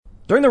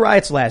During the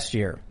riots last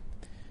year,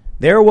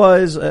 there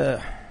was,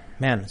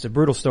 man, it's a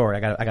brutal story. I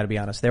got to be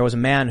honest. There was a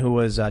man who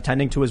was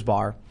tending to his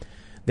bar.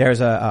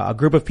 There's a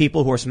group of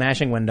people who are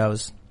smashing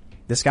windows.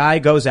 This guy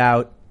goes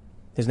out.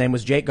 His name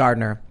was Jake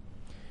Gardner.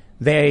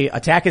 They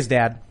attack his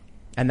dad,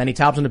 and then he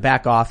tells him to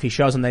back off. He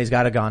shows him that he's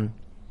got a gun.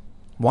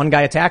 One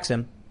guy attacks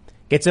him,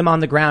 gets him on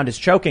the ground, is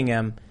choking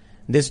him.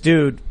 This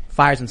dude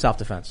fires in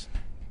self-defense.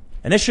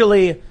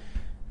 Initially,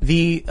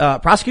 the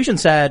prosecution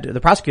said, the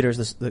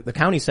prosecutors, the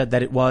county said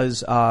that it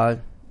was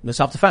the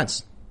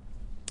self-defense.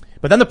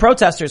 But then the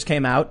protesters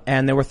came out,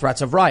 and there were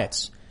threats of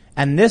riots.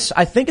 And this,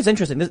 I think, is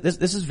interesting.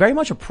 This is very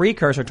much a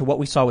precursor to what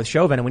we saw with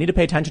Chauvin, and we need to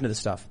pay attention to this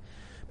stuff.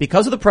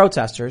 Because of the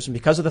protesters and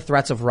because of the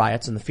threats of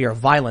riots and the fear of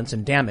violence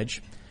and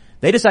damage,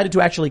 they decided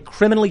to actually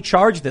criminally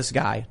charge this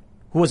guy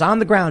who was on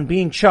the ground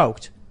being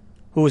choked,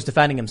 who was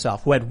defending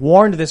himself, who had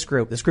warned this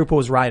group who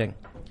was rioting.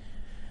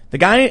 The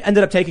guy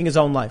ended up taking his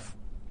own life.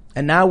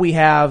 And now we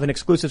have an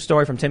exclusive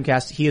story from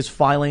Timcast. He is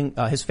filing,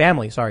 his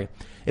family,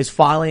 is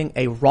filing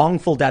a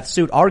wrongful death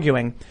suit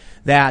arguing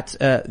that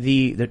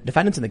the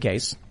defendants in the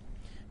case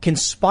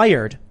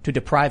conspired to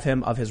deprive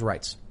him of his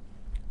rights.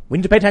 We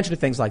need to pay attention to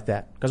things like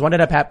that, because what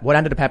ended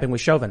up happening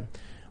with Chauvin?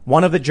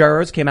 One of the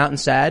jurors came out and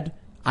said,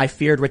 I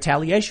feared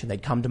retaliation.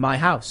 They'd come to my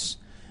house.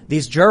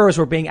 These jurors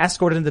were being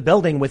escorted into the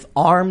building with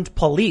armed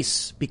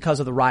police because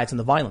of the riots and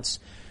the violence.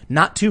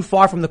 Not too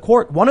far from the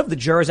court, one of the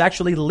jurors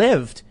actually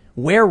lived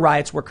where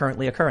riots were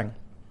currently occurring.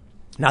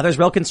 Now, there's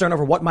real concern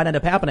over what might end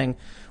up happening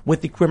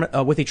with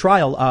the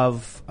trial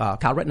of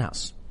Kyle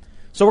Rittenhouse.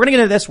 So we're going to get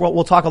into this.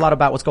 We'll talk a lot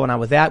about what's going on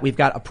with that. We've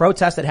got a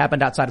protest that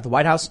happened outside of the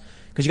White House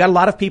because you got a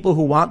lot of people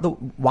who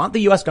want the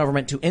U.S.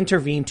 government to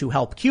intervene to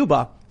help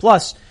Cuba.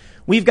 Plus,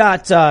 we've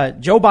got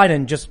Joe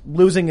Biden just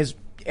losing his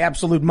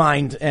absolute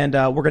mind, and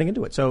we're getting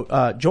into it.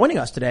 So joining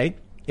us today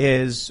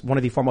is one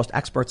of the foremost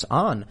experts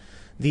on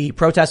the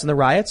protests and the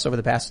riots over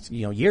the past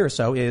year or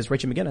so is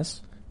Richie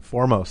McGinniss.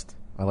 Foremost.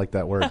 I like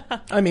that word.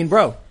 I mean,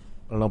 bro.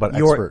 I don't know about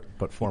expert,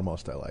 but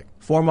foremost I like.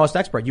 Foremost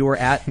expert. You were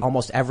at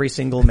almost every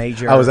single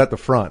major. I was at the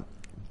front.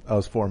 I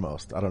was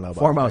foremost. I don't know about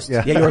foremost.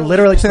 Yeah, you were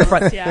literally to the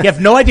front. Yeah. You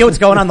have no idea what's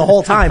going on the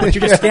whole time, but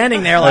you're just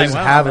standing there like,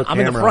 I'm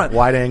in the front.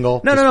 Wide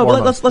angle. No.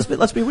 But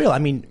let's be real. I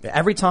mean,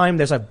 every time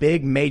there's a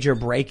big major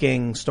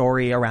breaking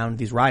story around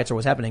these riots or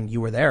what's happening,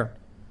 you were there.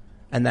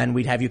 And then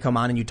we'd have you come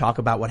on and you talk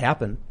about what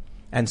happened.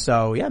 And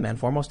so, yeah, man,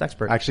 foremost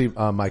expert. Actually,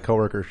 my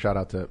coworker, shout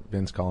out to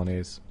Vince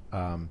Colonnese.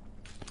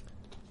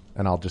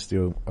 And I'll just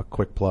do a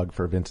quick plug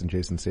for Vince and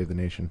Jason Save the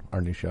Nation,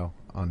 our new show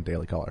on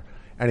Daily Caller.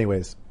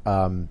 Anyways,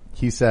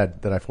 he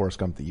said that I Forrest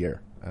Gumped the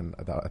year, and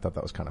I thought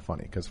that was kind of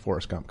funny because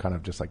Forrest Gump kind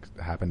of just like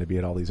happened to be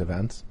at all these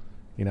events,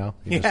 He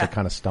just like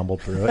kind of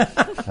stumbled through it,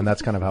 and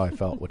that's kind of how I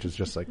felt, which is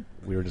just like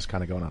we were just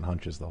kind of going on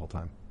hunches the whole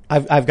time.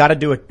 I've got to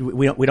do it.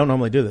 We don't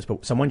normally do this,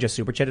 but someone just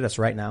super chatted us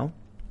right now,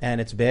 and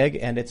it's big,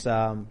 and it's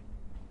what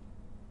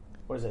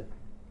is it?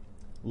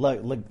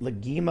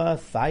 Legima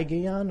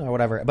Thygion or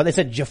whatever, but they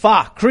said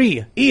Jaffa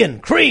Cree,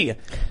 Ian Cree,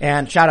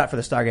 and shout out for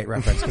the Stargate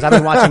reference because I've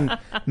been watching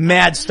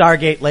mad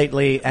Stargate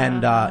lately,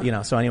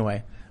 and so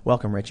anyway,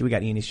 welcome Richie. We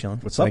got Ian. He's chilling.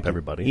 What's up,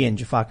 everybody? Ian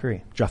Jaffa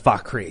Cree. Jaffa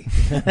Cree.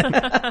 Did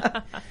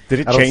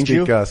it I don't change speak,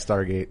 you?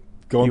 Stargate.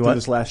 Going through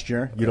this last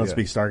year, you don't Yeah.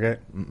 speak Stargate.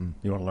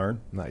 You want to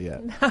learn? Not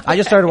yet. I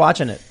just started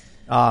watching it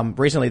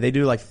recently. They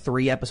do like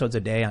 3 episodes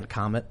a day on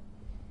Comet.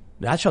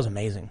 That show's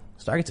amazing.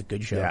 Stargate's a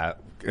good show. Yeah,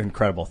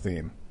 incredible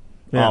theme.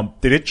 Yeah.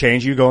 Did it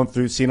change you going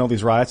through seeing all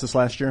these riots this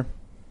last year?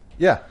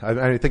 Yeah,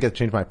 I think it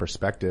changed my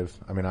perspective.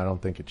 I mean, I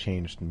don't think it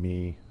changed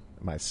me,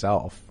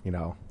 myself,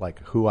 like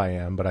who I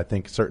am, but I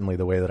think certainly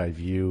the way that I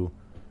view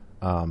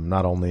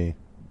not only,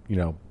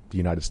 the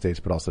United States,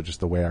 but also just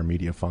the way our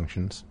media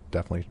functions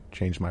definitely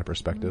changed my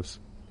perspectives.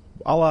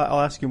 I'll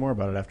ask you more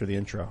about it after the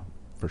intro.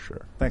 For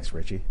sure. Thanks,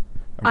 Richie.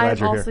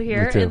 I'm also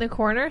here Me too. in the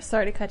corner.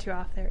 Sorry to cut you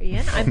off there,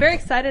 Ian. I'm very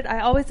excited.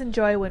 I always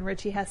enjoy when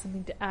Richie has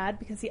something to add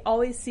because he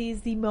always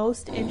sees the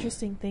most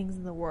interesting things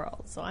in the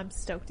world. So I'm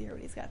stoked to hear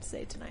what he's got to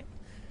say tonight.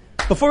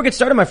 Before we get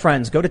started, my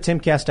friends, go to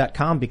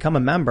timcast.com, become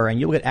a member, and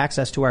you'll get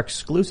access to our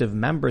exclusive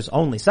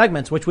members-only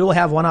segments, which we will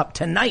have one up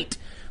tonight.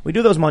 We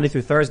do those Monday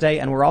through Thursday,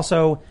 and we're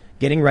also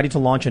getting ready to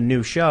launch a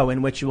new show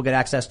in which you will get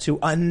access to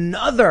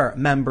another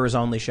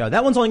members-only show.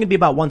 That one's only going to be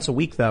about once a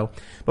week, though,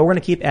 but we're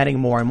going to keep adding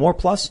more and more.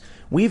 Plus,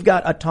 we've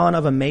got a ton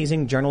of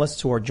amazing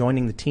journalists who are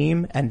joining the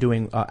team and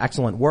doing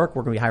excellent work.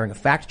 We're going to be hiring a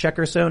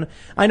fact-checker soon.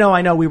 I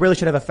know. We really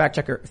should have a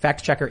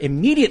fact-checker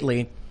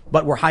immediately,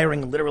 but we're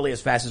hiring literally as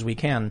fast as we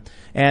can.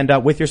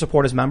 And with your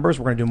support as members,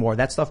 we're going to do more of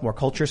that stuff, more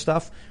culture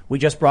stuff. We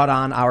just brought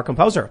on our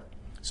composer.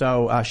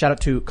 So shout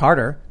out to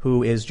Carter,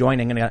 who is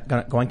joining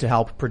and going to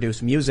help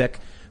produce music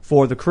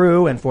for the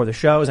crew and for the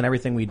shows and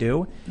everything we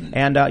do.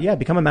 And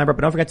become a member.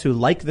 But don't forget to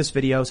like this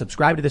video,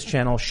 subscribe to this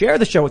channel, share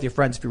the show with your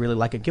friends if you really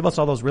like it. Give us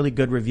all those really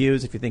good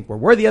reviews if you think we're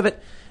worthy of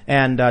it.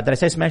 And did I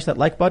say smash that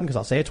like button? Because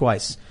I'll say it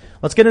twice.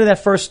 Let's get into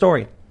that first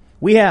story.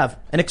 We have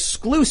an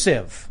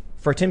exclusive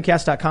for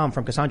Timcast.com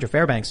from Cassandra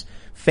Fairbanks.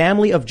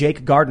 Family of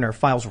Jake Gardner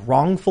files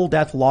wrongful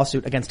death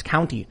lawsuit against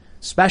county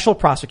special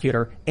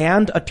prosecutor,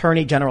 and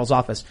attorney general's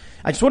office.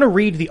 I just want to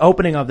read the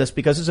opening of this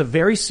because it's a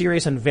very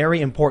serious and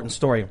very important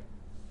story.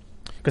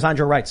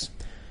 Cassandra writes,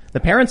 the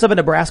parents of a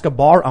Nebraska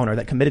bar owner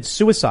that committed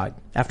suicide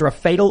after a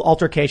fatal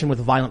altercation with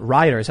violent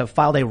rioters have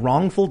filed a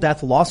wrongful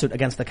death lawsuit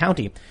against the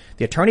county,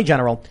 the attorney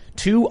general,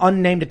 2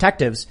 unnamed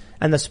detectives,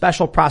 and the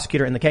special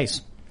prosecutor in the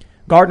case.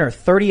 Gardner,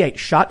 38,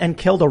 shot and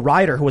killed a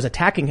rioter who was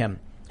attacking him,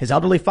 his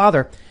elderly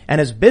father, and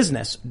his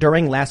business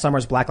during last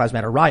summer's Black Lives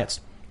Matter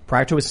riots.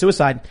 Prior to his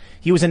suicide,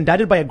 he was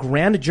indicted by a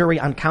grand jury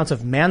on counts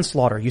of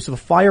manslaughter, use of a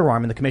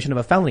firearm in the commission of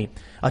a felony,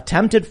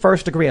 attempted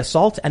first-degree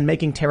assault, and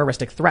making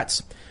terroristic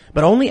threats.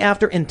 But only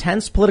after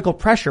intense political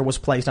pressure was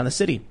placed on the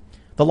city.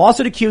 The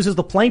lawsuit accuses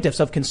the plaintiffs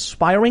of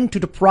conspiring to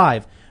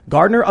deprive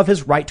Gardner of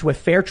his right to a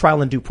fair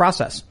trial and due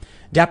process,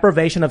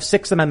 deprivation of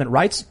Sixth Amendment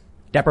rights,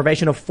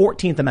 deprivation of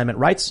 14th Amendment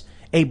rights,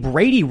 a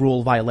Brady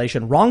Rule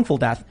violation, wrongful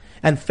death,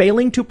 and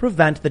failing to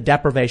prevent the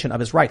deprivation of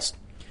his rights.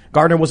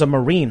 Gardner was a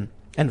Marine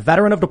and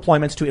veteran of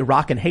deployments to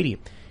Iraq and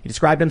Haiti. He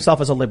described himself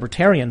as a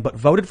libertarian, but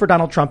voted for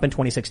Donald Trump in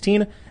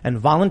 2016 and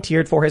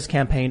volunteered for his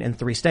campaign in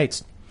 3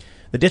 states.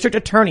 The district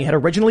attorney had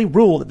originally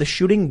ruled that the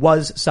shooting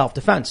was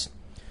self-defense.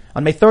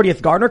 On May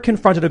 30th, Gardner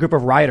confronted a group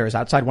of rioters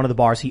outside one of the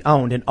bars he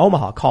owned in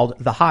Omaha called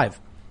The Hive.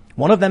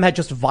 One of them had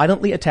just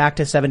violently attacked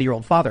his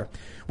 70-year-old father,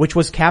 which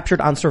was captured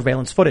on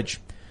surveillance footage.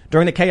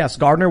 During the chaos,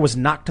 Gardner was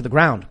knocked to the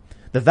ground.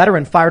 The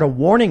veteran fired a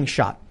warning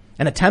shot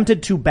and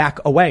attempted to back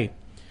away.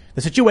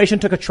 The situation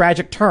took a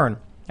tragic turn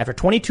after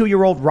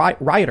 22-year-old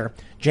rioter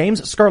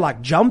James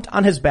Skurlock jumped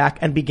on his back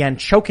and began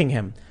choking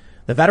him.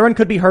 The veteran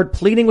could be heard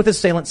pleading with his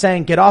assailant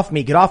saying, get off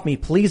me,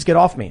 please get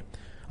off me.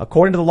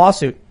 According to the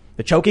lawsuit,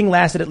 the choking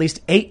lasted at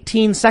least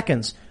 18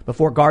 seconds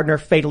before Gardner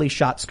fatally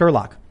shot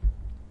Skurlock.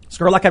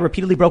 Skurlock had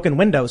repeatedly broken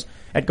windows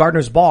at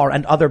Gardner's bar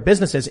and other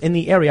businesses in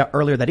the area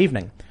earlier that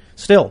evening.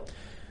 Still,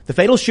 the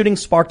fatal shooting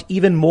sparked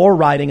even more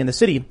rioting in the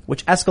city,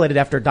 which escalated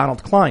after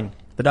Donald Klein,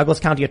 the Douglas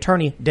County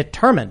attorney,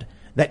 determined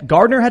that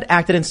Gardner had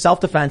acted in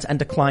self-defense and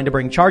declined to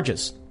bring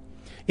charges.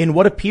 In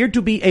what appeared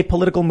to be a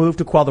political move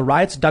to quell the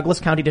riots, Douglas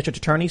County District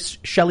Attorney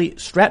Shelley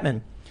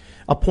Stratman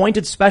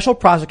appointed Special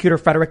Prosecutor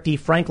Frederick D.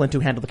 Franklin to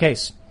handle the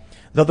case,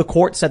 though the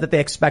court said that they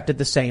expected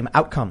the same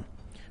outcome.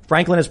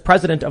 Franklin is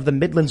president of the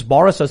Midlands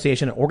Bar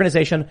Association, an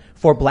organization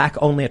for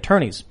black-only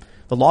attorneys.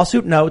 The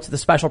lawsuit notes the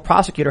special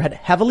prosecutor had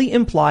heavily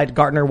implied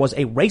Gardner was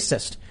a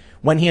racist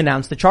when he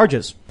announced the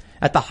charges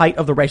at the height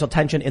of the racial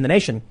tension in the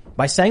nation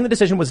by saying the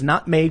decision was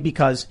not made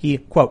because he,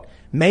 quote,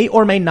 may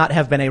or may not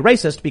have been a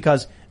racist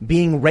because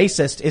being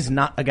racist is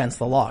not against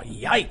the law.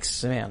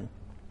 Yikes, man.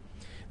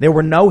 There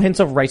were no hints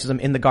of racism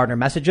in the Gardner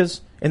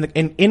messages,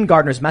 in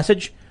Gardner's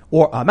messages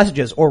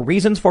or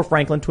reasons for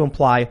Franklin to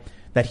imply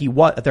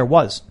that there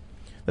was.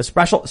 The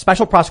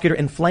special prosecutor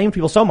inflamed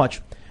people so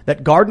much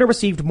that Gardner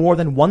received more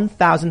than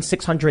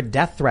 1,600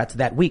 death threats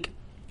that week.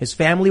 His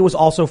family was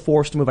also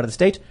forced to move out of the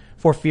state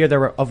for fear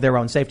of their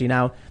own safety.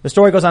 Now, the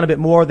story goes on a bit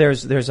more.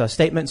 There's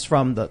statements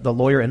from the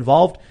lawyer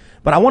involved,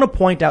 but I want to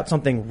point out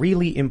something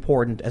really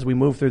important as we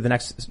move through the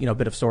next,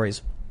 bit of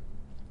stories.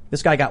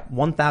 This guy got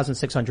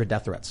 1,600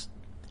 death threats.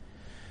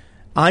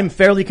 I'm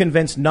fairly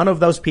convinced none of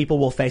those people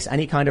will face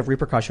any kind of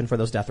repercussion for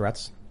those death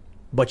threats.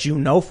 But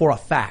for a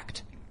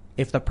fact,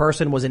 if the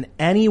person was in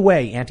any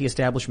way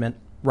anti-establishment,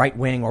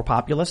 right-wing, or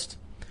populist,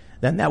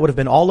 then that would have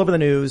been all over the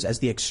news as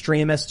the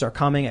extremists are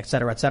coming, et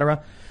cetera, et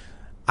cetera.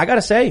 I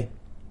gotta say,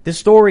 this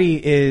story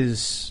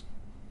is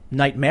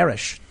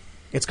nightmarish.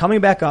 It's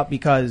coming back up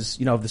because,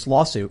 of this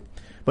lawsuit.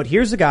 But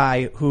here's a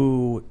guy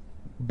who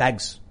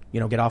begs,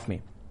 get off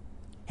me.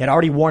 He had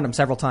already warned him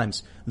several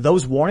times.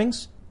 Those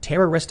warnings,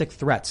 terroristic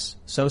threats,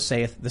 so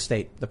saith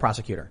the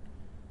prosecutor.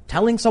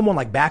 Telling someone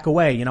back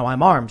away,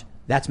 I'm armed,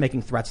 that's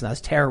making threats now.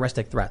 That's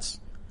terroristic threats.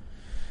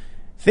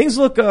 Things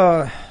look,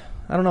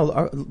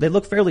 they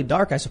look fairly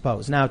dark, I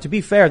suppose. Now, to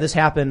be fair, this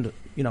happened,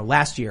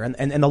 last year,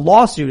 and the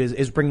lawsuit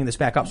is bringing this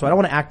back up. So I don't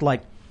want to act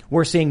like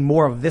we're seeing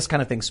more of this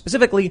kind of thing.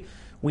 Specifically,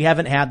 we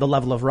haven't had the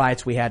level of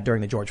riots we had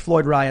during the George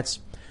Floyd riots.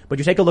 But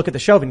you take a look at the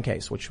Chauvin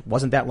case, which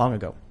wasn't that long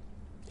ago.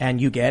 And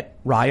you get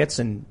riots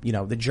and,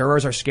 the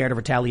jurors are scared of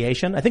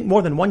retaliation. I think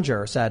more than one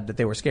juror said that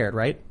they were scared,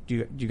 right?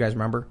 Do you guys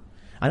remember?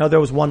 I know there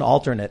was one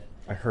alternate.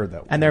 I heard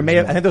that. And I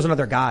think there was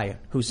another guy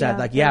who said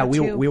there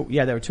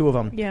were 2 of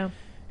them. Yeah.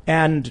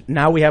 And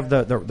now we have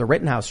the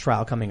Rittenhouse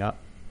trial coming up.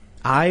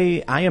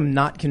 I am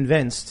not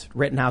convinced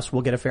Rittenhouse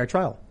will get a fair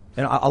trial.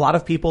 And a lot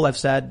of people have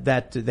said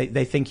that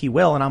they think he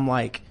will. And I'm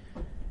like,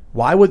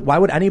 why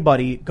would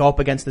anybody go up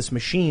against this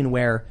machine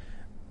where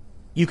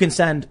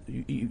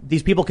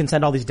these people can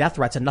send all these death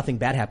threats and nothing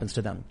bad happens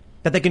to them?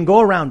 That they can go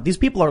around, these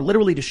people are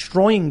literally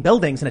destroying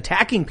buildings and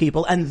attacking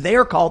people and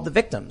they're called the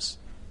victims.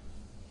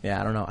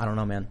 Yeah, I don't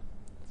know, man.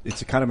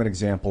 It's a kind of an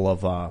example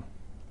of,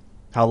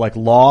 how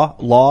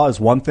law is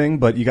one thing,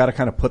 but you got to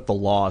kind of put the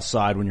law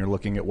aside when you're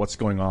looking at what's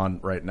going on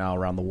right now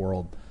around the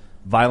world.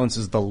 Violence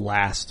is the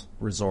last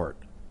resort,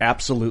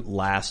 absolute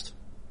last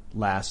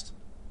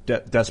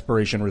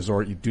desperation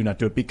resort. You do not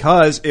do it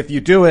because if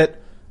you do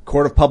it,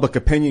 court of public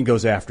opinion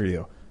goes after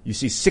you. You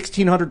see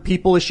 1,600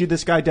 people issue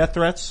this guy death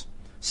threats.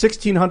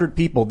 1,600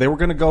 people. They were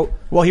going to go.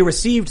 Well, he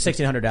received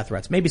 1,600 death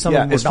threats. Maybe some of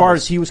them were as far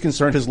doubles. as he was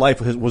concerned, his life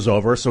was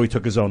over, so he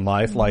took his own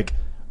life. Like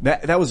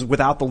that was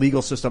without the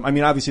legal system. I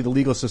mean, obviously the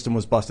legal system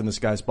was busting this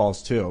guy's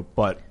balls too,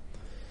 but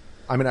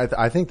I mean,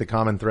 I think the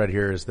common thread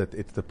here is that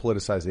it's the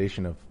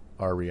politicization of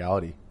our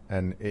reality,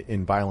 and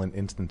in violent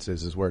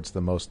instances is where it's the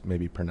most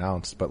maybe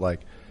pronounced. But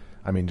like,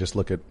 I mean, just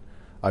look at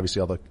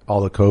obviously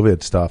all the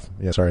COVID stuff.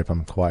 Yeah, sorry if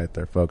I'm quiet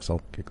there, folks.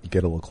 I'll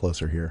get a little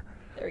closer here.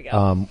 There we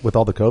go. With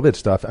all the COVID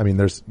stuff, I mean,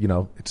 there's,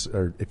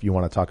 or if you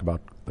want to talk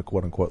about the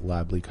quote unquote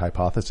lab leak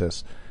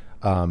hypothesis,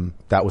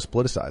 that was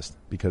politicized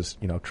because,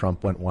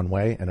 Trump went one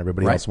way and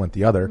everybody else went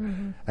the other.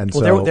 Mm-hmm. And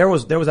well, so there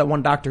was that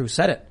one doctor who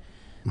said it,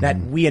 that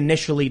we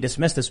initially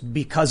dismissed this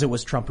because it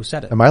was Trump who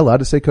said it. am I allowed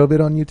to say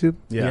COVID on YouTube?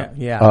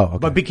 Yeah. Oh, okay.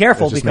 But be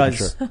careful Just making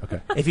because sure.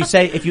 Okay.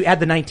 if you add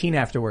the 19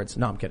 afterwards,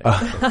 no, I'm kidding.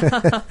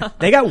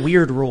 They got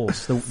weird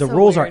rules. The So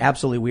rules weird. are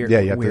absolutely weird. Yeah,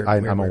 you have weird, to,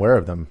 I'm weird. aware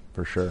of them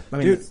for sure. I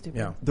mean, Dude,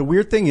 yeah. the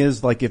weird thing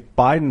is, like, if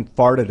Biden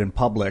farted in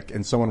public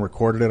and someone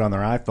recorded it on their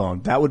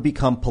iPhone, that would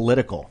become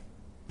political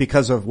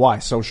because of why?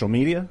 Social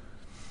media?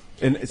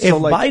 And If so,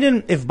 like,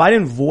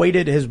 Biden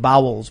voided his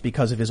bowels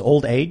because of his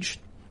old age,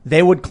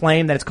 they would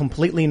claim that it's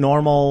completely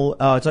normal.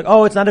 It's like,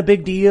 oh, it's not a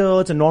big deal.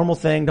 It's a normal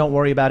thing. Don't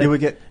worry about it. it would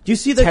get Do you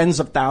see the tens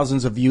of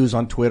thousands of views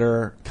on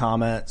Twitter,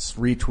 comments,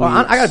 retweets. Well,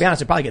 I gotta be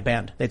honest. It'd probably get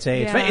banned. They'd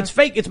say Yeah. it's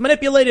fake. It's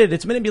manipulated.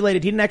 It's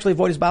manipulated. He didn't actually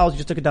void his bowels. He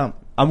just took a dump.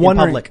 I'm in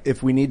wondering public.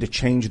 if we need to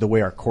change the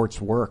way our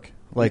courts work.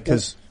 Like,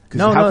 because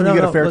No, how no, can no, you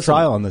get no. a fair Listen,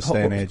 trial in this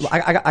day and age?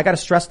 I got to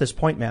stress this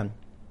point, man.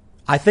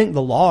 I think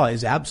the law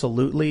is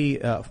absolutely,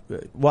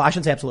 well, I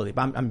shouldn't say absolutely,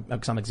 but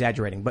I'm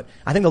exaggerating, but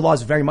I think the law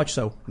is very much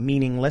so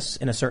meaningless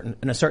in a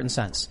certain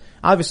sense.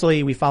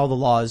 Obviously, we follow the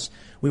laws.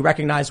 We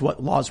recognize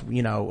what laws,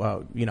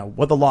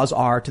 what the laws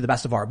are to the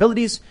best of our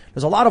abilities.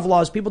 There's a lot of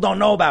laws people don't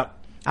know about.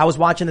 I was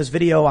watching this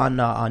video on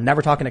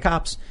Never Talking to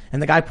Cops,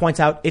 and the guy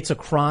points out it's a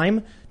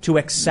crime to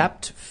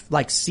accept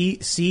like sea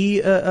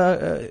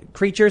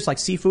creatures, like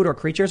seafood or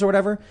creatures or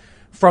whatever,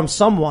 from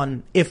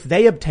someone if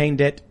they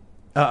obtained it.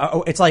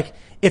 It's like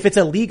if it's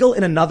illegal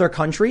in another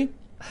country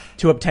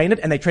to obtain it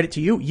and they trade it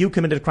to you, you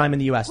committed a crime in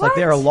the U.S. Like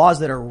there are laws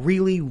that are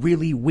really,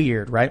 really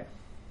weird, right?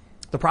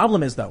 The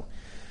problem is though,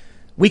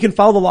 we can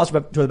follow the laws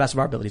to the best of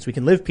our abilities. We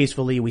can live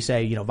peacefully. We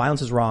say,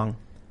 violence is wrong.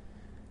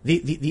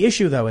 The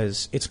issue though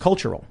is it's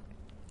cultural.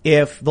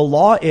 If the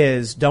law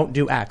is don't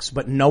do X,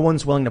 but no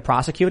one's willing to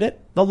prosecute it,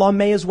 the law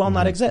may as well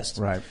not exist.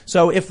 Right.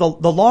 So if the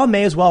law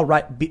may as well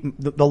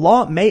the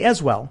law may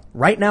as well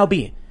right now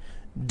be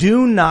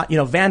do not,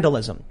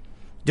 vandalism.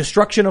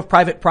 Destruction of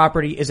private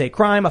property is a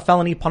crime, a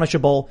felony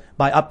punishable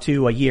by up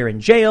to a year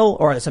in jail,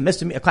 or it's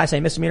a Class A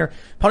misdemeanor,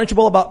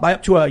 punishable by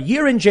up to a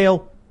year in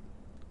jail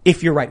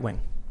if you're right wing.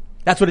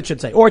 That's what it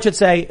should say. Or it should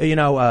say,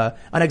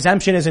 an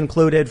exemption is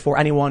included for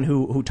anyone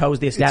who toes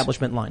the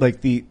establishment line.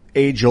 Like the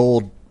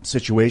age-old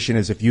situation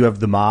is if you have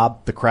the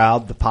mob, the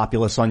crowd, the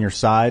populace on your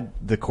side,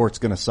 the court's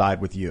going to side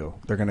with you.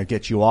 They're going to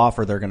get you off,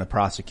 or they're going to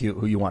prosecute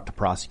who you want to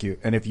prosecute.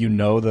 And if you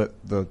know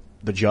the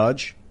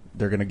judge,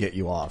 they're going to get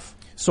you off.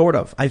 Sort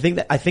of. I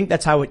think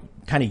that's how it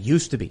kind of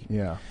used to be.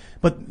 Yeah.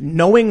 But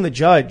knowing the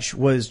judge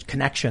was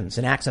connections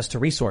and access to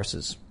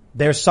resources.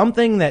 There's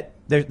something that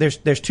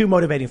there's two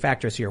motivating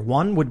factors here.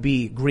 One would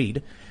be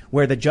greed,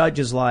 where the judge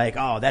is like,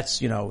 oh, that's,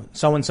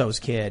 so and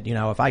so's kid.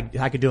 If I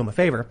could do him a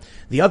favor.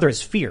 The other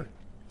is fear.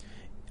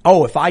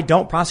 Oh, if I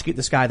don't prosecute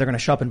this guy, they're going to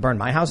show up and burn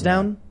my house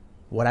down.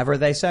 Whatever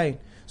they say.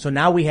 So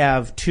now we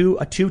have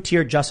a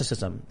two-tiered justice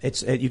system.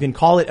 You can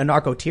call it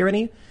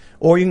anarcho-tyranny,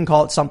 or you can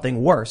call it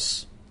something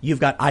worse. You've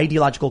got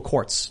ideological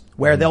courts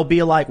where they'll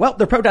be like, well,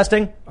 they're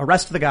protesting,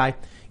 arrest the guy,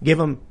 give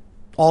him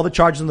all the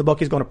charges in the book,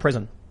 he's going to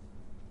prison.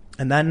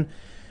 And then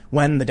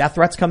when the death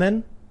threats come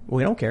in,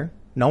 we don't care.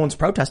 No one's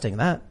protesting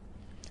that.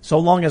 So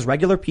long as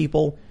regular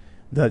people,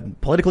 the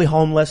politically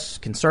homeless,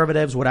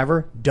 conservatives,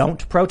 whatever,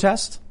 don't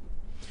protest,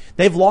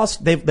 they've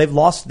lost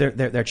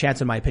their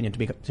chance, in my opinion,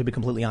 to be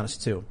completely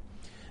honest too.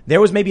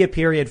 There was maybe a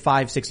period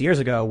 5-6 years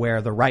ago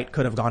where the right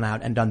could have gone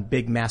out and done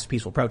big mass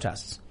peaceful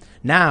protests.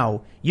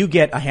 Now, you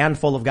get a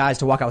handful of guys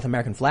to walk out with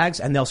American flags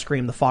and they'll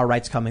scream, the far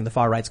right's coming, the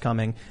far right's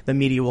coming. The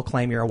media will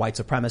claim you're a white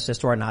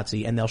supremacist or a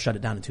Nazi and they'll shut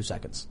it down in 2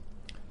 seconds.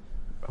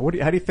 How do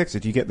you fix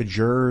it? Do you get the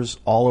jurors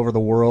all over the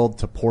world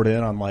to port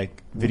in on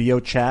like video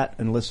chat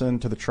and listen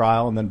to the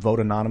trial and then vote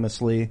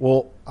anonymously?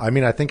 Well, I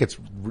mean, I think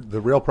the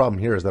real problem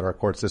here is that our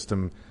court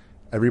system,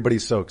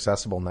 everybody's so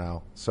accessible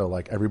now. So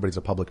like everybody's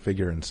a public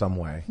figure in some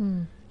way,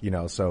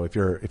 so if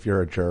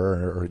you're a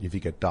juror or if you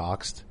get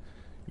doxxed,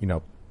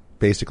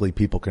 basically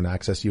people can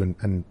access you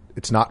and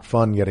it's not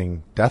fun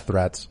getting death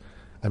threats.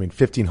 I mean,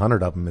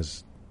 1,500 of them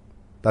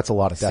that's a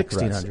lot of death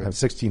threats.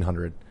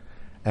 1,600.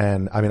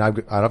 And I mean,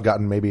 I've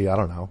gotten maybe, I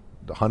don't know,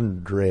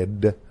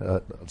 100,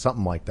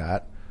 something like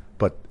that.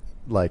 But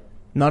like,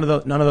 none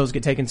of those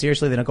get taken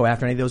seriously. They don't go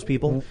after any of those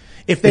people.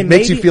 If it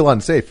makes you feel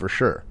unsafe for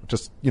sure.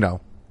 Just,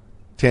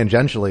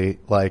 tangentially,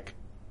 like,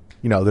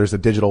 there's a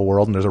digital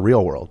world and there's a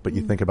real world, but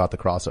you think about the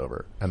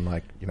crossover and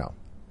like,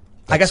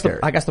 I guess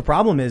the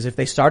problem is if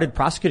they started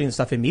prosecuting the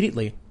stuff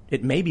immediately,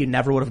 it maybe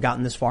never would have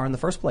gotten this far in the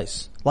first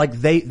place. Like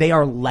they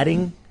are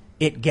letting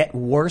it get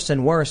worse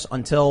and worse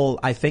until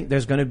I think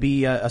there's going to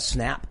be a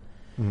snap.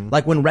 Mm-hmm.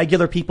 Like when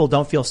regular people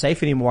don't feel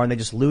safe anymore and they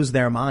just lose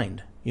their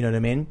mind. You know what I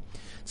mean?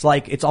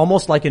 It's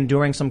almost like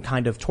enduring some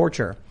kind of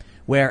torture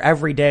where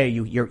every day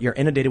you're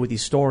inundated with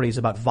these stories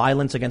about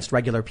violence against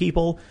regular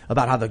people,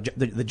 about how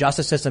the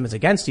justice system is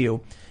against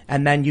you,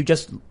 and then you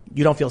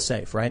don't feel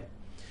safe, right?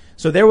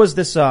 So there was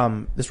this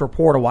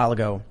report a while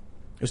ago.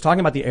 It was talking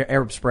about the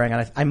Arab Spring,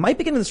 and I might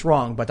be getting this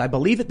wrong, but I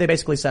believe that they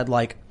basically said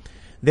like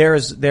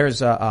there's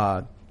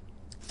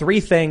 3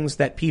 things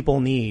that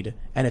people need,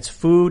 and it's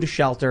food,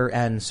 shelter,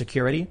 and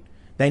security.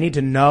 They need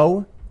to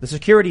know. The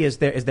security is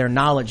their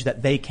knowledge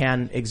that they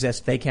can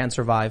exist, they can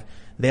survive,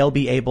 they'll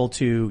be able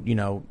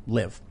to,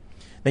 live.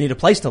 They need a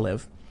place to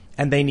live,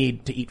 and they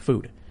need to eat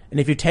food. And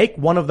if you take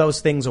one of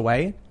those things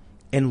away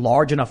in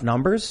large enough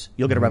numbers,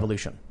 you'll get a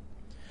revolution.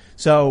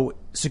 So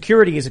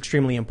security is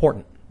extremely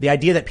important. The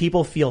idea that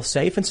people feel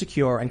safe and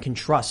secure and can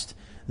trust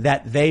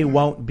that they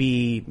won't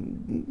be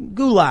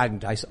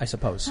gulagged, I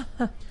suppose.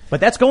 But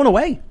that's going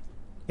away.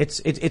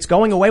 It's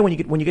going away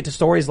when you get to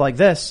stories like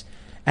this.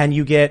 And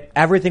you get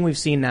everything we've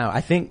seen now.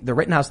 I think the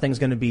Rittenhouse thing is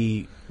going to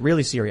be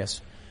really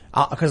serious.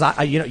 Cause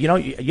you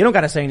don't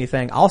got to say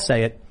anything. I'll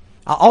say it.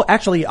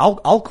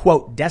 I'll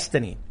quote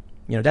Destiny.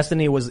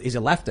 Destiny is a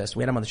leftist.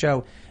 We had him on the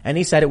show and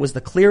he said it was the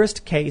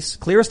clearest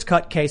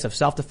cut case of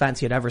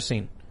self-defense he had ever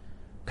seen.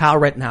 Kyle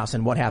Rittenhouse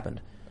and what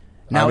happened.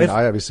 Now,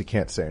 I obviously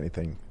can't say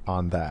anything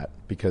on that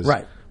because,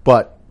 right.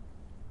 But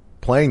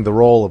playing the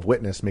role of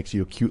witness makes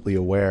you acutely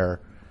aware.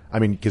 I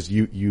mean, cause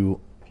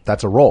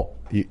that's a role.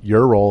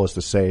 Your role is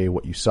to say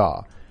what you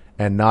saw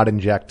and not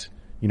inject,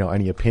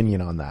 any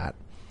opinion on that.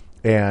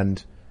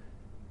 And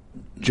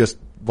just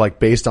like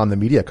based on the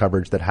media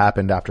coverage that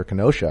happened after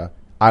Kenosha,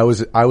 I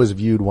was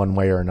viewed one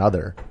way or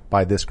another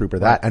by this group or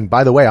that. And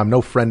by the way, I'm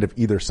no friend of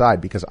either side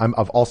because I'm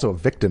also a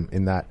victim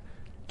in that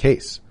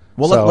case.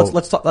 Well, so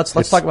let's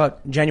talk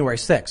about January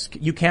 6th.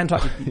 You can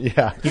talk.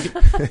 Yeah.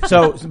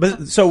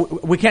 So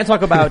we can't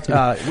talk about,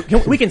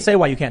 we can say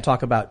why you can't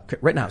talk about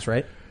Rittenhouse,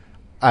 right?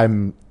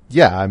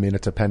 Yeah, I mean,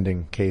 it's a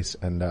pending case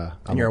and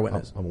you're a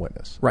witness. I'm a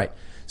witness. Right.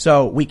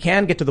 So we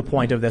can get to the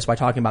point of this by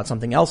talking about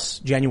something else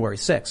January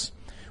 6th,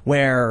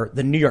 where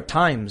the New York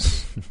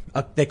Times,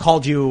 they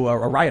called you a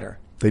rioter.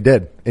 They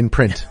did. In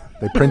print.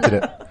 They printed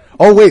it.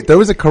 Oh wait, there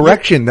was a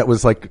correction that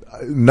was like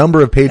a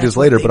number of pages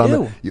later,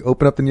 but you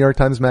open up the New York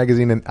Times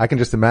magazine and I can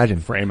just imagine.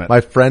 Frame it.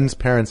 My friends'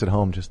 parents at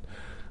home just,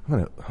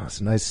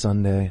 it's a nice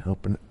Sunday,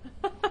 open it.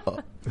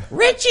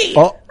 Richie!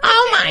 Oh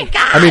my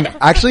God! I mean,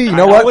 actually, you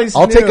know what?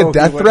 I'll take a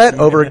death threat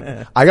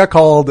over. I got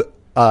called.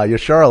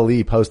 Yashar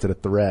Ali posted a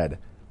thread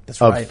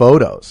of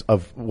photos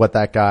of what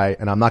that guy,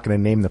 and I'm not going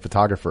to name the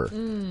photographer.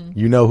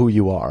 You know who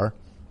you are.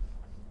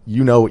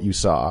 You know what you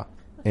saw,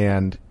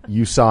 and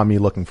you saw me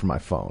looking for my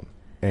phone,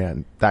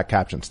 and that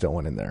caption still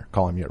went in there,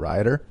 calling me a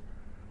rioter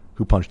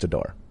who punched a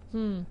door.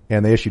 And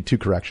they issued 2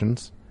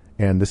 corrections,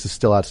 and this is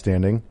still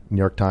outstanding. New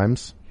York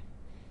Times,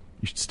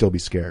 you should still be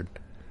scared.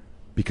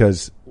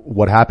 Because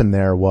what happened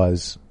there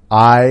was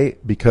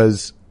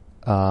because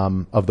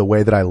of the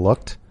way that I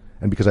looked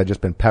and because I'd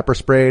just been pepper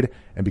sprayed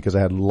and because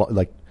I had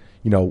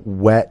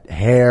wet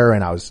hair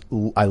and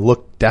I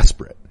looked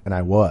desperate and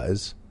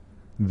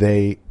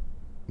they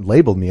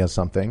labeled me as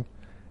something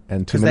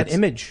and 2 minutes. That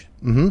image.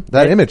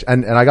 That image.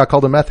 And I got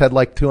called a meth head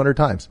like 200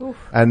 times. Oof.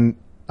 And,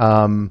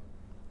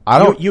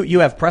 you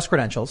have press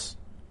credentials.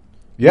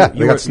 Yeah.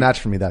 They got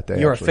snatched from me that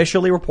day. You're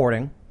officially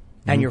reporting.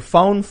 And your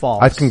phone falls.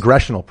 I have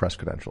congressional press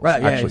credentials.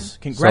 Right, actually. Yeah,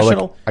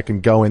 congressional. So I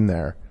can go in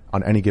there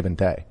on any given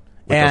day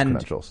with those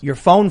credentials. Your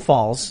phone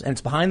falls and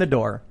it's behind the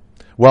door.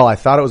 Well, I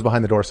thought it was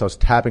behind the door, so I was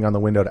tapping on the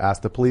window to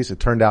ask the police. It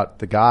turned out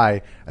the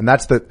guy, and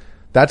that's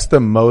the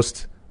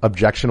most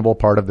objectionable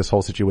part of this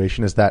whole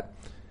situation is that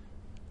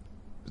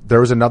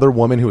there was another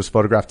woman who was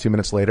photographed 2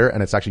 minutes later,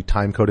 and it's actually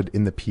time coded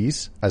in the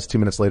piece as 2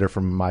 minutes later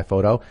from my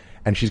photo.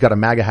 And she's got a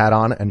MAGA hat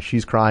on and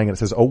she's crying and it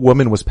says, "A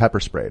woman was pepper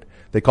sprayed."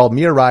 They called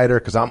me a rioter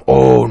because I'm,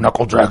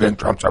 knuckle dragging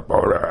Trump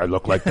supporter. I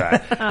look like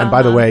that. And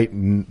by the way,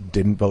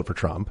 didn't vote for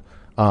Trump.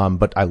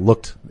 But I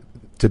looked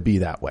to be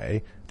that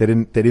way. They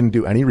didn't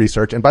do any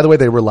research. And by the way,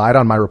 they relied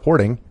on my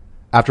reporting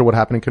after what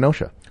happened in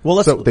Kenosha.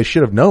 Well, so they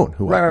should have known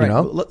who I, you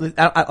know?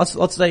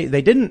 Let's say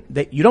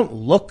you don't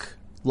look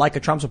like a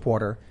Trump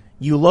supporter.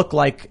 You look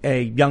like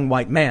a young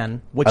white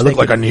man, which I look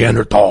like a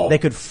Neanderthal. They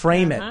could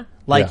frame it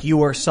like you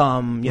were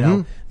some,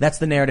 that's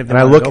the narrative. And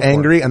I look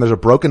angry and there's a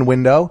broken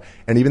window.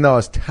 And even though I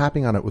was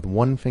tapping on it with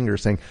one finger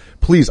saying,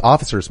 "Please,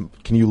 officers,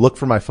 can you look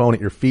for my phone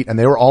at your feet?" And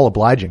they were all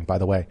obliging, by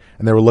the way.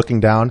 And they were looking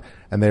down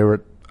and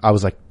I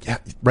was like, "Yeah,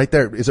 right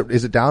there. Is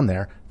it down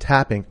there?"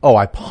 Tapping. Oh,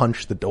 I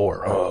punched the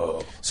door.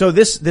 Oh. So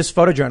this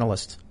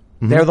photojournalist,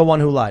 they're the one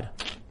who lied.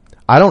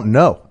 I don't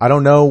know. I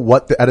don't know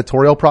what the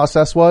editorial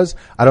process was.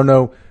 I don't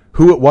know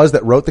who it was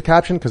that wrote the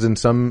caption, because in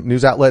some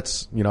news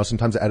outlets,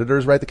 sometimes the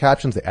editors write the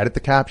captions, they edit the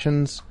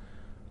captions.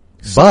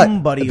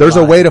 But there's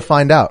a way to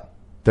find out.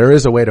 There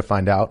is a way to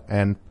find out,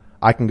 and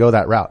I can go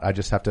that route. I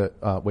just have to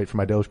wait for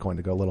my Dogecoin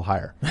to go a little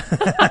higher.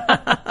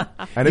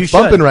 And You it's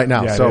bumping should. right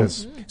now. Yeah, so it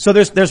is. So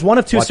there's one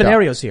of two Watch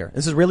scenarios here.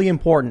 This is really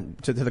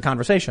important to the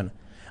conversation.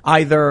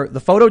 Either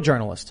the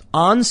photojournalist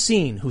on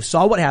scene who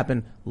saw what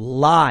happened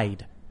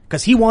lied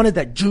because he wanted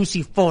that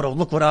juicy photo.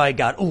 Look what I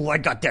got. Oh, I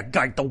got that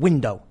guy at the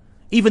window.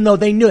 Even though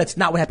they knew that's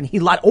not what happened. He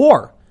lied.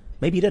 Or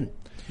maybe he didn't.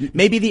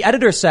 Maybe the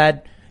editor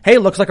said, hey,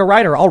 looks like a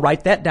writer. I'll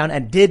write that down,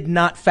 and did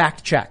not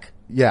fact check.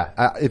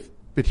 Yeah.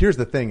 But here's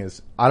the thing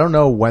is, I don't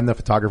know when the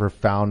photographer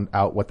found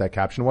out what that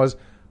caption was,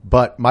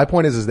 but my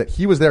point is that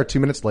he was there 2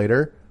 minutes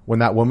later when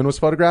that woman was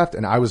photographed,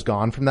 and I was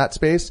gone from that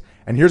space.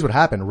 And here's what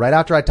happened. Right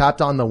after I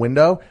tapped on the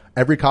window,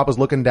 every cop was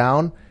looking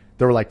down.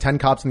 There were like 10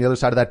 cops on the other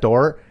side of that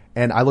door.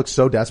 And I looked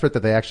so desperate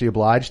that they actually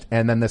obliged.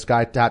 And then this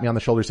guy tapped me on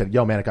the shoulder and said,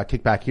 yo, man, it got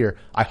kicked back here.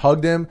 I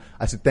hugged him.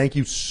 I said, thank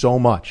you so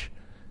much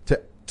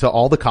to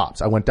all the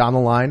cops. I went down the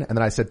line, and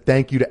then I said,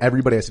 thank you to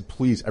everybody. I said,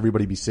 please,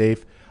 everybody be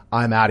safe.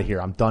 I'm out of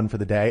here. I'm done for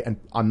the day. And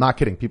I'm not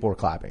kidding. People were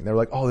clapping. They were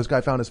like, oh, this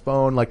guy found his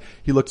phone. Like,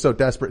 he looked so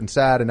desperate and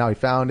sad, and now he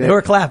found it. They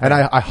were clapping. And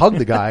I hugged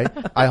the guy.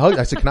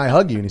 I said, can I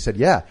hug you? And he said,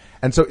 yeah.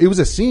 And so it was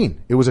a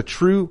scene. It was a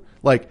true,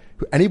 like,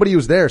 anybody who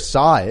was there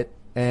saw it.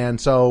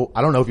 And so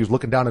I don't know if he was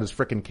looking down at his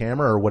freaking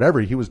camera or whatever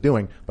he was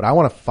doing, but I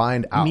want to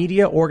find out.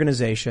 Media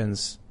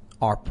organizations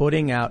are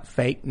putting out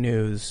fake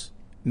news,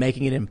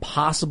 making it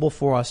impossible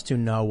for us to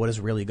know what is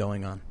really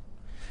going on.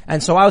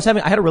 And so I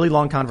had a really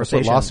long conversation.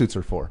 That's what lawsuits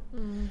are for.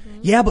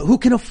 Yeah, but who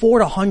can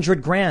afford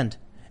 $100,000?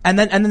 And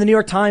then the New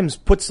York Times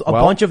puts a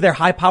bunch of their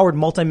high-powered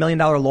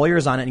multi-million-dollar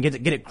lawyers on it and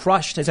get it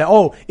crushed and say,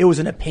 oh, it was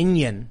an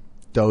opinion.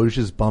 Doge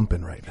is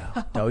bumping right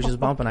now. Doge is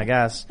bumping, I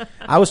guess.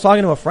 I was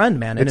talking to a friend,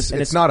 man. And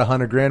it's not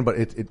 $100,000, but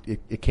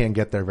it can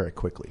get there very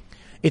quickly.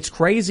 It's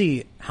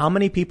crazy how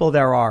many people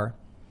there are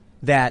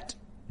that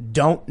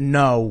don't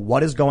know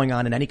what is going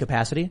on in any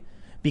capacity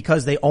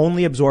because they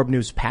only absorb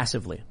news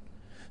passively.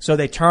 So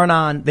they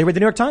read the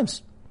New York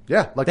Times.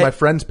 Yeah, like my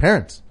friend's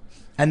parents.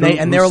 And who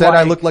they're said like,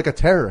 I looked like a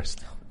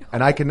terrorist.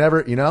 And I can never,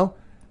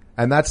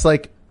 and that's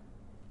like,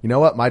 you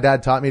know what? My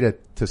dad taught me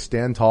to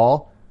stand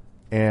tall,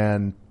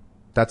 and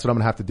that's what I'm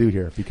going to have to do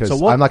here because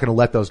I'm not going to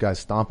let those guys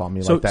stomp on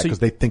me like that because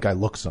they think I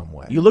look some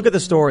way. You look at the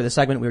story, the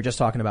segment we were just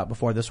talking about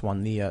before this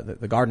one,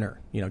 the Gardner,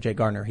 Jake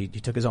Gardner, he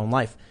took his own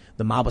life.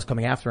 The mob was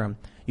coming after him.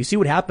 You see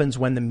what happens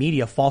when the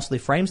media falsely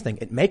frames things.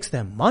 It makes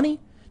them money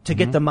to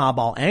get the mob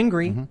all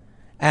angry. Mm-hmm.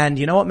 And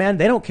you know what, man?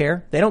 They don't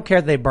care. They don't care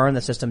that they burn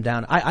the system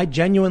down. I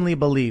genuinely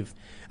believe.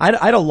 I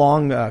had a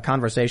long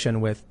conversation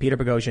with Peter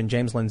Boghossian,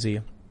 James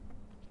Lindsay,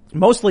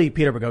 mostly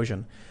Peter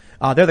Boghossian.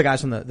 They're the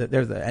guys from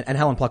and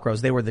Helen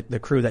Pluckrose. They were the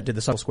crew that did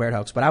the Social Squared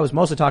hoax. But I was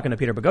mostly talking to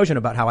Peter Boghossian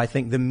about how I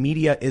think the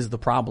media is the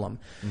problem.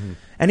 Mm-hmm.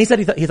 And he said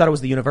he thought it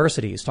was the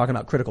universities, talking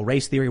about critical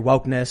race theory,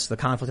 wokeness, the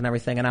conflict and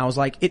everything. And I was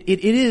like, it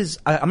is.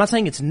 I'm not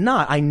saying it's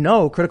not. I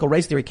know critical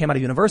race theory came out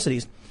of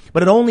universities,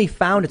 but it only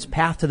found its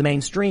path to the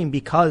mainstream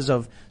because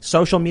of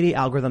social media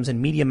algorithms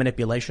and media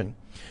manipulation.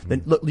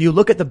 Mm-hmm. You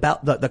look at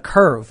the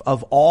curve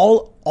of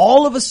all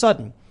of a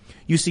sudden.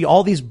 You see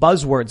all these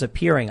buzzwords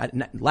appearing,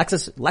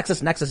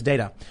 LexisNexis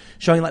data,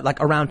 showing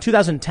like around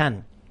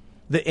 2010,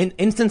 the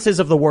instances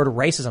of the word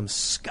racism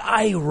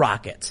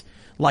skyrocket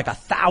like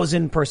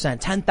 1,000%,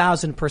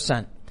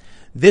 10,000%.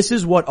 This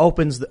is what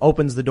opens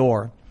the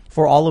door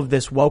for all of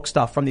this woke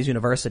stuff from these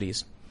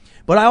universities.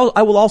 But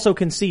I will also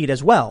concede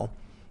as well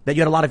that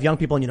you had a lot of young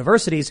people in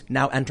universities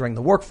now entering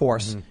the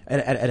workforce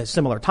at a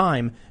similar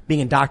time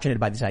being indoctrinated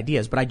by these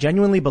ideas. But I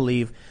genuinely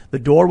believe the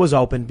door was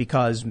open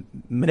because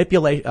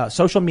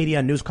social media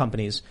and news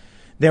companies,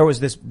 there was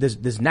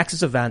this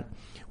nexus event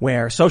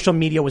where social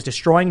media was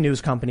destroying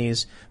news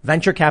companies,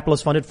 venture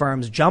capitalist funded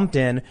firms jumped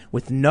in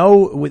with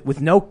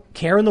no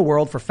care in the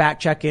world for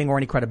fact checking or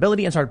any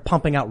credibility and started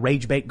pumping out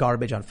rage bait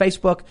garbage on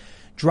Facebook,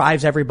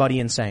 drives everybody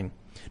insane.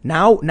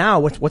 Now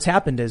what's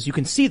happened is you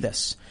can see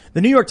this. The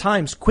New York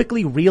Times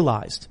quickly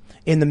realized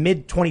in the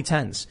mid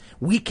 2010s,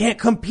 we can't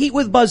compete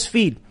with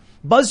BuzzFeed.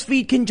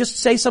 BuzzFeed can just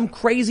say some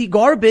crazy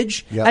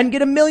garbage and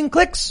get 1 million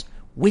clicks.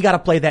 We got to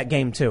play that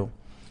game too.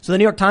 So the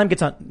New York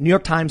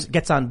Times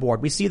gets on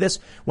board. We see this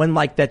when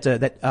like that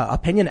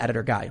opinion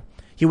editor guy,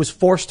 he was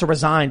forced to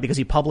resign because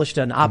he published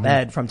an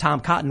op-ed from Tom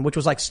Cotton, which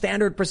was like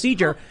standard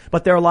procedure,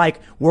 but they're like,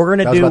 we're going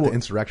to do. That was about the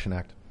Insurrection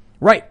Act.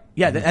 Right.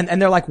 Yeah.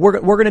 And they're like, we're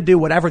going to do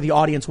whatever the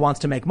audience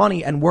wants to make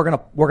money, and we're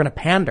going to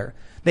pander.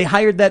 They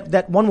hired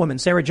that one woman,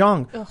 Sarah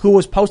Jong, who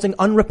was posting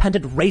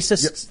unrepentant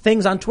racist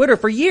things on Twitter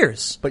for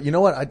years. But you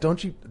know what?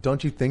 Don't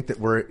you think that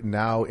we're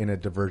now in a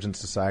divergent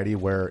society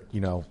where,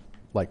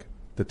 like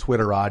the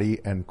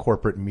Twitterati and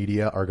corporate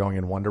media are going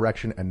in one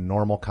direction and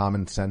normal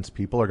common sense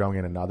people are going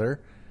in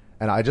another?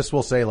 And I just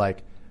will say,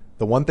 like,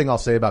 the one thing I'll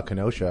say about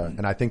Kenosha,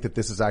 and I think that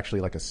this is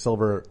actually like a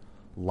silver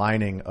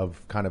lining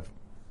of kind of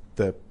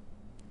the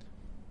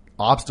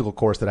obstacle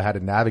course that I had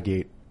to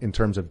navigate in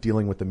terms of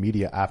dealing with the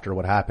media after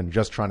what happened,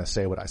 just trying to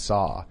say what I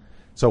saw.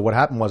 So what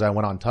happened was I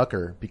went on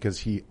Tucker because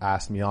he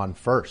asked me on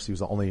first. He was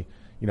the only,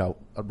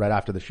 right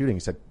after the shooting, he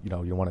said,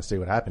 you want to say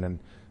what happened. And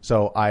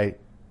so I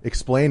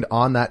explained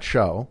on that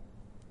show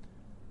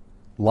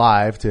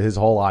live to his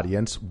whole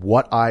audience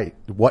what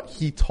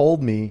he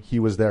told me he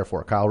was there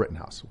for, Kyle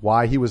Rittenhouse,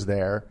 why he was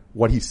there,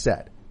 what he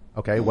said.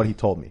 Okay, what he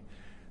told me.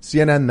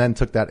 CNN then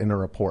took that in a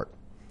report,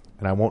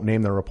 and I won't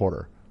name the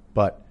reporter,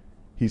 but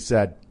he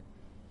said,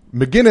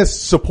 McGinniss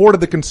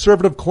supported the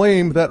conservative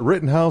claim that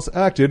Rittenhouse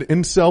acted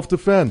in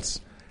self-defense.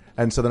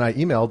 And so then I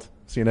emailed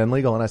CNN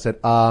Legal and I said,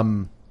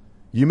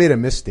 you made a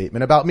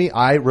misstatement about me.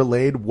 I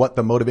relayed what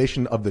the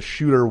motivation of the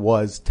shooter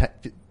was,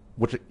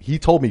 which he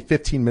told me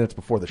 15 minutes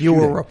before the shooting.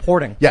 You were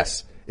reporting.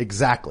 Yes,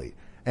 exactly.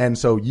 And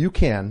so you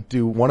can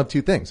do one of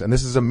two things. And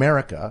this is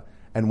America.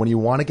 And when you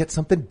want to get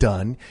something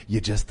done,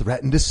 you just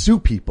threaten to sue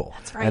people.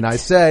 That's right. And I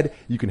said,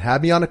 you can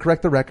have me on to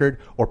correct the record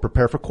or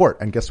prepare for court.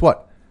 And guess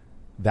what?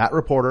 That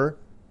reporter,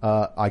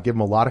 I give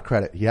him a lot of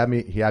credit. He had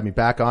me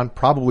back on,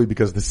 probably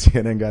because the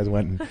CNN guys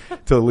went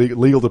to the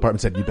legal department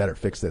and said, you better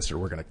fix this or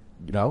we're going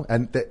to,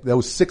 and that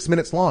was 6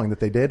 minutes long that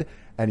they did.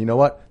 And you know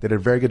what? They did a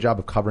very good job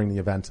of covering the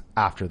event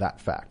after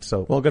that fact.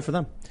 So, well, good for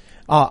them.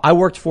 I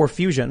worked for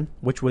Fusion,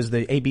 which was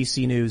the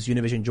ABC News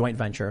Univision joint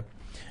venture.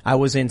 I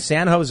was in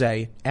San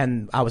Jose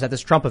and I was at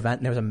this Trump event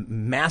and there was a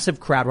massive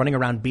crowd running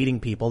around beating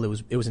people.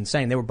 It was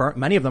insane.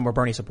 Many of them were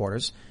Bernie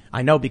supporters.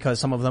 I know because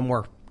some of them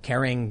were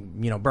carrying,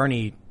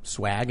 Bernie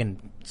swag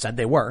and said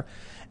they were.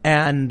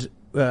 And,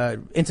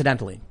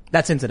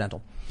 that's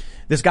incidental.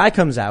 This guy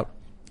comes out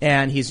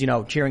and he's,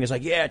 cheering. He's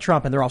like, yeah,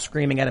 Trump. And they're all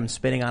screaming at him,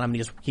 spitting on him. And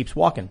he just keeps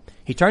walking.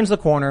 He turns the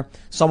corner.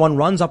 Someone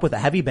runs up with a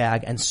heavy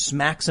bag and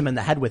smacks him in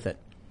the head with it.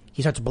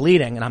 He starts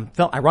bleeding and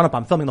I run up.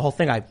 I'm filming the whole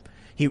thing.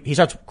 He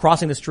starts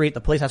crossing the street. The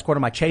police escort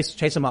him. I chase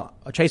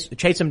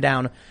him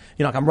down.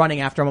 I'm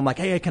running after him. I'm like,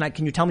 hey,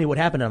 can you tell me what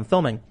happened? And I'm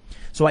filming.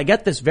 So I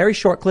get this very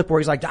short clip where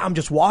he's like, I'm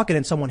just walking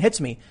and someone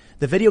hits me.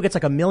 The video gets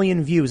like 1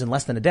 million views in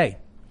less than a day.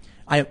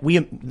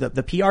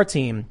 The PR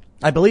team,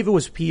 I believe it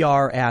was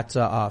PR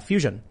at,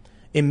 Fusion,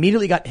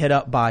 immediately got hit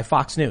up by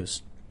Fox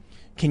News.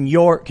 Can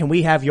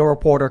we have your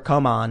reporter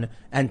come on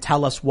and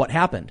tell us what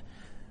happened?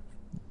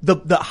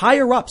 The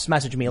higher ups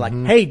messaged me like,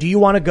 hey, do you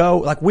want to go?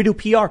 Like, we do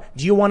PR.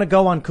 Do you want to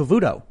go on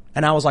Cavuto?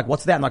 And I was like,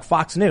 what's that? I'm like,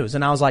 Fox News.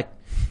 And I was like,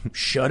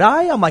 should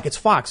I? I'm like, it's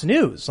Fox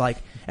News.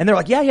 And they're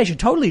like, yeah, you should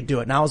totally do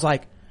it. And I was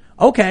like,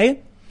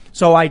 okay.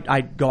 So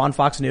I go on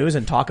Fox News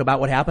and talk about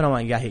what happened. I'm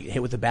like, yeah,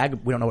 hit with the bag.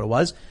 We don't know what it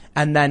was.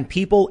 And then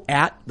people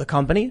at the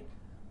company,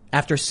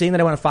 after seeing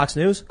that I went on Fox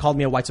News, called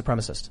me a white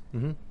supremacist.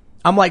 Mm-hmm.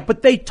 I'm like,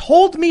 but they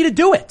told me to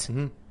do it.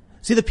 Mm-hmm.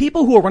 See, the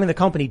people who were running the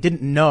company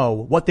didn't know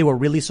what they were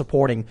really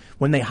supporting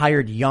when they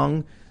hired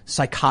young,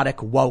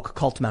 psychotic, woke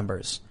cult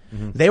members.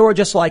 Mm-hmm. They were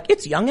just like,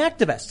 it's young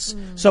activists.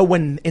 Mm. So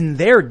when in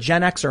their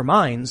Gen Xer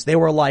minds, they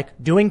were like,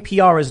 doing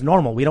PR is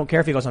normal. We don't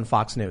care if he goes on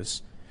Fox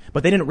News.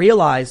 But they didn't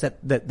realize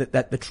that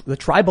the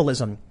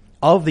tribalism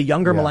of the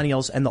younger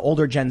millennials and the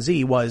older Gen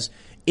Z was,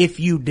 if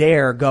you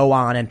dare go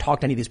on and talk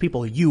to any of these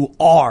people, you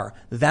are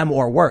them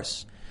or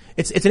worse.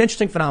 It's an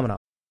interesting phenomenon.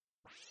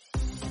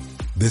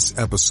 This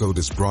episode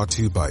is brought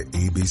to you by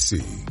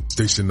ABC.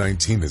 Station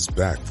 19 is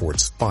back for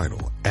its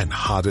final and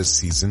hottest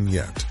season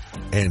yet.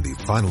 Andy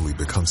finally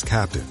becomes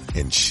captain,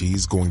 and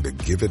she's going to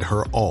give it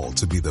her all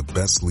to be the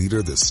best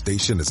leader the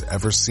station has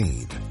ever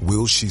seen.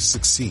 Will she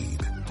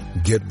succeed?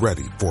 Get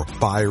ready for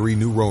fiery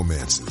new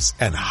romances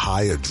and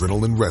high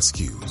adrenaline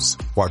rescues.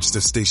 Watch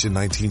the Station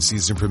 19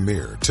 season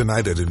premiere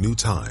tonight at a new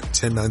time,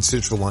 10/9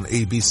 Central on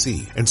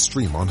ABC, and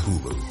stream on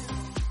Hulu.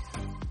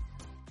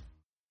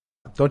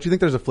 Don't you think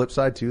there's a flip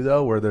side too,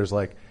 though, where there's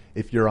like,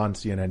 if you're on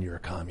CNN, you're a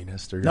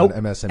communist, or you're nope,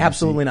 on MSNBC?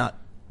 Absolutely not.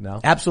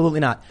 No? Absolutely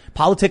not.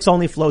 Politics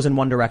only flows in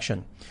one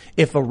direction.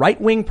 If a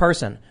right-wing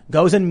person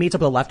goes and meets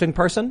up with a left-wing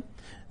person,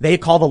 they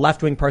call the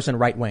left-wing person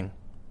right-wing.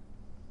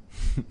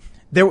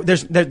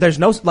 There's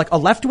no, like, a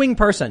left-wing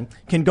person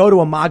can go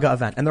to a MAGA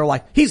event and they're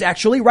like, he's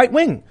actually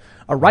right-wing.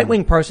 A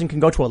right-wing person can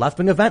go to a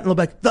left-wing event and they'll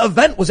be like, the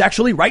event was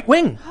actually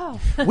right-wing. Oh.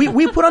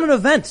 we put on an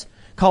event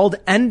called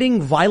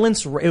Ending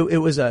Violence. It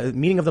was a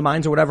meeting of the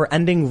minds or whatever,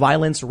 Ending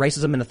Violence,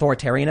 Racism, and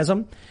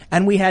Authoritarianism.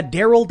 And we had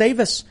Daryl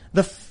Davis,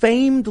 the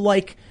famed,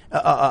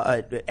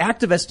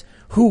 activist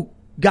who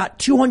got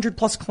 200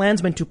 plus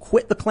Klansmen to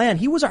quit the Klan.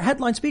 He was our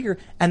headline speaker.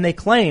 And they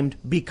claimed,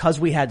 because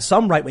we had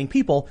some right-wing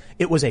people,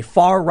 it was a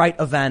far-right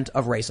event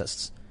of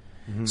racists.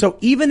 Mm-hmm. So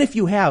even if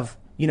you have,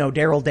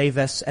 Daryl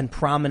Davis and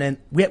prominent,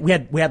 we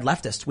had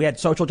leftists, we had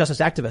social justice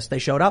activists. They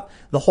showed up.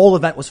 The whole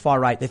event was far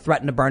right. They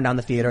threatened to burn down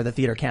the theater. The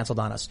theater canceled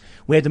on us.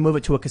 We had to move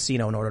it to a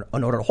casino in order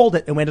to hold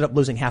it, and we ended up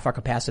losing half our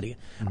capacity.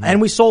 Mm-hmm.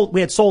 And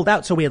we had sold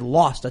out, so we had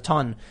lost a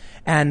ton.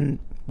 And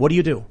what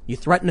do? You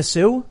threaten to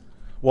sue?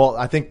 Well,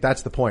 I think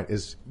that's the point,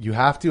 is you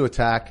have to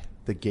attack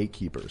the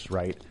gatekeepers,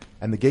 right?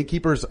 And the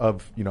gatekeepers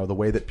of, the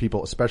way that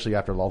people, especially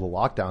after all the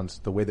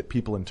lockdowns, the way that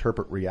people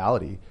interpret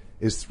reality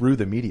is through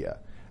the media.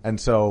 And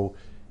so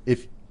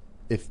if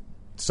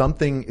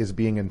something is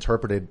being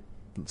interpreted,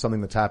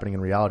 something that's happening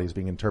in reality is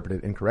being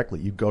interpreted incorrectly,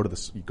 you go to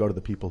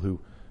the people who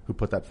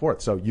put that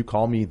forth. So you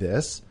call me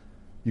this,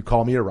 you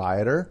call me a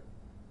rioter.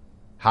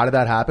 How did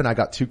that happen? I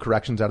got 2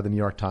 corrections out of the New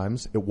York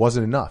Times. It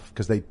wasn't enough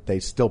because they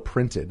still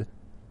printed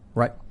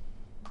right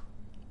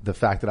the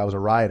fact that I was a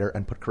rioter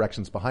and put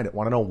corrections behind it.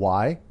 Want to know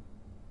why?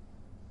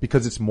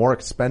 Because it's more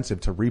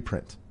expensive to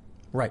reprint.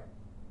 Right.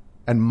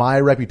 And my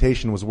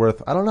reputation was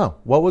worth, I don't know.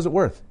 What was it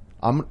worth?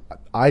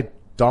 I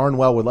darn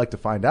well would like to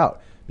find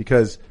out,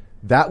 because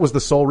that was the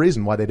sole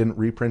reason why they didn't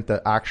reprint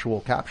the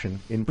actual caption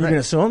in You print. going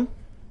to sue him?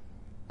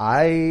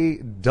 I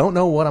don't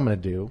know what I'm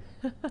going to do,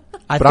 But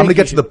but I'm going to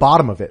get to the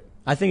bottom of it.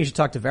 I think you should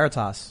talk to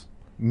Veritas.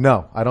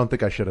 No, I don't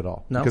think I should at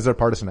all. No? Because they're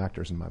partisan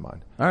actors in my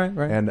mind. All right,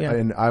 right.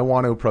 And I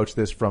want to approach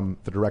this from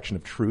the direction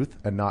of truth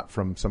and not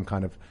from some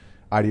kind of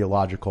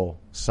ideological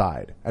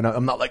side. And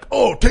I'm not like,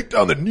 oh, take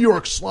down the New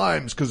York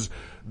Slimes because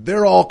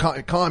they're all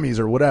commies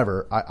or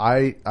whatever.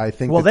 I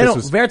think Well, that they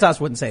this don't. Veritas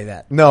wouldn't say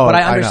that. No, but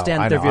I know,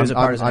 understand I their know. views of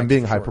partisan. I'm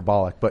being actors, for sure.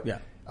 hyperbolic, but Yeah.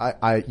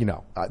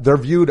 they're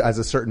viewed as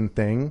a certain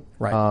thing,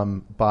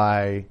 Right.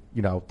 by,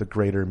 the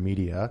greater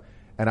media.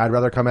 And I'd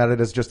rather come at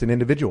it as just an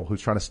individual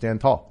who's trying to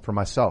stand tall for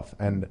myself.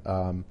 And,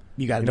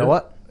 You gotta you do know it.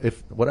 what?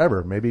 If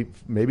whatever, maybe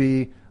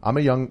I'm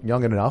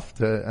young enough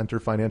to enter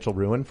financial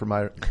ruin for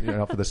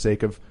for the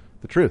sake of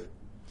the truth.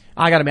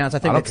 I got to be honest. I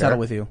think I don't they'd settle care.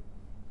 with you.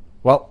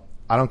 Well,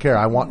 I don't care.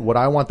 What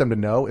I want them to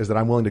know is that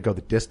I'm willing to go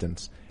the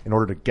distance in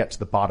order to get to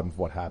the bottom of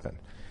what happened.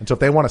 And so if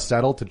they want to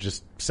settle to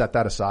just set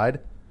that aside,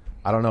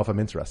 I don't know if I'm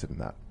interested in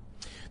that.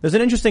 There's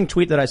an interesting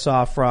tweet that I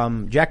saw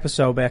from Jack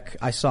Posobiec.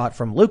 I saw it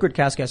from Luke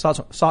Rudkowski. I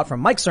saw it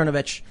from Mike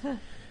Cernovich.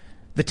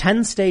 The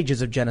 10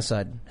 stages of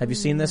genocide. Have you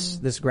seen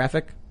this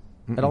graphic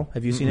at all?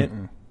 Have you seen it?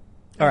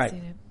 All right.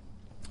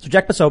 So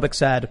Jack Posobiec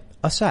said,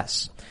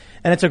 assess.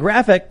 And it's a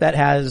graphic that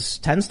has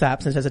 10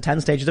 steps and it says the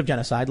 10 stages of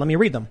genocide. Let me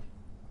read them.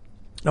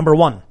 Number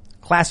 1,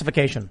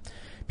 classification.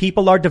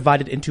 People are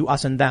divided into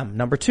us and them.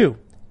 Number 2,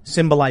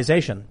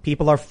 symbolization.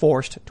 People are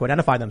forced to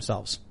identify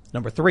themselves.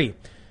 Number 3,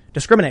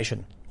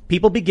 discrimination.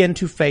 People begin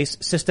to face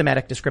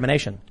systematic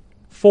discrimination.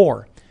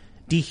 4,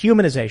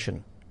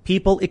 dehumanization.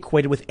 People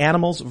equated with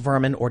animals,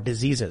 vermin, or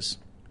diseases.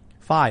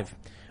 5,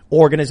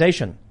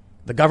 organization.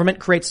 The government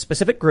creates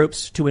specific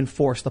groups to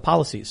enforce the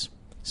policies.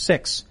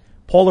 6,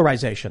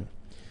 polarization.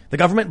 The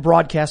government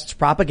broadcasts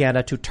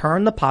propaganda to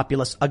turn the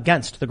populace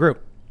against the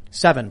group.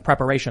 7,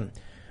 preparation.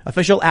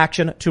 Official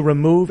action to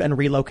remove and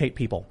relocate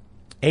people.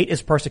 8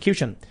 is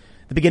persecution.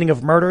 The beginning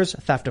of murders,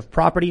 theft of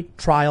property,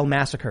 trial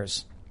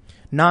massacres.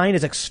 9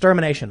 is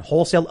extermination,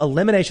 wholesale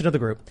elimination of the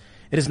group.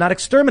 It is not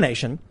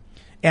extermination,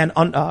 and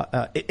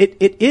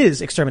it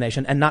is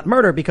extermination and not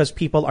murder because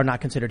people are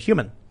not considered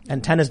human.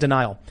 And 10 is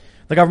denial.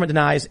 The government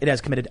denies it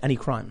has committed any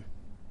crime.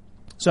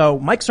 So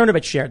Mike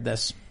Cernovich shared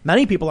this.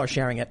 Many people are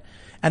sharing it,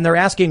 and they're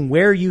asking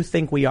where you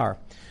think we are.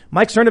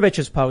 Mike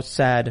Cernovich's post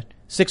said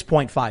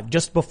 6.5,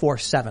 just before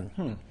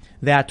 7,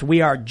 that we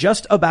are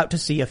just about to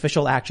see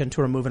official action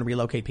to remove and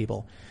relocate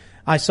people.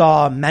 I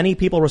saw many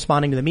people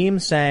responding to the meme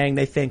saying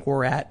they think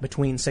we're at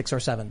between 6 or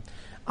 7.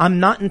 I'm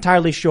not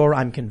entirely sure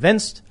I'm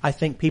convinced. I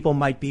think people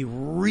might be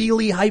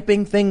really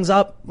hyping things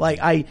up. Like,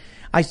 I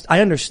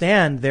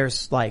understand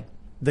there's like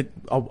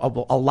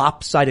a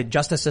lopsided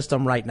justice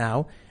system right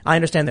now. I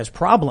understand there's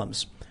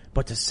problems.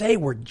 But to say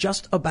we're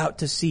just about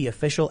to see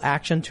official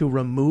action to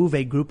remove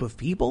a group of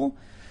people,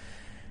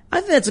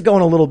 I think that's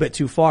going a little bit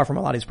too far from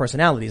a lot of these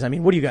personalities. I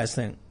mean, what do you guys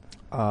think?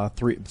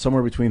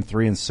 Somewhere between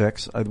 3 and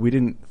 6. We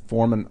didn't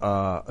form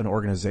an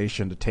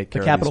organization to take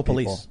care of Capitol these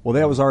people. Police. Well,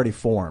 that was already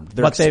formed.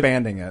 They're But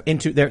expanding it.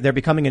 They're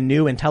becoming a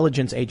new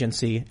intelligence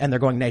agency, and they're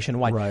going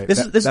nationwide. Right.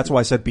 This that's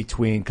why I said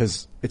between,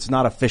 because it's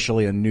not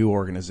officially a new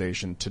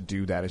organization to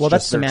do that. It's Well,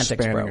 that's just they're semantics,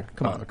 expanding bro.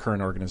 Come on. a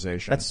current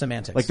organization. That's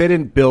semantics. Like, they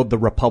didn't build the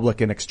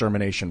Republican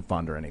Extermination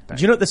Fund or anything.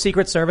 Do you know what the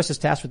Secret Service is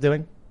tasked with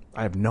doing?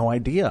 I have no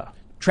idea.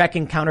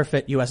 Tracking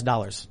counterfeit U.S.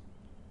 dollars.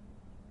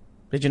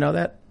 Did you know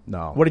that?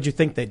 No. What did you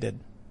think they did?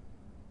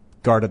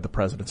 Guarded the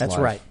president's That's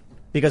life. right.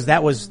 Because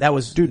that was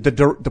Dude, the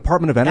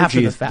Department of After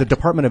Energy the fact. the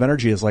Department of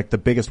Energy is like the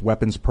biggest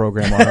weapons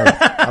program on earth.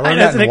 I learned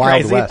Isn't that it in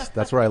Wild crazy? West.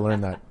 That's where I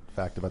learned that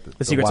fact about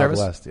the Secret Wild Service?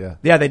 West. Yeah.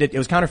 Yeah, they did. It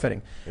was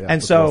counterfeiting. Yeah, and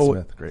with so, Will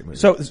Smith. Great movie.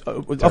 so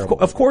Terrible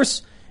of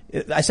course,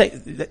 I say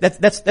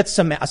that's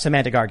a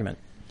semantic argument.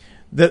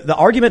 The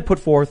argument put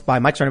forth by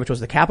Mike Cernovich was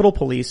the Capitol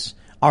Police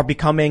are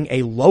becoming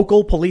a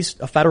local police,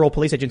 a federal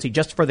police agency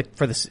just for the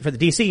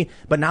DC,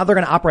 but now they're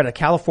going to operate out of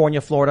California,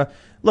 Florida.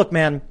 Look,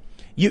 man,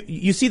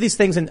 you see these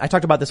things, and I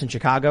talked about this in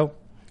Chicago.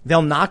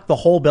 They'll knock the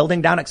whole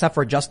building down except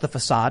for just the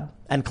facade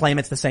and claim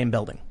it's the same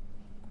building.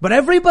 But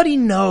everybody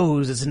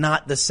knows it's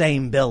not the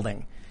same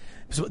building.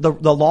 So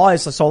the law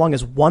is so long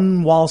as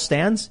one wall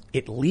stands,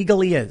 it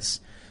legally is.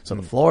 So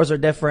the floors are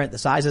different, the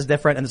size is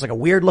different, and it's like a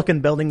weird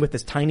looking building with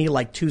this tiny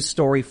like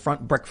 2-story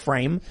front brick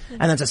frame,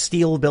 and then it's a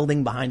steel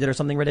building behind it or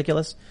something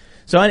ridiculous.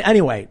 So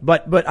anyway,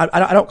 but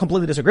I don't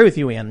completely disagree with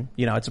you, Ian.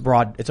 You know, it's a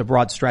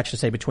broad stretch to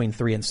say between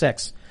 3 and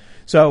 6.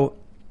 So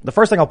the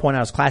first thing I'll point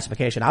out is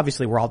classification.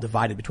 Obviously, we're all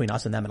divided between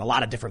us and them in a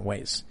lot of different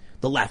ways.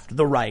 The left,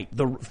 the right,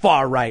 the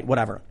far right,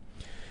 whatever.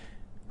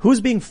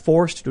 Who's being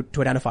forced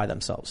to identify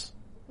themselves?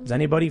 Is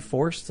anybody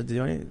forced to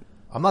do anything?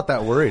 I'm not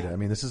that worried. I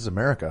mean, this is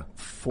America.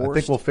 I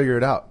think we'll figure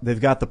it out. They've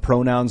got the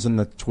pronouns in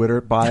the Twitter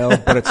bio,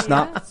 but it's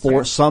not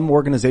for some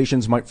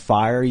organizations might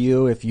fire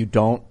you if you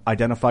don't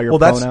identify your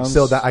pronouns.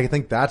 I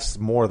think that's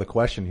more the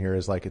question here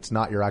is like, it's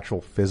not your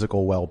actual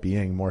physical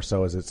well-being more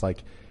so as it's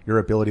like your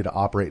ability to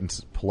operate in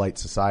polite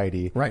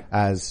society. Right.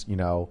 As, you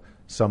know,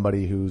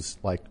 somebody who's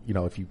like, you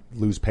know, if you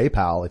lose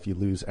PayPal, if you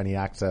lose any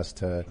access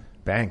to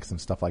banks and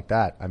stuff like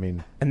that. I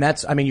mean,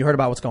 you heard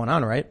about what's going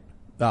on, right?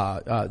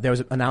 There was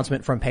an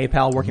announcement from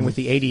PayPal working with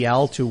the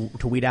ADL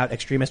to weed out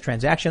extremist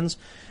transactions.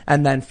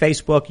 And then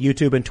Facebook,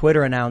 YouTube, and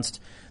Twitter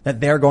announced that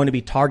they're going to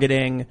be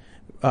targeting,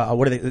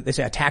 they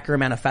say attacker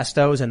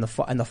manifestos and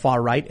the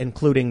far right,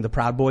 including the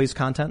Proud Boys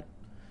content.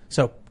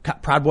 So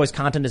Proud Boys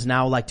content is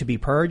now like to be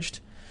purged.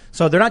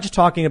 So they're not just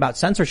talking about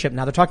censorship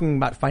now, they're talking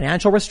about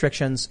financial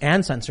restrictions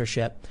and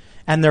censorship.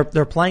 And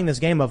they're playing this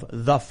game of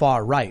the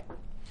far right.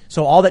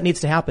 So all that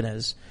needs to happen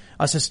is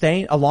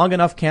a long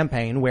enough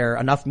campaign where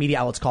enough media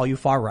outlets call you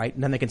far right,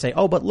 and then they can say,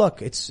 oh, but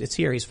look, it's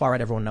here, he's far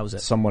right, everyone knows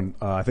it. Someone,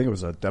 I think it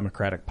was a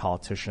Democratic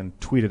politician,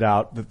 tweeted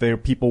out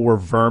that people were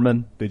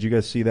vermin. Did you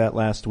guys see that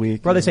last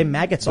week? Bro, they say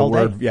maggots all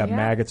day. Yeah,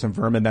 maggots and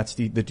vermin. That's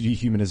the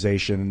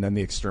dehumanization and then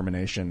the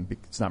extermination.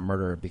 It's not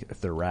murder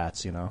if they're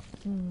rats, you know.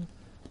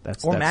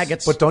 That's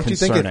maggots. But don't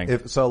concerning. you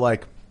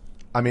think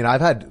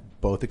I've had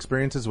both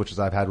experiences, which is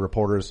I've had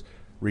reporters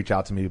reach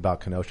out to me about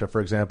Kenosha,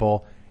 for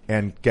example,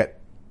 and get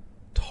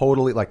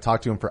totally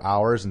talk to them for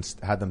hours and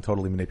had them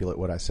totally manipulate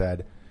what I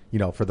said,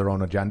 for their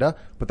own agenda.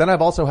 But then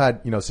I've also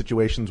had,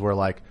 situations where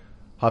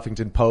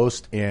Huffington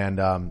Post and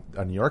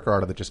a New Yorker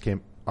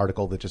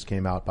article that just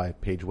came out by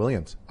Paige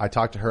Williams. I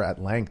talked to her at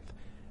length,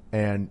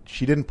 and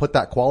she didn't put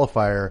that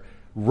qualifier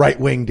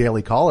right-wing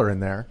Daily Caller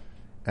in there.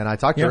 And I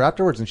talked to her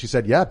afterwards, and she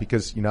said, yeah,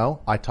 because,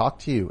 I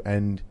talked to you,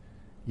 and,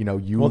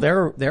 you... Well,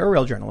 they're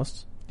real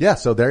journalists. Yeah,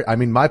 so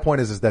my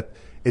point is that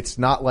it's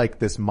not like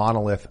this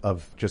monolith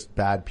of just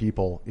bad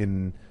people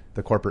in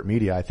the corporate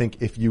media. I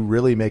think if you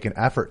really make an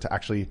effort to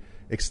actually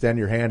extend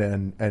your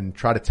hand and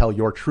try to tell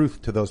your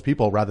truth to those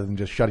people rather than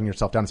just shutting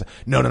yourself down and say,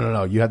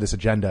 no, you have this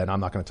agenda and I'm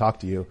not going to talk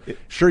to you.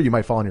 Sure, you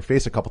might fall on your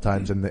face a couple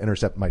times and the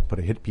Intercept might put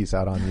a hit piece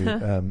out on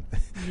you.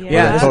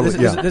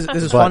 This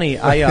is funny.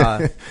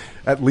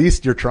 At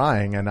least you're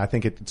trying, and I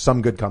think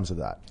some good comes of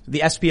that.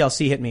 The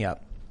SPLC hit me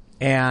up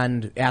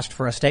and asked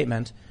for a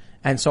statement.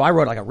 And so I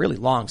wrote a really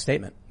long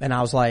statement. And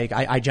I was like,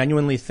 I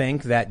genuinely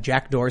think that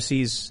Jack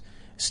Dorsey's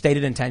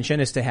stated intention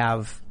is to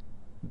have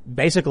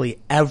basically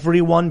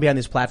everyone be on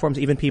these platforms,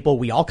 even people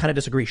we all kind of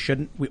disagree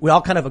we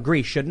all kind of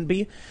agree shouldn't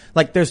be.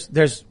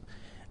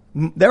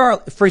 There are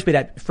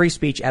free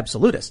speech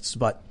absolutists,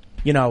 but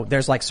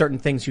there's certain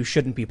things you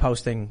shouldn't be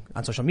posting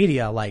on social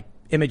media, like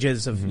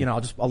images of,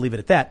 I'll leave it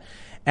at that.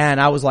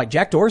 And I was like,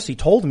 Jack Dorsey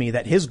told me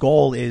that his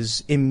goal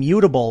is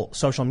immutable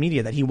social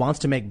media, that he wants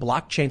to make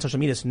blockchain social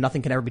media so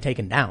nothing can ever be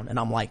taken down. And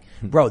I'm like,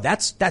 bro,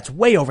 that's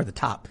way over the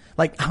top.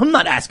 I'm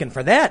not asking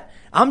for that.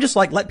 I'm just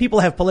let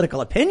people have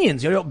political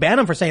opinions. You don't ban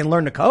him for saying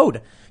learn to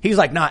code. He's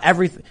like, I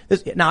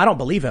don't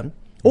believe him.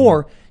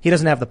 Or he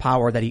doesn't have the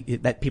power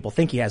that people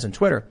think he has in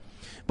Twitter.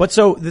 But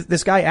so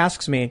this guy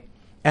asks me,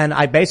 and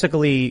I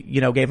basically,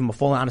 gave him a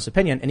full and honest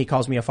opinion, and he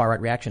calls me a far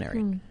right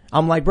reactionary.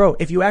 I'm like, bro,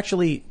 if you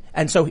actually,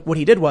 and so what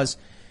he did was,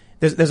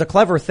 there's a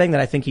clever thing that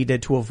I think he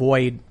did to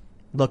avoid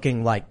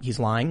looking like he's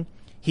lying.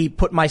 He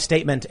put my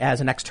statement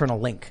as an external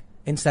link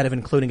instead of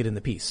including it in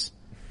the piece.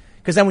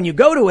 Because then when you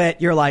go to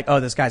it, you're like, oh,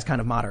 this guy's kind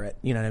of moderate.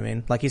 You know what I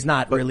mean? He's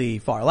not really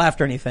far left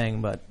or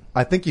anything, but.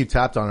 I think you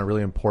tapped on a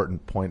really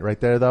important point right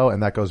there, though,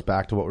 and that goes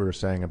back to what we were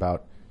saying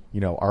about,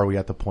 are we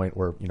at the point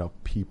where,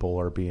 people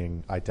are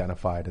being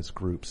identified as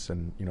groups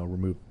and,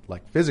 removed,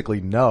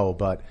 physically? No,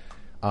 but,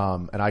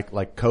 and I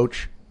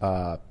coach,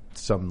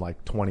 some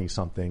 20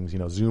 somethings,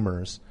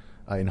 Zoomers,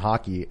 in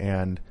hockey.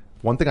 And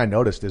one thing I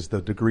noticed is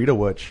the degree to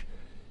which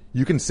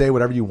you can say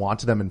whatever you want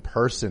to them in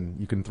person.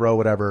 You can throw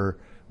whatever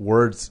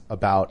words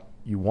about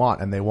you want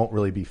and they won't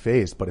really be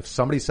fazed. But if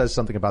somebody says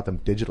something about them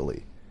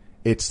digitally,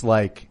 it's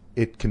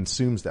it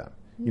consumes them.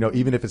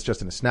 Even if it's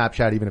just in a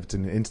Snapchat, even if it's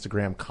in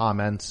Instagram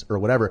comments or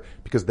whatever,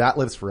 because that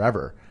lives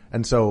forever.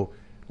 And so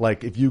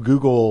if you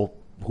Google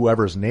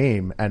whoever's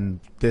name and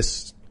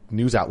this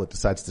news outlet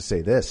decides to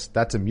say this,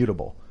 that's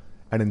immutable.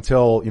 And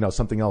until,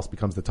 something else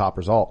becomes the top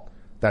result,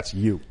 that's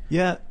you.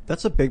 Yeah,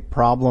 that's a big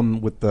problem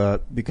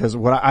because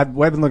what I've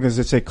been looking at is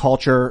it's a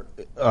culture,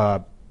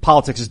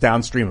 politics is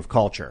downstream of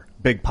culture.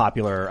 Big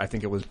popular, I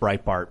think it was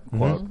Breitbart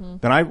quote. Mm-hmm.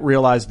 Then I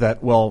realized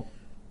that,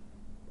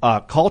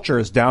 culture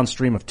is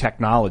downstream of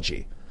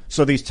technology.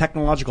 So these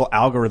technological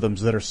algorithms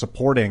that are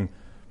supporting,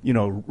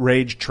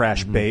 rage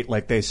trash bait,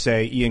 like they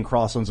say Ian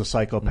Crossland's a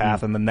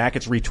psychopath, and then that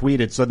gets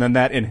retweeted. So then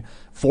that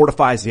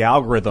fortifies the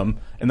algorithm,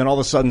 and then all of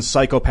a sudden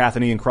psychopath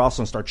and Ian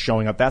Crossland start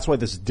showing up. That's why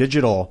this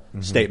digital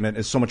statement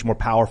is so much more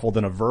powerful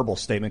than a verbal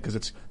statement, because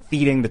it's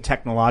feeding the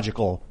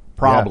technological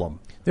problem.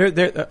 Yeah.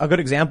 A good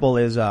example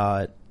is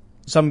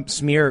some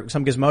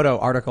Gizmodo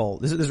article.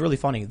 This is really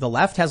funny. The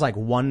left has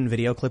one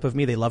video clip of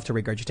me they love to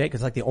regurgitate,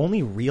 because the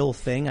only real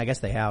thing I guess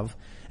they have,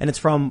 and it's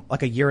from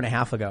a year and a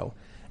half ago.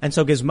 And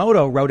so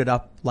Gizmodo wrote it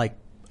up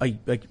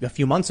a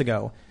few months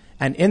ago.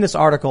 And in this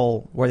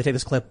article where they take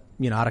this clip,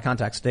 out of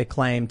context, they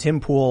claim Tim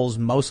Pool's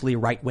mostly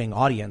right-wing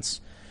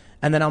audience.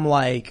 And then I'm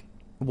like,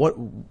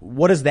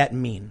 what does that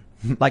mean?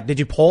 Did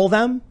you poll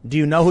them? Do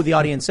you know who the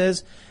audience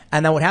is?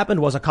 And then what happened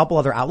was a couple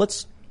other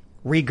outlets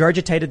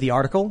regurgitated the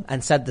article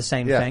and said the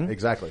same thing. Yeah,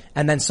 exactly.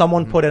 And then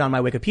someone put it on my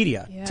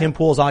Wikipedia. Yeah. Tim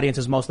Pool's audience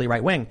is mostly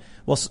right wing.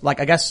 Well, like,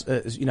 I guess,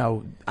 you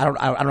know, I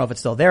don't know if it's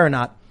still there or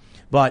not,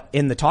 but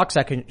in the talk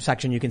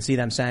section, you can see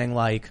them saying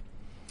like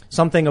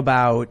something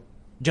about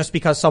just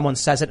because someone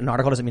says it in an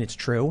article doesn't mean it's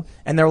true.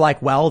 And they're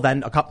like, well,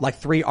 then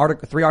three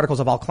articles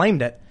have all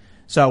claimed it.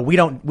 So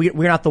we're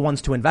not the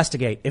ones to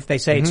investigate. If they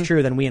say it's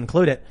true, then we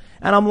include it.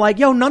 And I'm like,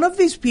 yo, none of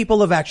these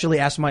people have actually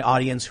asked my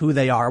audience who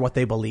they are, what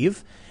they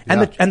believe.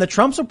 And the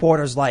Trump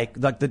supporters, like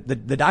the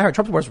diehard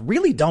Trump supporters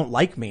really don't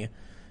like me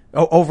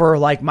over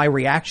like my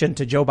reaction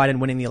to Joe Biden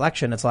winning the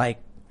election. It's like,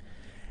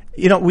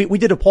 you know, we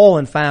did a poll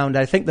and found,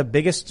 I think the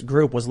biggest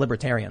group was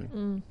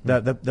libertarian.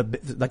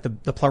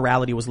 The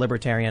plurality was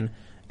libertarian.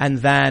 And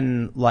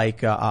then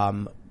like,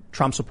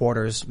 Trump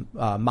supporters,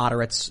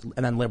 moderates,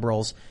 and then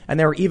liberals, and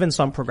there were even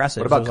some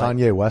progressives. What about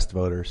Kanye West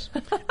voters?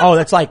 Oh,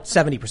 that's like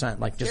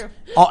 70%. Like just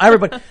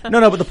everybody.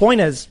 No, but the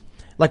point is,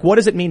 like, what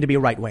does it mean to be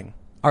right wing?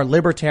 Are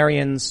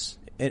libertarians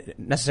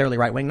necessarily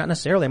right wing? Not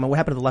necessarily. I mean, what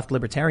happened to the left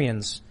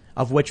libertarians,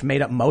 of which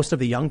made up most of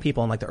the young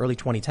people in like the early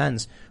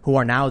 2010s, who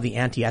are now the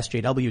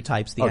anti-SJW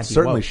types, the it's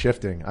certainly anti-woke.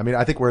 shifting. I mean,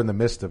 I think we're in the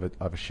midst of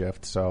a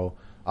shift. So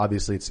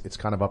obviously, it's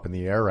kind of up in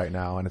the air right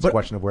now, and it's a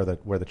question of where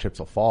the chips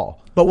will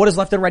fall. But what does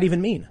left and right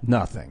even mean?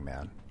 Nothing,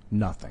 man.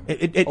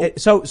 Nothing.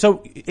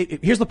 So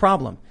here's the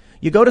problem.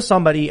 You go to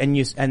somebody and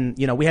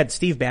you know, we had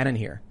Steve Bannon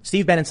here.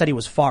 Steve Bannon said he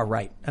was far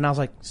right. And I was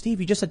like, Steve,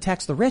 you just said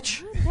tax the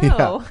rich.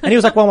 No. And he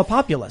was like, well, I'm a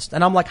populist.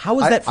 And I'm like, how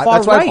is that far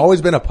that's right? why I've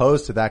always been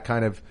opposed to that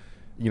kind of,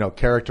 you know,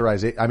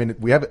 characterization. I mean,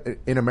 we have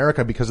in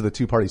America, because of the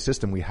two-party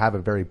system, we have a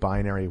very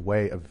binary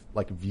way of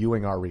like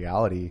viewing our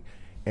reality.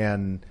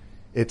 And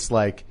it's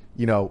like,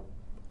 you know,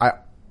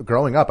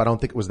 growing up, I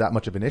don't think it was that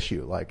much of an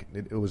issue. Like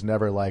it was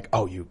never like,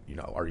 oh, you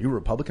know, are you a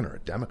Republican or a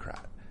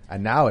Democrat?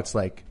 And now it's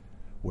like,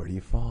 where do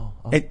you fall?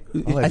 I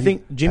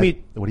think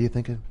Jimmy. What do you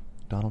think of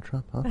Donald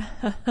Trump?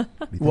 Huh?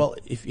 Well,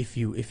 if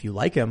you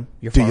like him,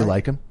 you're do fine. you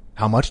like him?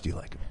 How much do you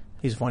like him?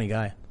 He's a funny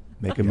guy.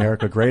 Make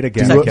America great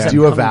again. Do Do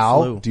you Coming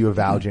avow? flu. Do you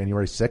avow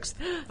January 6th?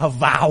 A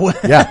vow.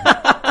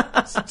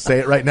 Yeah. Say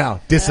it right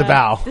now.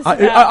 Disavow.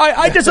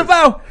 I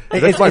disavow.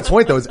 That's my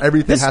point, though. Is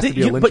everything has to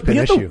be a linchpin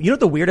issue. You know what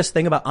the weirdest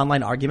thing about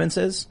online arguments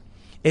is?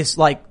 It's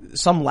like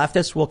some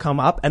leftists will come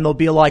up and they'll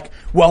be like,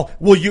 well,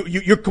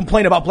 you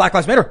complain about Black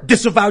Lives Matter.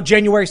 Disavow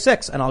January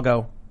 6th. And I'll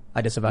go,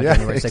 I disavow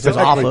January 6th. It was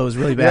awful. It was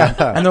really bad.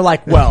 Yeah. And they're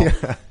like, well,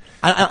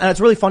 and it's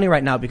really funny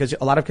right now because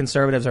a lot of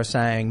conservatives are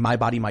saying my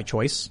body, my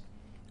choice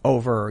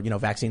over, you know,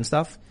 vaccine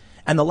stuff.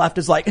 And the left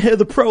is like, hey,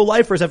 the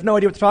pro-lifers have no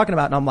idea what they're talking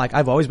about. And I'm like,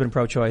 I've always been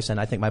pro-choice, and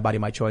I think my body,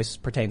 my choice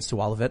pertains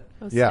to all of it.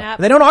 Oh, Yeah. snap.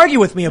 They don't argue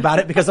with me about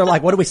it because they're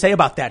like, what do we say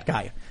about that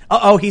guy?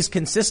 He's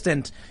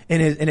consistent in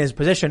his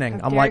positioning.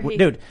 How I'm dare like, he.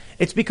 dude,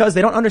 it's because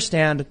they don't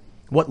understand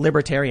what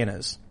libertarian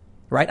is,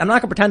 right? I'm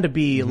not gonna pretend to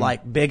be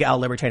like big L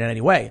libertarian in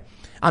any way.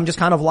 I'm just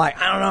kind of like,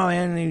 I don't know,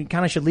 man, you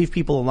kind of should leave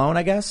people alone,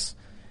 I guess.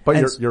 But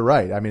And you're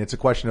right. I mean, it's a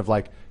question of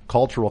like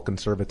cultural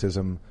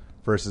conservatism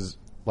versus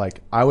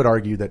like, I would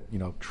argue that, you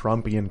know,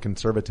 Trumpian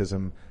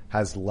conservatism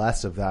has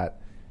less of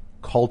that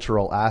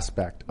cultural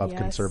aspect of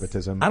Yes.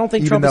 conservatism. I don't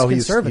think even Trump is though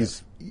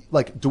conservative. He's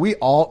like, can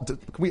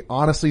we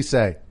honestly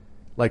say,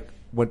 like,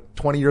 when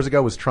 20 years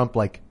ago was Trump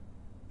like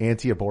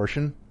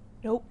anti-abortion?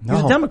 Nope. He's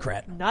a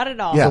Democrat. Not at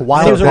all. Yeah,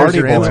 wild there's party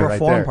your boy. answer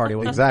Reform there. party.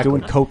 Exactly.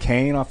 Doing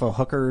cocaine off of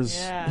hookers.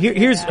 Yeah.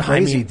 Here's Yeah.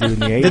 Crazy dude in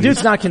the 80s. The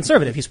dude's not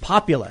conservative. He's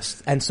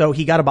populist. And so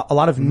he got a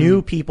lot of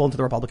new people into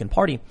the Republican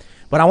Party.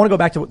 But I want to go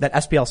back to that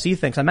SPLC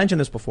thing. 'Cause I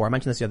mentioned this before. I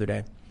mentioned this the other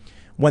day.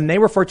 When they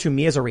refer to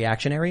me as a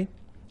reactionary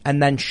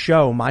and then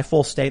show my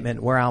full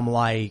statement where I'm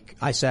like,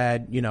 I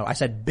said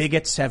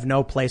bigots have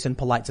no place in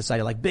polite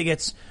society. Like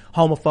bigots,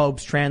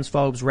 homophobes,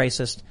 transphobes,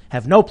 racists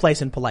have no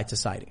place in polite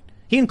society.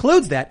 He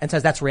includes that and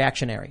says that's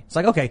reactionary. It's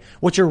like, okay,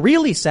 what you're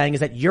really saying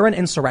is that you're an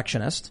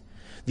insurrectionist.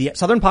 The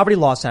Southern Poverty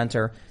Law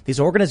Center, these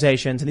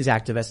organizations and these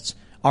activists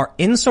are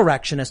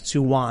insurrectionists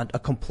who want a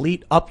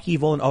complete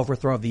upheaval and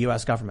overthrow of the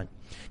U.S. government.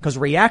 Because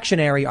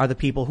reactionary are the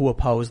people who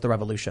oppose the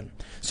revolution.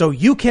 So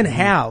you can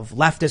have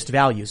leftist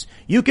values.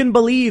 You can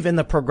believe in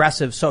the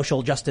progressive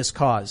social justice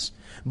cause.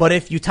 But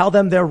if you tell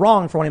them they're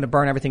wrong for wanting to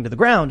burn everything to the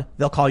ground,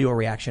 they'll call you a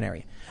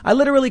reactionary. I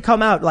literally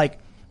come out like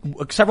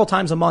several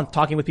times a month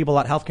talking with people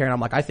about healthcare, and I'm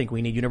like, I think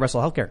we need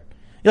universal healthcare.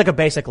 Like a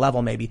basic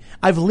level, maybe.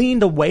 I've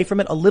leaned away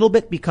from it a little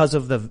bit because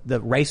of the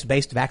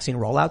race-based vaccine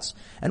rollouts.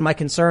 And my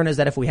concern is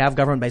that if we have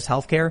government-based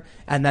healthcare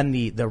and then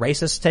the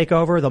racists take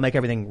over, they'll make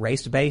everything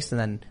race-based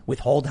and then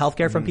withhold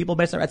healthcare from people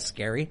based on that's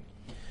scary.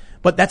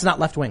 But that's not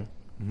left-wing.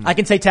 I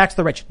can say tax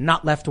the rich,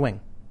 not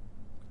left-wing.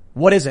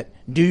 What is it?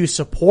 Do you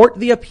support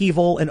the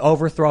upheaval and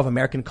overthrow of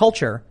American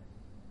culture,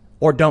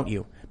 or don't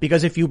you?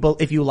 Because if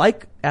you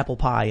like apple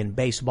pie and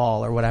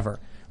baseball or whatever,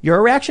 you're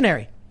a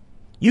reactionary.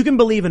 You can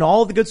believe in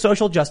all of the good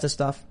social justice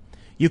stuff.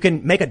 You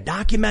can make a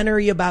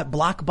documentary about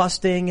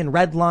blockbusting and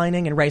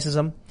redlining and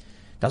racism.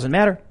 Doesn't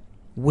matter.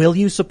 Will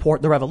you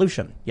support the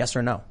revolution? Yes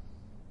or no?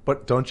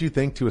 But don't you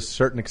think to a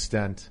certain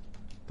extent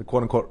the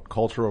quote-unquote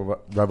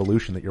cultural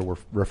revolution that you're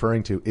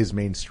referring to is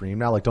mainstream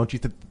now? Like, don't you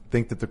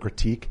think that the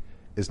critique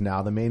is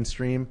now the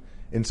mainstream,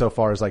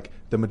 insofar as like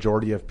the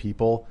majority of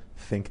people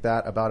think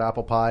that about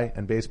apple pie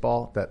and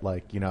baseball, that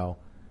like, you know,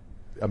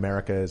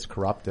 America is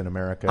corrupt and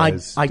America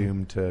is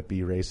doomed to be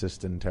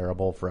racist and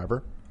terrible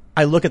forever?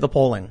 I look at the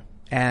polling,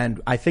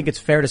 and I think it's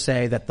fair to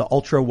say that the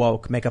ultra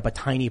woke make up a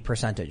tiny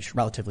percentage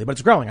relatively, but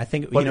it's growing. I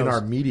think, but in our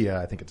media,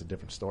 I think it's a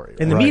different story.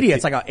 In the media,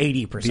 it's like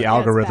 80%. The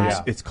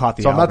algorithms, it's caught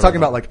the So I'm not algorithm. talking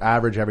about like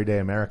average everyday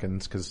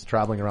Americans, because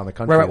traveling around the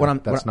country,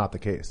 that's not the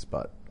case.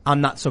 But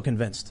I'm not so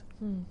convinced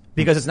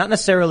because it's not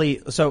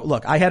necessarily. So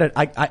look, I'm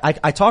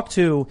talking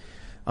to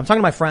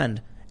my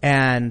friend,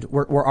 and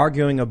we're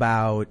arguing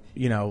about,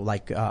 you know,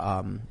 like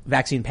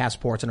vaccine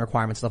passports and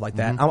requirements, stuff like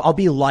that. I'll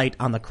be light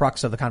on the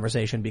crux of the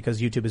conversation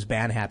because YouTube is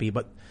ban happy,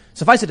 but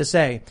suffice it to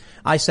say,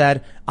 I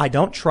said I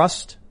don't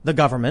trust the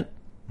government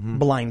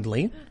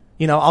blindly.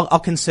 You know, I'll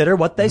consider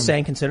what they say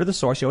and consider the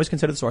source. You always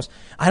consider the source.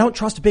 I don't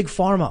trust big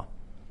pharma.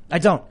 I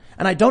don't.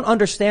 And I don't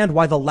understand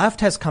why the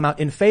left has come out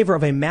in favor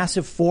of a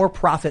massive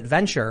for-profit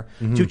venture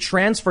to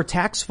transfer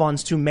tax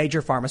funds to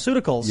major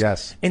pharmaceuticals.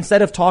 Yes.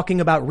 Instead of talking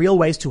about real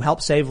ways to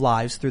help save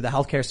lives through the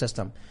healthcare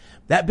system.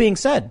 That being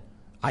said,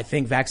 I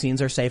think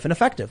vaccines are safe and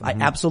effective. I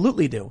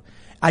absolutely do.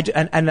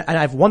 And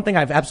I've one thing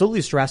I've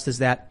absolutely stressed is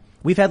that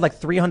we've had like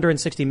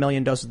 360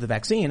 million doses of the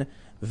vaccine.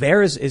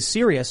 VAERS is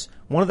serious.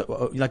 One of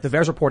the, like the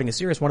VAERS reporting is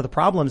serious. One of the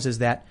problems is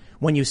that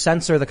when you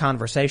censor the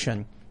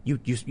conversation,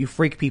 you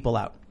freak people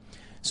out.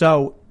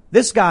 So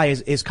this guy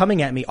is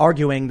coming at me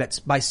arguing that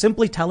by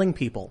simply telling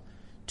people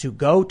to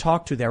go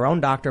talk to their own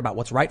doctor about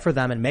what's right for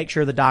them and make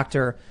sure the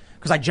doctor,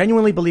 because I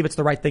genuinely believe it's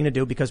the right thing to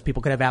do because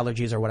people could have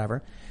allergies or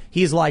whatever.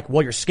 He's like,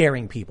 well, you're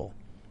scaring people.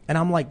 And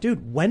I'm like,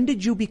 dude, when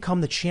did you become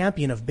the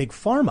champion of big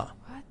pharma?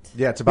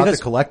 Yeah, it's about the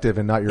collective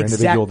and not your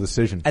individual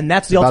decision. And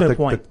that's the ultimate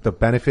point. The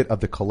benefit of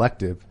the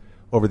collective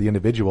over the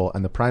individual,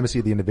 and the primacy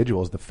of the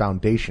individual is the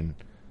foundation.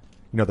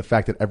 You know, the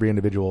fact that every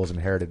individual is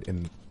inherited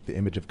in the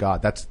image of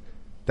God. That's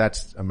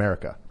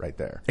America right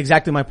there.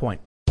 Exactly my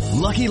point.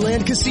 Lucky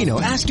Land Casino,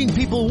 asking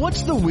people,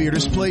 what's the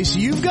weirdest place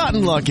you've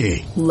gotten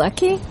lucky?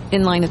 Lucky?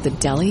 In line at the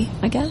deli,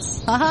 I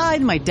guess? Aha,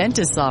 in my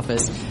dentist's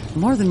office.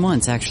 More than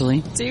once,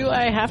 actually. Do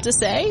I have to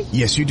say?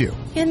 Yes, you do.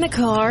 In the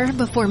car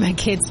before my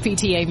kids'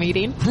 PTA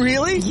meeting.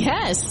 Really?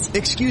 Yes.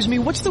 Excuse me,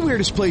 what's the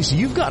weirdest place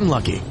you've gotten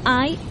lucky?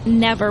 I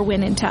never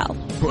win and tell.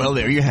 Well,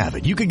 there you have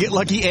it. You can get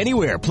lucky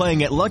anywhere,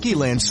 playing at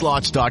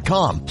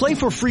LuckyLandSlots.com. Play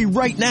for free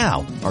right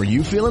now. Are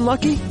you feeling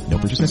lucky? No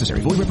purchase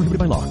necessary. Void where prohibited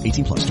by law.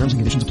 18 plus. Terms and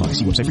conditions apply.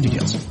 See website for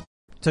details.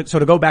 So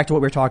to go back to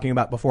what we were talking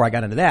about before I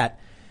got into that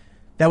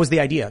was the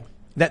idea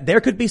that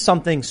there could be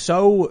something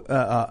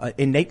so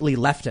innately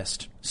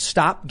leftist.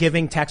 Stop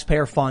giving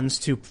taxpayer funds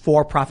to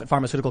for-profit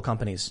pharmaceutical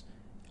companies,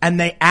 and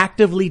they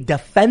actively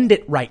defend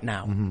it right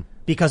now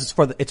because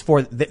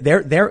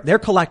their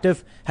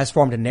collective has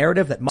formed a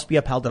narrative that must be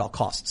upheld at all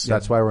costs.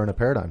 That's why we're in a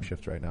paradigm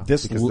shift right now.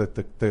 Because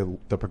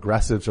the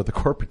progressives are the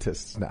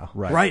corporatists now.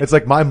 Right. It's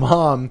like my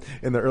mom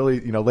in the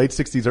late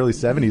 60s, early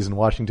 70s in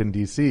Washington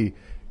D.C.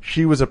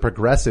 She was a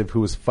progressive who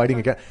was fighting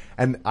against,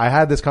 and I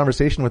had this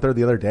conversation with her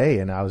the other day,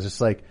 and I was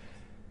just like,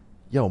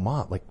 yo,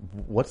 Mom, like,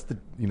 what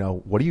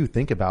do you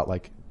think about,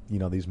 like,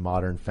 these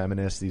modern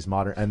feminists,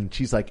 and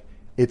she's like,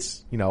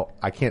 it's,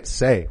 I can't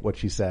say what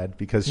she said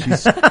because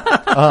she's,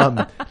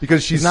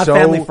 because she's not so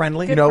family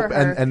friendly,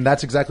 and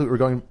that's exactly what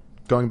we're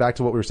going back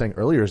to what we were saying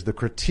earlier, is the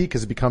critique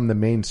has become the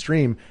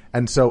mainstream,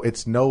 and so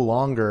it's no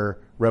longer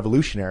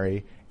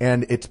revolutionary,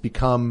 and it's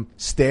become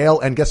stale,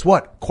 and guess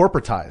what?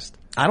 Corporatized.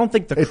 I don't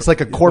think it's like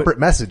a corporate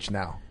message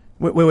now.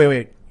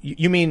 Wait.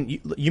 You mean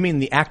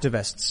the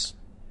activists?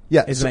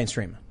 Yeah, is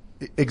mainstream.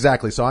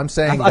 Exactly. So I'm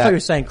saying I thought you were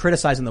saying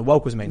criticizing the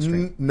woke was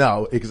mainstream.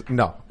 No.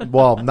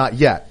 Well, not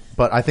yet.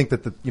 But I think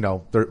that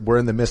we're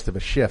in the midst of a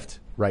shift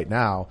right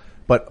now.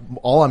 But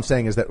all I'm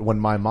saying is that when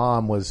my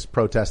mom was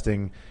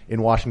protesting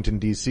in Washington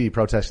D.C.,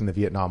 protesting the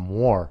Vietnam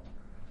War,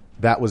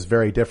 that was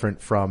very different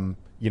from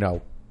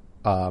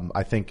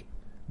I think.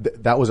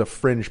 That was a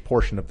fringe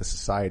portion of the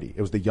society.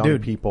 It was the young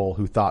people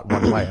who thought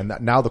one way, and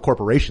now the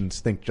corporations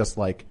think just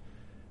like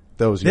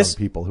those young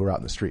people who are out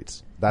in the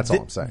streets. That's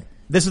all I'm saying.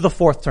 This is the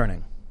fourth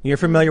turning. You're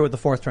familiar with the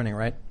fourth turning,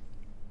 right?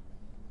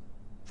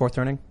 Fourth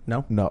turning?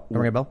 No. Don't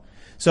ring a bell.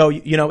 So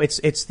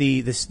it's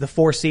the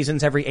 4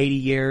 seasons every 80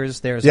 years.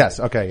 There's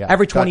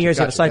every 20 years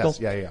you have a cycle.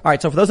 Yes, yeah. All right.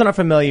 So for those that aren't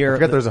familiar, I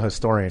forget there's a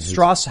historian.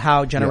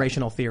 Strauss-Howe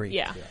generational theory.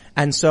 Yeah.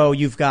 And so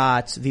you've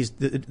got the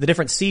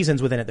different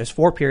seasons within it. There's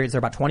 4 periods. They're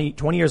about 20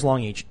 years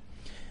long each.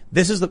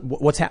 This is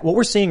what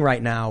we're seeing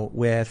right now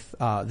with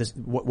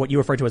what you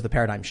refer to as the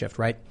paradigm shift,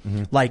 right?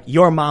 Mm-hmm. Like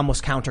your mom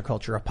was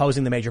counterculture,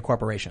 opposing the major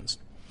corporations.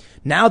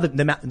 Now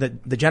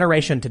the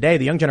generation today,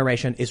 the young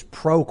generation, is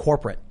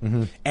pro-corporate.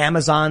 Mm-hmm.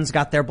 Amazon's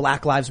got their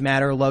Black Lives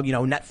Matter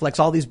logo, Netflix,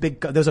 all these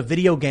big, there's a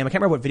video game. I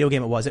can't remember what video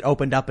game it was. It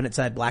opened up and it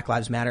said Black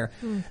Lives Matter.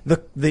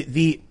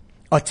 The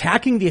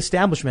attacking the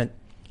establishment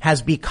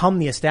has become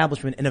the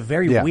establishment in a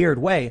very weird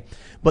way.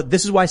 But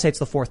this is why I say it's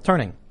the fourth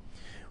turning.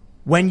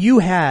 When you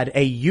had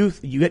a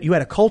youth, you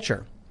had a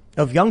culture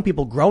of young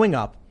people growing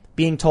up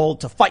being told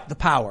to fight the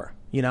power,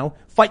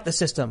 fight the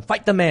system,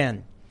 fight the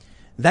man.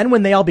 Then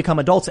when they all become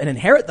adults and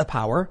inherit the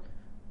power,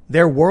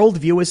 their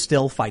worldview is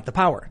still fight the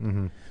power.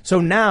 So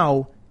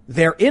now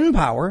they're in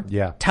power,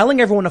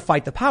 telling everyone to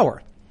fight the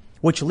power,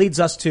 which leads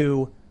us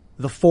to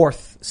the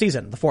fourth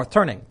season, the fourth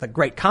turning. The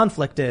great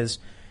conflict is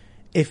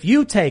if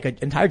you take an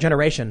entire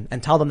generation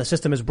and tell them the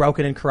system is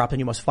broken and corrupt and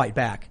you must fight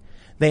back,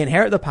 they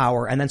inherit the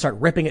power and then start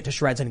ripping it to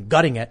shreds and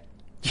gutting it.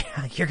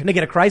 Yeah, you're going to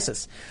get a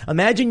crisis.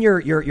 Imagine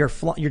you're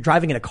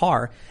driving in a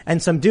car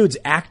and some dude's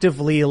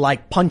actively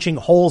like punching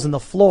holes in the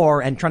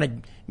floor and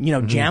trying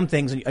to, jam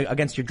things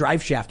against your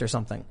drive shaft or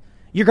something.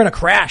 You're going to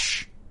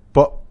crash.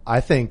 But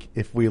I think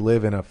if we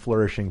live in a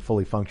flourishing,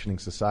 fully functioning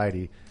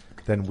society,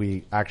 then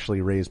we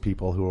actually raise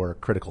people who are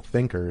critical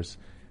thinkers,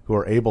 who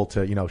are able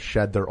to,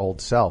 shed their old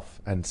self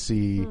and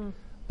see,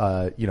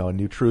 a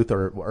new truth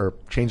or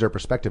change their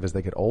perspective as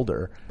they get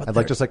older.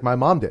 And just like my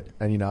mom did.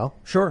 And,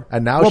 Sure.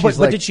 And now she's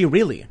but did she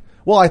really?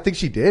 Well, I think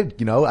she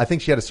did. I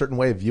think she had a certain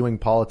way of viewing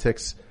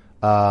politics,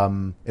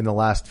 in the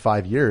last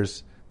 5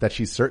 years that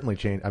she's certainly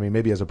changed. I mean,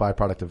 maybe as a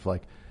byproduct of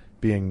like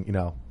being,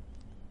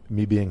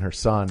 me being her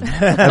son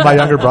and my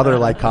younger brother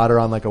like caught her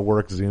on like a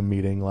work Zoom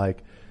meeting.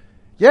 Like,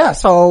 yeah,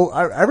 so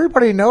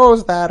everybody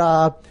knows that,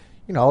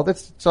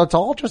 so it's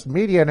all just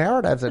media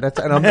narratives, and it's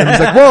like,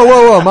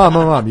 whoa,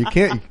 mom, you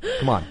can't,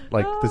 come on,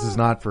 like this is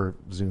not for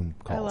Zoom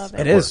calls.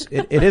 I love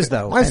it. It is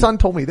though. My son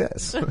told me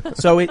this.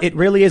 So it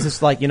really is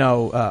this like,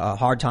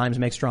 hard times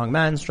make strong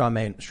men, strong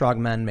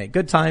men make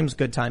good times,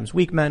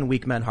 weak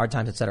men, hard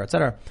times, et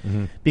cetera.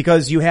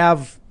 Because you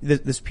have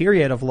this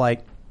period of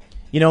like,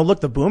 look,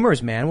 the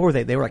boomers, man, what were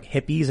they? They were like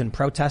hippies and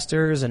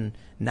protesters, and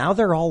now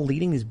they're all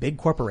leading these big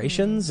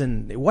corporations.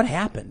 And what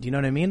happened? You know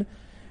what I mean?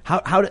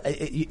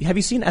 Have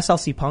you seen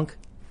SLC Punk?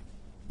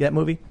 That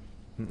movie?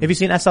 Have you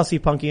seen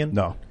SLC Punk, Ian?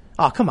 No.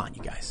 Oh, come on,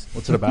 you guys.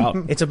 What's it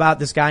about? It's about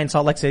this guy in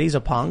Salt Lake City. He's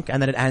a punk,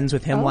 and then it ends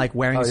with him like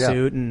wearing a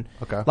suit, and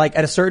like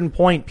at a certain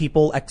point,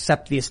 people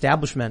accept the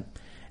establishment.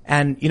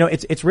 And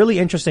it's really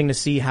interesting to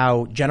see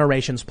how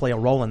generations play a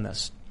role in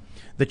this.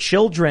 The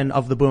children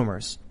of the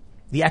boomers,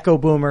 the echo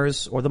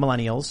boomers or the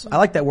millennials. I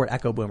like that word,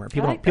 echo boomer.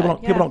 People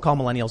don't call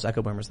millennials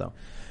echo boomers though.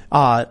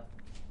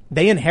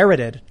 They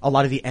inherited a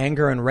lot of the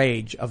anger and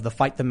rage of the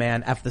fight the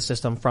man, F the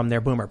system from their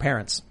boomer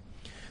parents.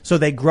 So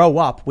they grow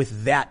up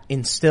with that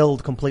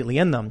instilled completely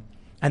in them.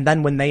 And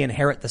then when they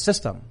inherit the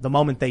system, the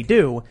moment they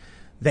do,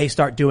 they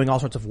start doing all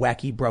sorts of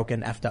wacky,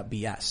 broken, effed up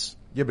BS.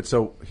 Yeah, but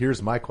so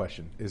here's my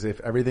question is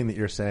if everything that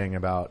you're saying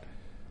about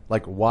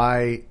like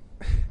why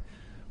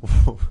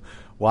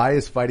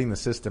is fighting the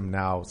system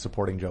now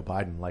supporting Joe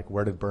Biden? Like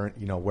where did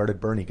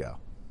Bernie go?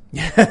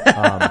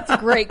 That's a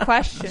great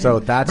question. So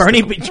that's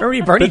Bernie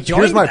joined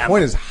here's my them.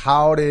 point is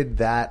how did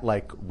that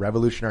like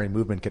revolutionary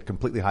movement get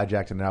completely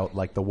hijacked and now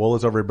like the wool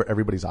is over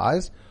everybody's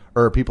eyes,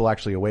 or are people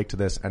actually awake to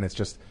this and it's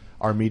just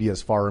our media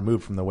is far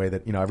removed from the way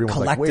that everyone's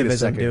like, wait a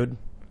second, dude.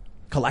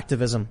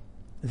 Collectivism.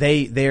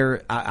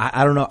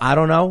 I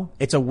don't know.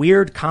 It's a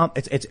weird I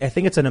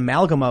think it's an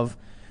amalgam of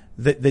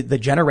the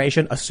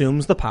generation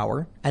assumes the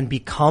power and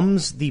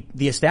becomes the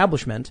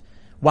establishment,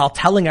 while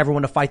telling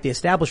everyone to fight the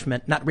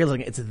establishment, not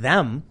realizing it's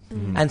them.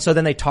 And so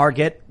then they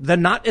target the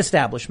not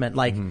establishment.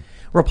 Like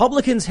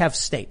Republicans have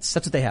states.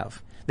 That's what they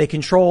have. They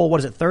control,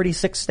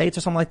 36 states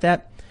or something like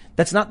that.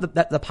 That's not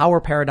the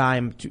power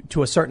paradigm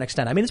to a certain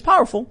extent. I mean, it's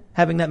powerful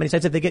having that many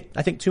states. If they get,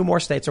 I think, 2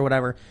 more states or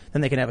whatever,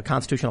 then they can have a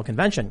constitutional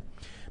convention.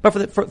 But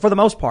for the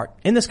most part,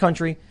 in this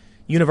country,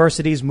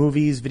 universities,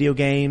 movies, video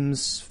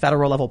games,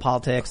 federal level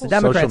politics, the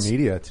Democrats, social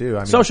media too. I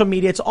mean, social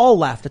media, it's all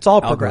left. It's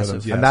all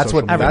progressive. And that's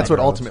what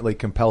ultimately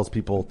compels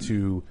people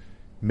to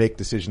make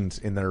decisions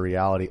in their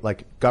reality.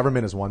 Like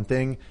government is one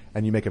thing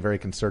and you make a very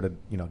concerted,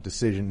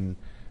 decision,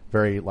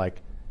 very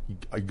like you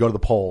go to the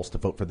polls to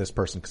vote for this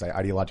person because I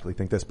ideologically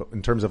think this. But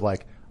in terms of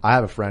like, I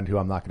have a friend who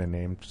I'm not going to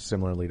name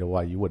similarly to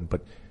why you wouldn't,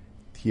 but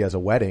he has a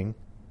wedding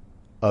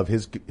of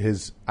his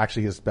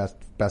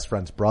best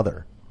friend's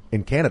brother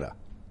in Canada.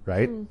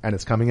 Right? And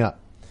it's coming up.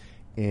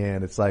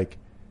 And it's like,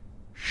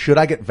 should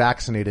I get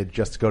vaccinated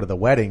just to go to the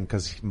wedding?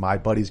 Cause my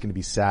buddy's going to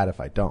be sad if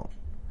I don't.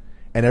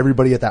 And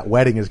everybody at that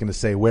wedding is going to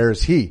say, where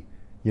is he?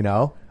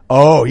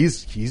 Oh,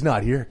 he's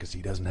not here because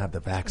he doesn't have the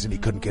vaccine. He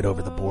couldn't get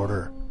over the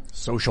border.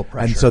 Social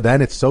pressure. And so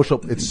then it's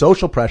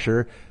social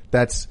pressure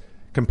that's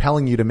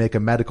compelling you to make a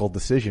medical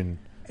decision.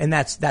 And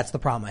that's the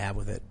problem I have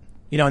with it.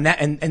 In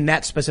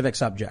that specific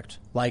subject.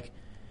 Like,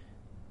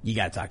 you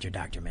got to talk to your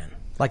doctor, man.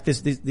 Like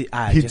this, he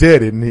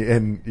did,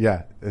 and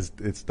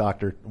it's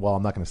doctor. Well,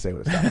 I'm not going to say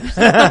what his doctor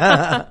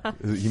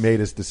said. He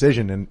made his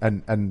decision,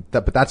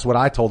 but that's what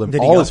I told him.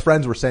 All his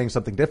friends were saying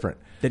something different.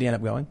 Did he end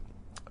up going?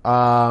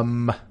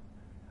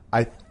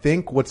 I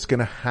think what's going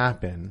to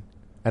happen,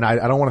 and I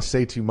don't want to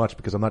say too much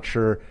because I'm not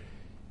sure.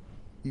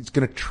 He's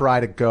going to try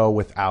to go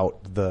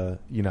without the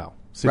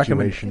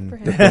situation,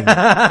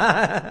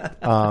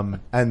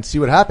 and see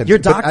what happens. Your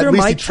doctor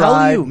might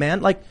tell you,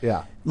 man. Like,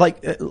 yeah.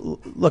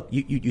 Look,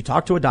 you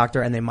talk to a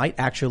doctor and they might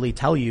actually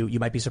tell you. You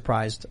might be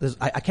surprised.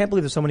 I can't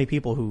believe there's so many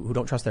people who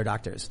don't trust their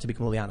doctors. To be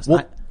completely honest,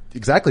 well,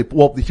 exactly.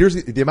 Well,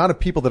 here's the amount of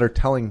people that are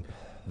telling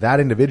that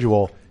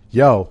individual,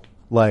 "Yo,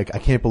 Like, I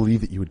can't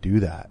believe that you would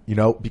do that, you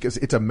know, because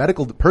it's a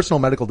personal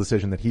medical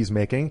decision that he's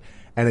making,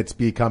 and it's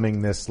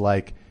becoming this,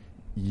 like,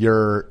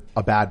 you're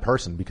a bad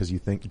person because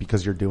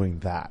you're doing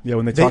that. Yeah,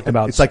 when they talked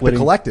about it's like the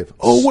collective.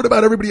 Oh, what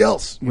about everybody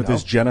else? With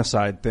this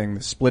genocide thing,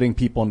 the splitting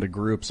people into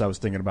groups, I was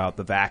thinking about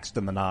the vaxxed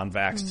and the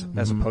non-vaxxed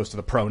as opposed to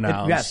the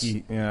pronouns. Yes.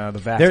 The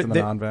vaxxed and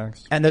the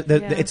non-vaxxed. And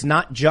it's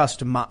not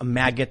just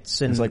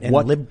maggots and, like, and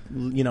what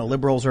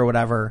liberals or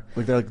whatever.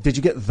 Like, they're like, did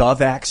you get the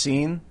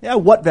vaccine? Yeah,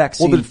 what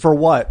vaccine? Well, for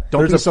what?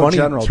 Don't be so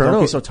general.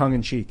 Don't be so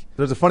tongue-in-cheek.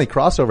 There's a funny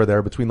crossover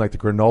there between like the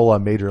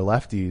granola major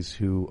lefties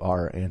who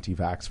are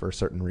anti-vax for a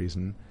certain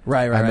reason.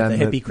 Right. And then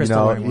the hippie crystal.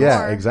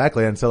 Yeah,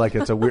 exactly. And so like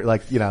it's a weird,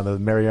 like, you know, the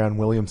Marianne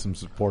Williamson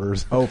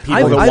supporters. Oh,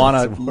 people that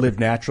want to live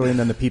naturally, and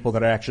then the people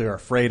that actually are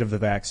afraid of the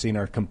vaccine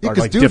are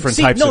like different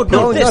types of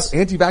people.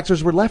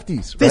 Anti-vaxxers were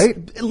lefties,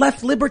 right?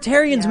 Left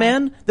libertarians,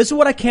 man. This is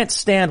what I can't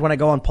stand when I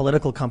go on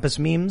Political Compass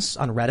memes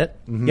on Reddit.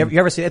 Mm-hmm. You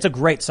ever see it? It's a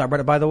great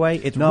subreddit, by the way.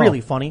 It's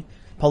really funny.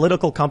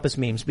 Political Compass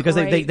memes, because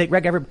they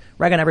rag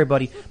on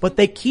everybody, but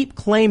they keep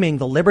claiming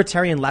the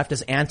libertarian left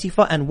is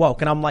Antifa and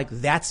woke, and I'm like,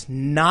 that's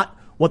not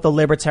what the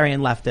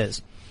libertarian left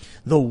is.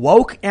 The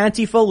woke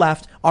Antifa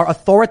left are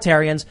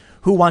authoritarians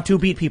who want to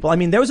beat people. I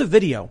mean, there was a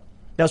video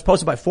that was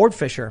posted by Ford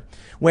Fisher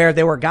where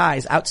there were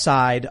guys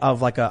outside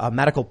of like a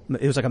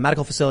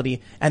medical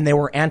facility, and they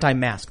were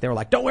anti-mask. They were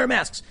like, don't wear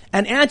masks.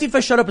 And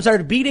Antifa showed up and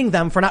started beating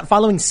them for not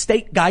following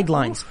state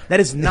guidelines. That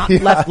is not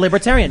left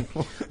libertarian.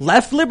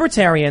 Left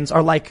libertarians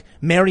are like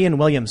Marianne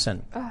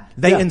Williamson.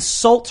 They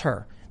insult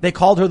her. They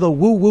called her the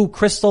woo-woo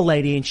crystal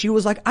lady, and she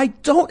was like, I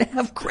don't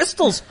have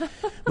crystals.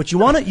 But you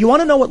want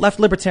to know what left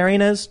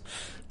libertarian is?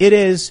 It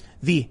is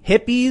the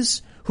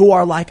hippies who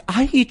are like,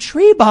 I eat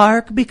tree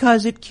bark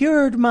because it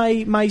cured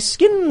my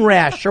skin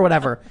rash or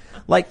whatever.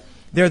 Like,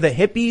 they're the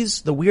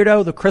hippies, the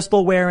weirdo, the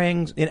crystal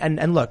wearing,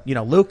 and look, you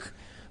know, Luke,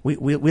 we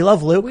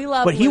love Luke,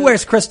 but he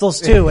wears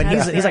crystals too, and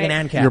he's like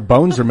an ANCAP. Your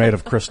bones are made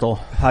of crystal.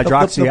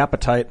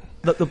 Hydroxyapatite.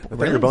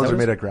 Your bones are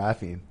made of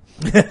graphene.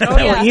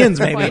 Ian's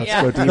maybe.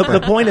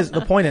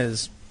 The point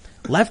is,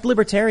 left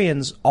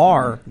libertarians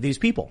are these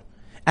people.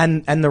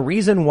 And the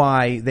reason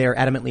why they're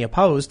adamantly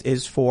opposed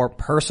is for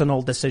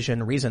personal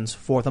decision reasons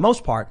for the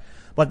most part,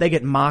 but they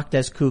get mocked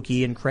as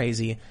kooky and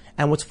crazy.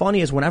 And what's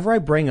funny is whenever I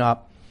bring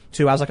up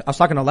I was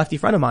talking to a lefty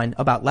friend of mine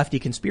about lefty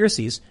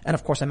conspiracies, and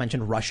of course I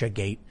mentioned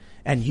Russiagate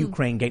and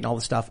Ukraine Gate and all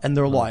this stuff, and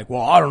they're like,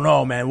 well, I don't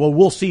know, man. Well,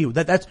 we'll see.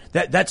 That's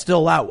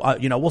still out.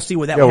 We'll see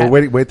what that. Yeah,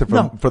 we're waiting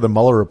for the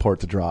Mueller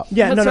report to drop.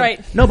 Yeah, that's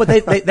right. No, but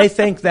they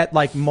think that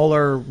like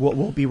Mueller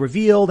will be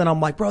revealed, and I'm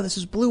like, bro, this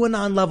is blue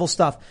anon level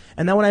stuff.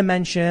 And then when I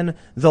mention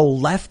the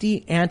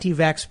lefty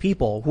anti-vax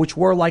people, which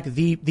were like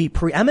the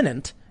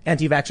preeminent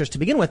anti-vaxxers to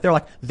begin with, they're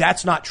like,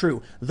 that's not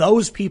true.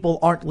 Those people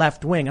aren't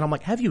left wing. And I'm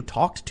like, have you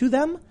talked to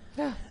them?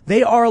 Yeah.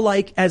 They are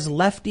like as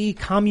lefty,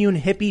 commune,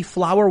 hippie,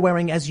 flower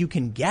wearing as you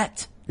can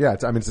get. Yeah,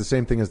 it's the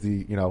same thing as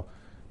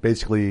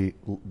basically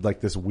like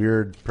this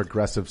weird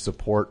progressive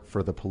support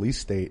for the police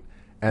state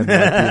and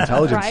like the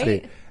intelligence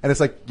state. And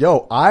it's like,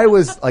 yo, I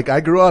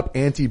grew up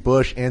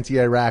anti-Bush,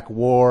 anti-Iraq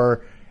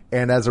war,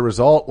 and as a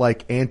result,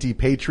 like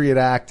anti-Patriot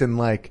Act, and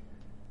like,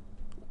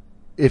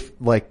 if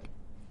like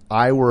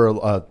I were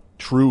a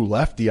true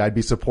lefty, I'd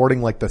be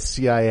supporting like the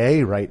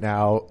CIA right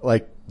now.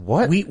 Like,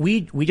 what?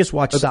 We just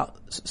watched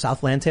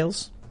Southland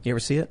Tales. You ever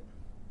see it?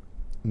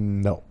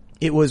 No.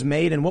 It was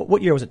made in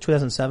what year was it?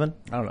 2007?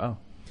 I don't know.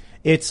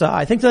 It's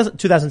I think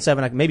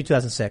 2007, maybe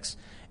 2006,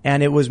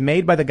 and it was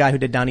made by the guy who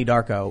did Donnie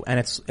Darko. And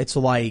it's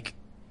like,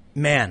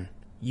 man,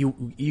 you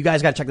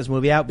guys got to check this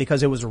movie out,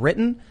 because it was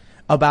written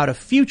about a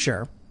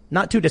future,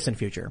 not too distant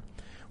future,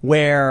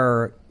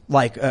 where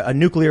like a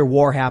nuclear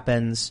war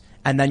happens,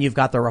 and then you've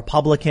got the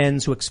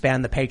Republicans who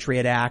expand the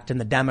Patriot Act,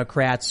 and the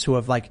Democrats who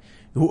have like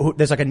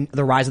there's like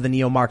the rise of the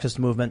neo-Marxist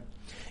movement.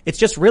 It's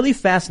just really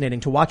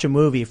fascinating to watch a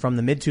movie from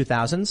the mid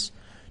 2000s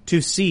to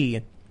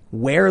see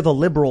where the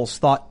liberals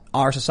thought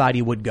our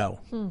society would go.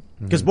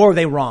 Because boy, were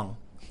they wrong.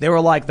 They were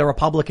like, the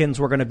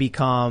Republicans were going to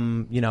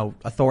become,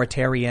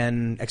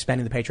 authoritarian,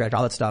 expanding the Patriot Act,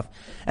 all that stuff.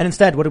 And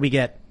instead, what do we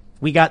get?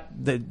 We got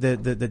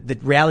the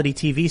reality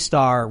TV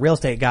star, real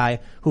estate guy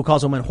who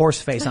calls women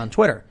horseface on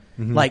Twitter.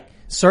 Like,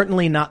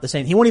 certainly not the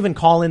same. He won't even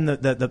call in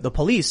the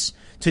police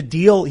to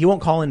deal, he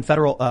won't call in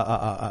federal,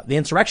 the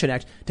Insurrection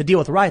Act to deal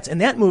with riots. In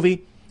that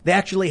movie, they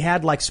actually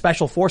had like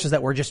special forces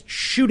that were just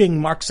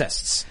shooting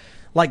Marxists.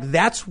 Like,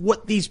 that's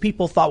what these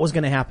people thought was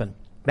going to happen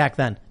back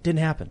then. Didn't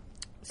happen.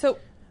 So,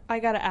 I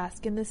gotta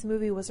ask, in this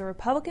movie, was a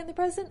Republican the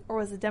president or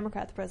was a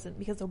Democrat the president?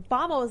 Because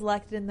Obama was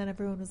elected and then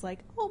everyone was like,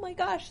 oh my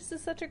gosh, this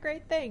is such a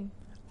great thing.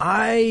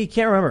 I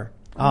can't remember.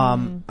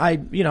 I'm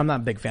not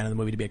a big fan of the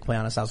movie, to be quite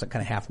honest. I was like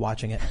kind of half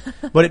watching it.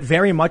 But it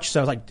very much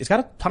so, like, it's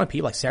got a ton of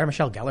people, like Sarah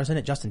Michelle Gellar's in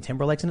it, Justin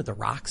Timberlake's in it, The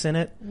Rock's in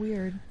it.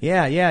 Weird.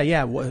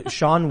 Yeah.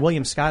 Sean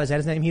William Scott, is that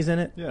his name? He's in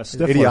it? Yeah,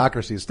 Stifler.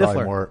 Idiocracy is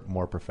probably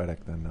more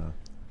prophetic than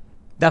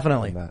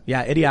definitely.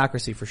 Yeah,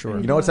 Idiocracy for sure.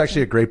 You know, it's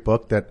actually a great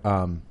book that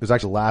it was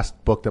actually the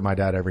last book that my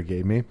dad ever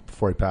gave me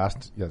before he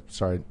passed. Yeah,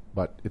 sorry,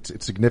 but it's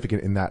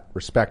significant in that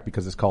respect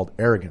because it's called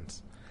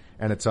Arrogance,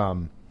 and it's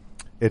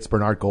It's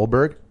Bernard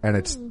Goldberg, and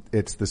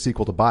it's the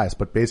sequel to Bias.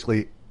 But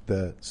basically,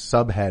 the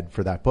subhead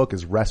for that book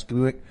is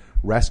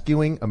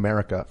rescuing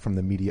America from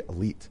the media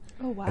elite.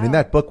 Oh, wow. And in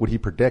that book, what he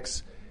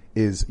predicts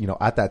is,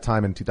 at that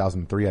time in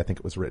 2003, I think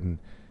it was written,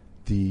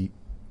 the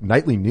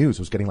nightly news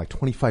was getting like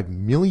 25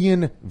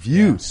 million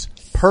views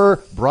per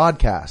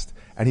broadcast.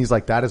 And he's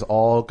like, that is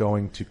all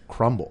going to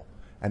crumble.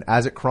 And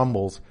as it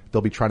crumbles,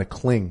 they'll be trying to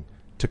cling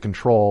to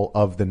control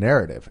of the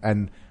narrative.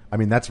 And I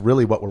mean, that's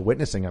really what we're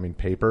witnessing. I mean,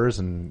 papers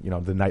and,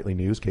 the nightly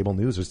news, cable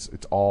news,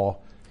 it's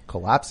all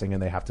collapsing,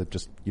 and they have to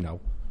just,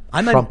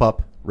 trump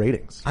up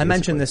ratings. I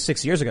mentioned this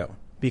 6 years ago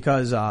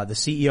because the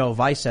CEO of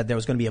Vice said there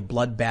was going to be a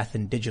bloodbath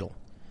in digital.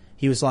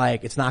 He was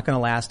like, it's not going to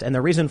last. And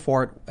the reason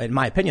for it, in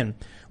my opinion,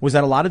 was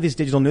that a lot of these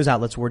digital news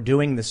outlets were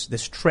doing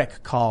this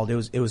trick called,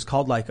 it was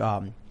called like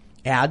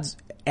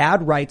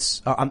ad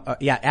rights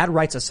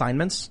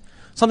assignments,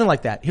 something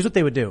like that. Here's what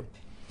they would do.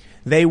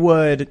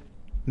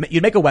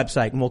 You'd make a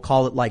website, and we'll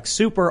call it like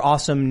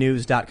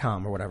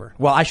superawesomenews.com or whatever.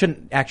 Well, I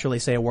shouldn't actually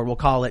say a word. We'll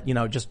call it,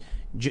 just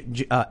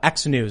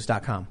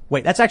xnews.com.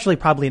 Wait, that's actually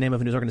probably a name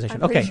of a news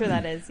organization. I'm pretty sure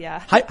that is,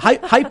 yeah.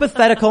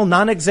 Hypothetical,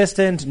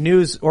 non-existent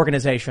news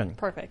organization.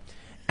 Perfect.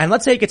 And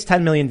let's say it gets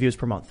 10 million views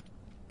per month.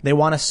 They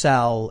want to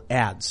sell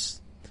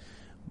ads.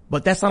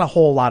 But that's not a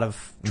whole lot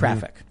of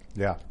traffic.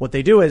 Mm-hmm. Yeah. What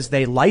they do is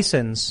they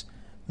license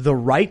the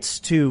rights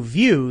to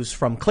views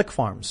from click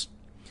farms.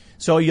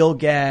 So you'll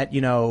get,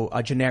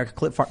 a generic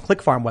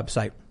click farm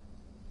website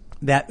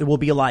that will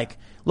be like,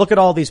 look at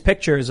all these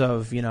pictures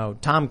of,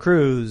 Tom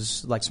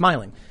Cruise, like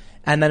smiling.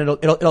 And then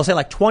it'll say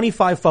like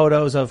 25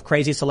 photos of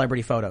crazy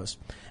celebrity photos.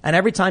 And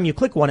every time you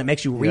click one, it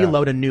makes you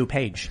reload a new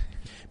page.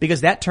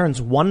 Because that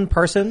turns one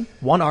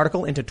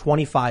article into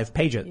 25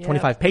 pages,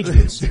 25 page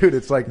views. Dude,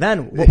 it's like,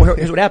 then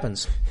here's what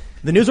happens.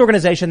 The news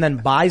organization then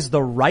buys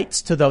the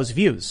rights to those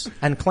views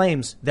and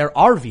claims there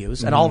are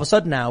views. And all of a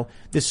sudden now,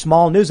 this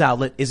small news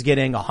outlet is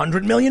getting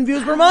 100 million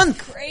views per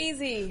month.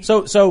 Crazy.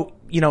 So,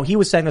 he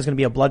was saying there's going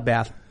to be a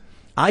bloodbath.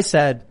 I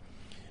said,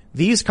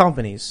 these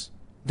companies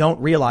don't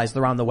realize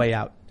they're on the way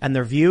out. And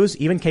their views,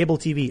 even cable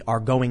TV, are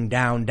going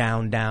down,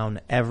 down,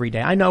 down every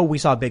day. I know we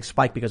saw a big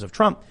spike because of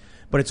Trump,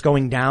 but it's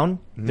going down.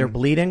 They're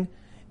bleeding.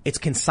 It's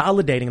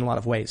consolidating in a lot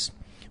of ways.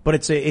 But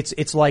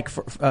it's like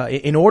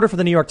in order for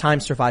the New York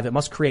Times to survive, it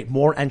must create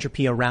more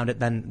entropy around it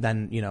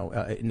than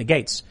it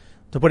negates.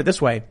 To put it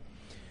this way,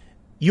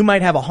 you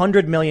might have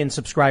 100 million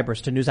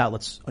subscribers to news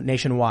outlets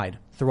nationwide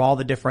through all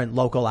the different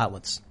local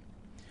outlets.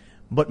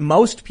 But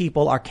most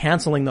people are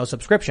canceling those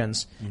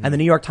subscriptions, and the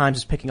New York Times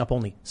is picking up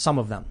only some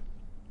of them.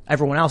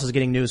 Everyone else is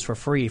getting news for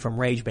free from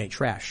rage bait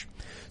trash.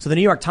 So the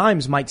New York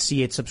Times might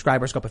see its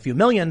subscribers go up a few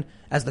million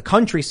as the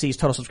country sees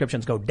total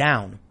subscriptions go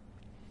down.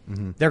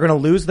 They're going to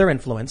lose their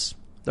influence.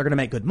 They're going to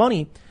make good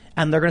money,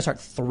 and they're going to start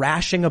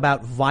thrashing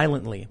about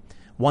violently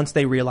once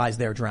they realize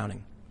they're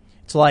drowning.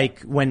 It's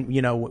like when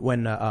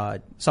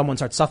someone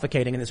starts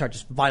suffocating and they start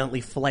just violently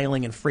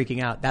flailing and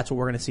freaking out. That's what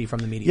we're going to see from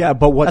the media. Yeah,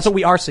 but that's what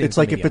we are seeing. It's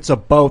like if it's a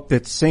boat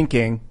that's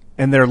sinking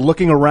and they're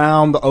looking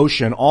around the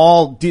ocean,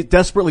 all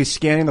desperately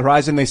scanning the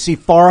horizon. They see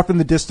far up in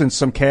the distance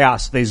some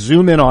chaos. They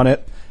zoom in on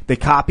it. They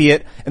copy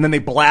it, and then they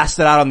blast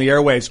it out on the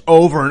airwaves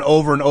over and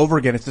over and over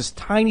again. It's this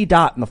tiny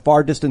dot in the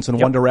far distance in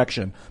one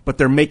direction, but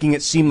they're making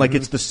it seem like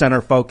it's the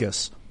center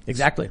focus.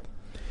 Exactly.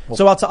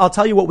 So I'll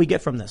tell you what we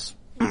get from this.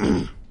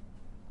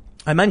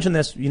 I mentioned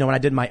this, when I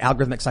did my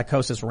algorithmic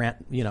psychosis rant,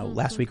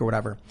 last week or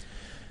whatever,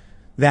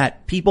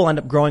 that people end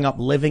up growing up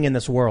living in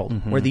this world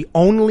where the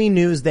only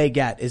news they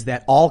get is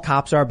that all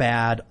cops are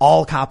bad,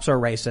 all cops are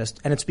racist,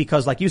 and it's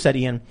because, like you said,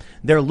 Ian,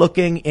 they're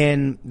looking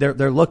in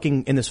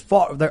this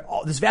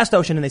vast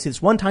ocean, and they see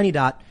this one tiny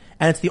dot,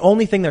 and it's the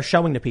only thing they're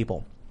showing to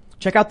people.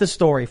 Check out this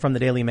story from the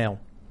Daily Mail.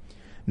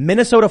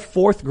 Minnesota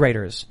fourth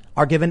graders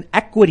are given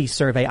equity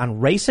survey on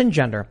race and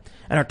gender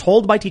and are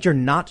told by teacher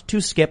not to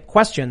skip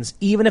questions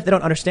even if they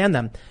don't understand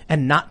them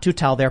and not to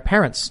tell their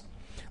parents.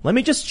 Let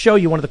me just show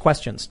you one of the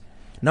questions.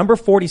 Number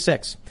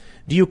 46.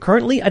 Do you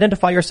currently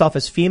identify yourself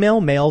as female,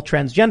 male,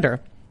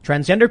 transgender?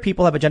 Transgender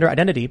people have a gender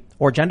identity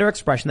or gender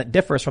expression that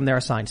differs from their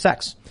assigned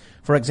sex.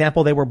 For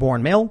example, they were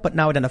born male but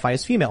now identify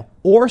as female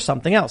or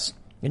something else.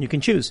 And you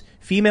can choose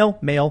female,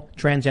 male,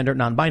 transgender,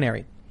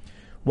 non-binary.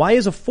 Why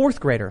is a fourth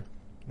grader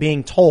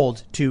being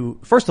told to,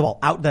 first of all,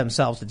 out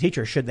themselves to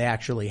teachers should they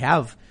actually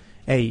have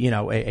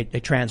a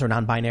trans or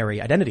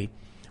non-binary identity?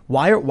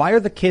 Why are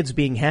the kids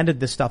being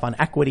handed this stuff on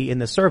equity in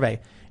this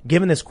survey,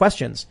 given these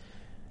questions?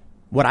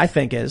 What I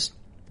think is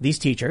these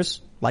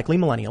teachers, likely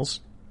millennials,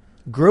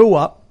 grew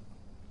up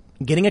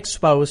getting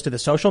exposed to the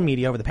social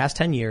media over the past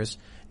 10 years,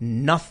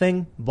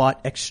 nothing but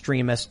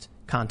extremist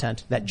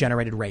content that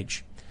generated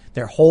rage.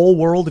 Their whole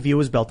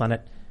worldview is built on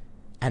it,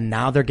 and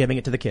now they're giving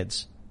it to the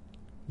kids.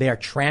 They are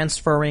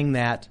transferring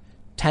that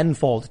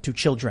tenfold to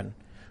children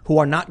who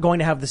are not going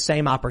to have the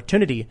same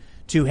opportunity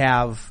to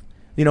have,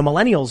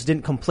 millennials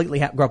didn't completely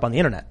grow up on the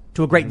internet.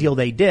 To a great deal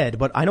they did,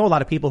 but I know a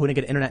lot of people who didn't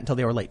get internet until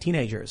they were late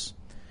teenagers.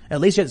 At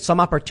least you had some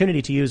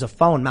opportunity to use a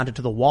phone mounted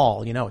to the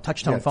wall, a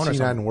touch-tone phone or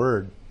something. C9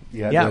 Word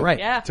Yeah, right.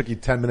 Yeah. It took you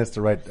 10 minutes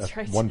to write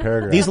one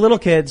paragraph. These little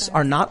kids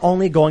are not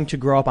only going to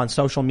grow up on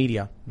social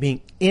media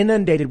being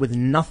inundated with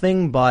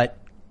nothing but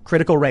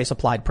critical race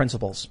applied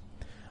principles,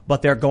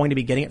 but they're going to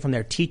be getting it from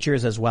their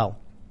teachers as well.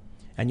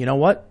 And you know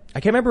what? I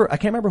can't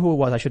remember who it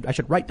was. I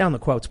should write down the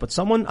quotes, but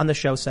someone on the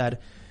show said,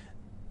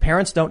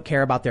 parents don't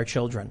care about their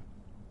children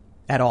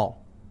at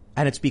all.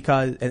 And it's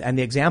because, and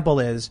the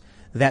example is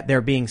that they're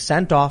being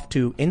sent off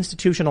to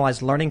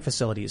institutionalized learning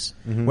facilities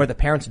where the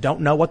parents don't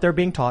know what they're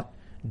being taught,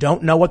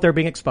 don't know what they're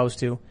being exposed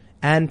to,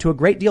 and to a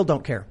great deal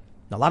don't care.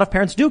 Now, a lot of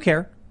parents do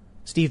care.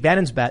 Steve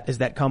Bannon's bet is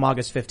that come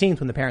August 15th,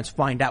 when the parents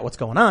find out what's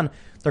going on,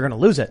 they're going to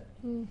lose it.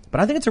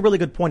 But I think it's a really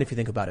good point if you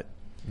think about it.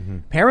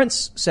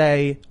 Parents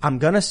say, I'm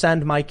going to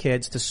send my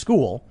kids to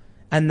school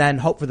and then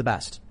hope for the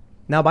best.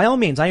 Now, by all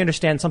means, I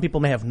understand some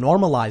people may have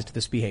normalized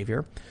this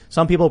behavior.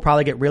 Some people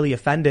probably get really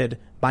offended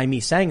by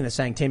me saying this,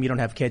 saying, Tim, you don't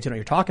have kids, you know what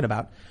you're talking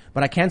about.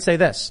 But I can say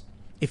this.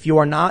 If you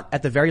are not,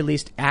 at the very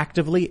least,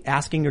 actively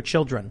asking your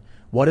children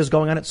what is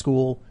going on at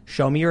school,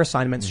 show me your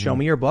assignments, show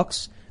me your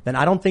books, then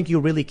I don't think you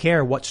really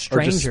care what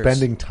strangers... Or just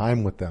spending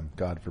time with them,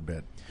 God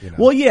forbid. You know?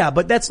 Well, yeah,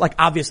 but that's like,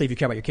 obviously, if you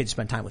care about your kids,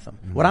 spend time with them.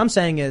 What I'm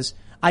saying is,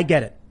 I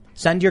get it.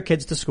 Send your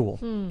kids to school.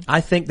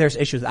 I think there's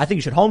issues. I think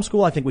you should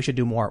homeschool. I think we should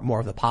do more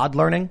of the pod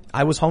learning.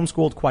 I was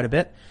homeschooled quite a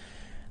bit.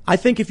 I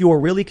think if you were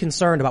really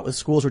concerned about what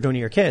schools were doing to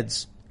your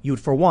kids, you'd,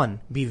 for one,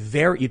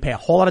 you'd pay a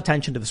whole lot of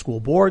attention to the school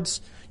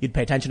boards. You'd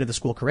pay attention to the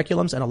school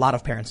curriculums, and a lot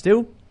of parents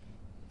do.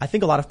 I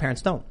think a lot of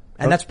parents don't.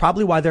 And that's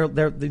probably why they're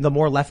the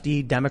more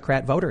lefty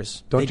Democrat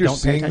voters. Don't you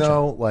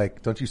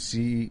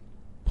see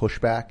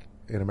pushback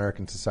in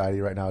American society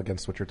right now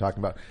against what you're talking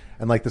about?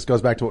 And like, this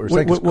goes back to what we're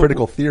saying, because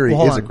critical theory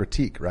is a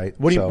critique, right?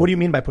 What do you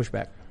mean by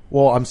pushback?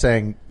 Well, I'm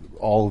saying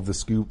all of the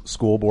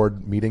school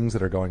board meetings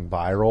that are going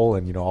viral,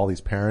 and, you know, all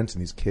these parents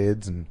and these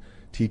kids and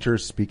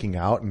teachers speaking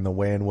out, and the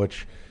way in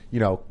which, you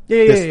know,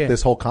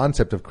 this whole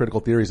concept of critical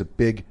theory is a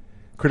big,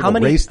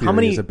 race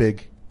theory is a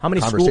big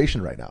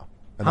conversation right now.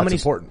 And that's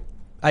important.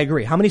 I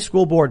agree. How many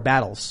school board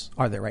battles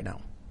are there right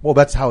now? Well,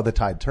 that's how the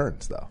tide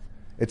turns, though.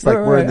 It's like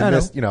we're in the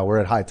midst, you know, we're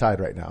at high tide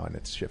right now, and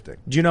it's shifting.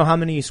 Do you know how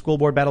many school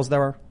board battles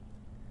there are?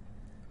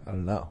 I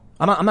don't know.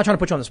 I'm not trying to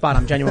put you on the spot.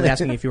 I'm genuinely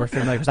asking if you were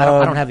familiar, because I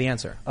don't have the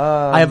answer.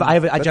 I have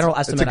a general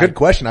estimate. It's a good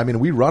question. I mean,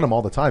 we run them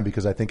all the time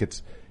because I think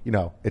it's, you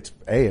know, it's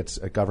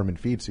a government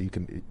feed, so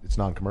it's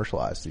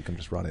non-commercialized, so you can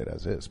just run it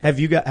as is. Have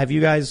you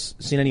guys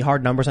seen any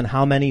hard numbers on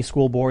how many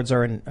school boards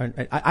are in?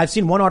 I've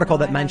seen one article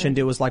that mentioned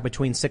it was like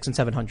between 600 and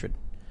 700.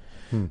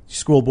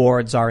 School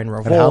boards are in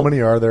revolt. And how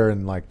many are there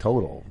in like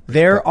total?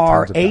 There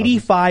are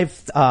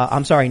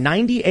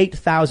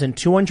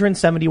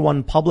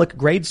 98,271 public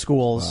grade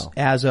schools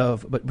as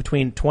of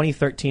between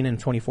 2013 and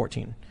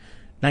 2014.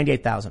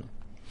 98,000.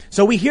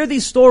 So we hear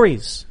these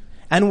stories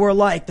and we're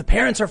like, the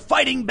parents are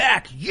fighting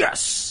back.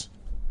 Yes.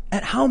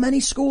 At how many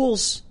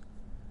schools?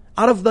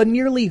 Out of the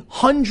nearly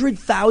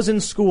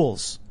 100,000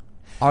 schools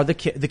are the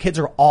kids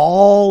are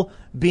all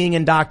being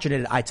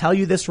indoctrinated. I tell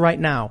you this right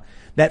now.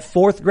 That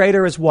fourth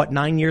grader is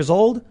 9 years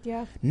old?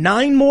 Yeah.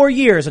 9 more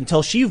years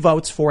until she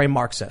votes for a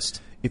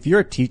Marxist. If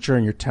you're a teacher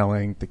and you're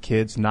telling the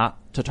kids not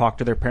to talk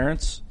to their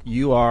parents,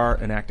 you are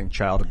enacting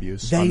child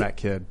abuse on that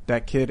kid.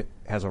 That kid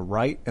has a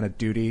right and a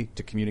duty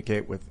to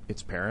communicate with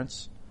its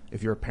parents.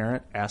 If you're a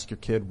parent, ask your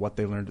kid what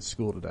they learned at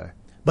school today.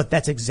 But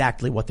that's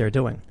exactly what they're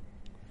doing.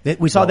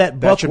 We saw that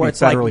book where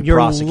it's like,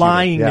 you're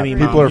lying to me,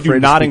 Mom. People are afraid to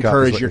not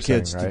encourage your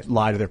kids to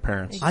lie to their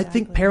parents. Exactly. I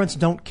think parents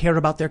don't care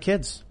about their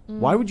kids.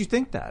 Why would you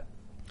think that?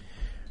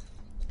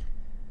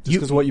 Just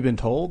because of what you've been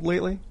told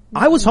lately?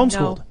 I was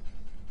homeschooled. No.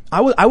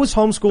 I was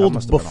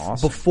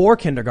homeschooled before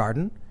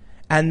kindergarten,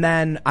 and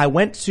then I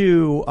went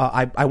to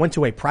I went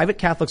to a private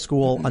Catholic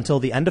school until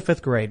the end of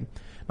 5th grade.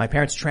 My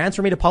parents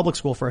transferred me to public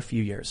school for a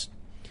few years.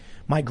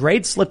 My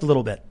grades slipped a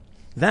little bit.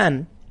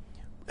 Then,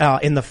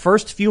 in the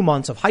first few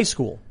months of high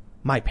school,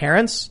 my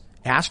parents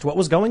asked what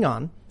was going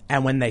on,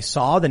 and when they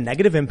saw the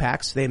negative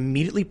impacts, they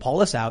immediately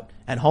pulled us out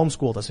and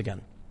homeschooled us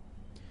again.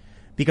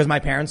 Because my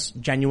parents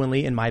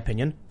genuinely, in my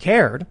opinion,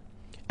 cared.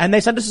 And they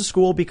sent us to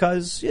school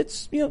because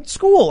it's, you know,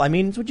 school. I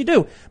mean, it's what you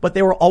do. But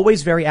they were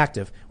always very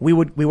active. We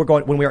were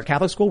going, when we were at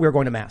Catholic school, we were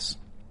going to mass.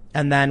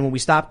 And then when we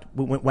stopped,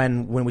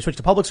 when we switched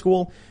to public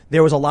school,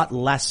 there was a lot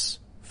less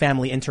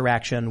family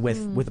interaction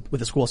with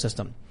the school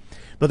system.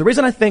 But the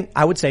reason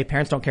I would say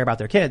parents don't care about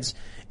their kids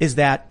is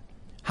that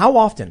how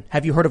often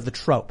have you heard of the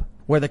trope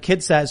where the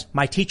kid says,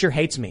 my teacher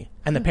hates me,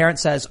 and the parent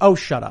says, oh,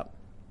 shut up.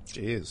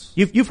 Jeez.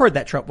 You've heard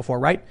that trope before,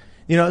 right?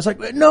 You know, it's like,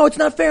 no, it's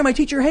not fair. My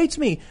teacher hates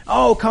me.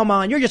 Oh, come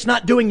on. You're just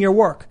not doing your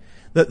work.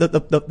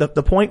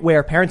 The point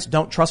where parents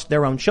don't trust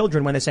their own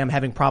children when they say I'm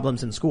having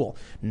problems in school.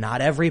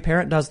 Not every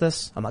parent does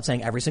this. I'm not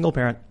saying every single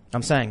parent.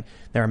 I'm saying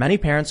there are many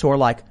parents who are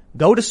like,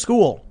 go to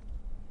school.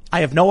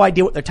 I have no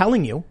idea what they're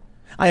telling you.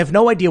 I have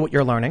no idea what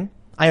you're learning.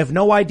 I have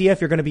no idea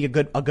if you're going to be a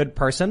good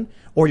person,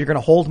 or you're going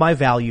to hold my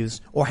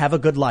values or have a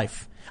good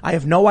life. I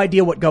have no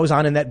idea what goes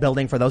on in that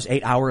building for those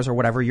 8 hours or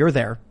whatever you're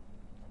there.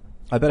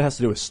 I bet it has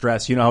to do with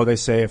stress. You know how they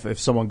say if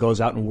someone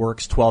goes out and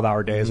works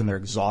 12-hour days and they're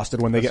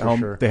exhausted when they get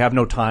home, they have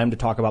no time to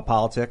talk about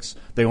politics.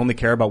 They only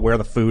care about where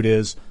the food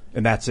is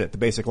and that's it, the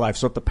basic life.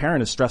 So if the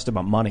parent is stressed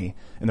about money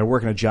and they're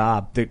working a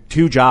job,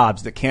 2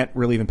 jobs that can't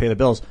really even pay the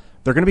bills,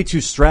 they're going to be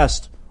too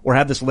stressed or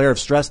have this layer of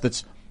stress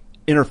that's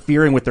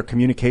interfering with their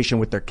communication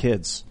with their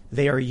kids.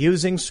 They are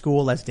using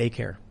school as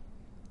daycare.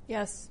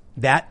 Yes.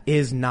 That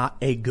is not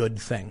a good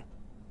thing.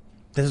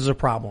 This is a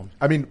problem.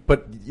 I mean,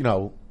 but, you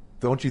know,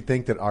 don't you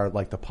think that our,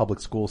 like, the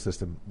public school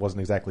system wasn't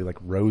exactly, like,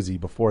 rosy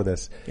before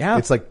this? Yeah.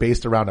 It's, like,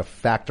 based around a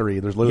factory.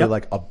 There's literally,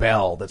 like, a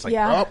bell that's like,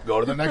 Yeah. oh, go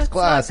to the next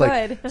class. not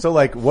Like, good. so,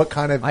 like, what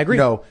kind of, I agree.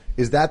 you know,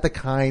 is that the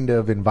kind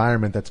of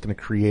environment that's going to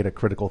create a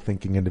critical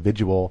thinking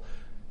individual?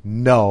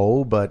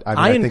 No, but I mean,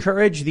 I think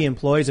encourage the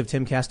employees of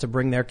Timcast to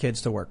bring their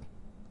kids to work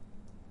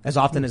as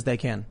often as they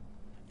can.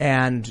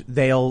 And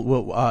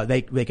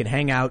they can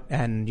hang out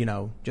and, you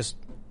know, just,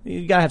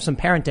 you gotta have some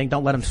parenting.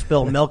 Don't let them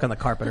spill milk on the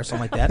carpet or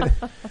something like that.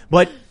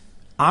 But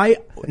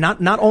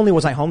not only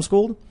was I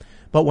homeschooled,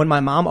 but when my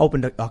mom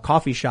opened a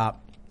coffee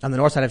shop on the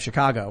north side of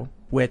Chicago,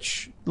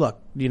 which,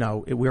 look, you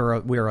know, we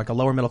were like a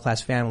lower middle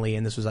class family,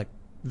 and this was like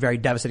very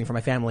devastating for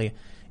my family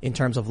in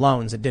terms of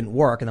loans. It didn't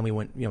work, and then we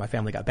went, you know, my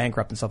family got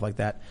bankrupt and stuff like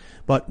that.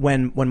 But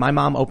when my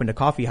mom opened a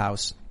coffee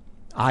house,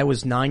 I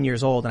was 9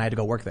 years old and I had to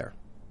go work there.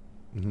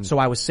 Mm-hmm. So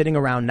I was sitting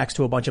around next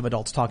to a bunch of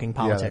adults talking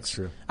politics. Yeah, that's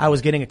true. I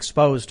was getting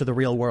exposed to the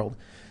real world.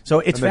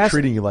 So it's and they're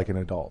treating you like an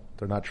adult.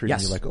 They're not treating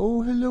Yes. you like,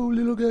 oh, hello,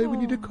 little guy, we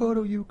need to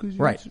cuddle you because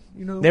right.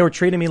 You know. They were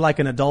treating me like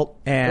an adult,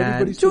 and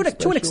Everybody's to so an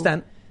special.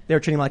 extent, they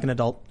were treating me like an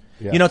adult.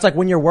 Yeah. You know, it's like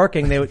when you're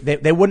working,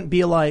 they wouldn't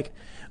be like,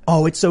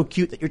 oh, it's so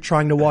cute that you're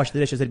trying to wash the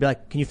dishes. They'd be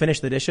like, can you finish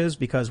the dishes?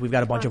 Because we've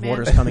got a bunch of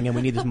orders coming in.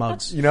 We need these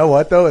mugs. You know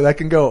what, though? That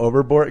can go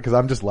overboard because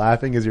I'm just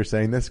laughing as you're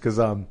saying this because,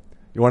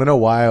 you want to know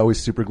why I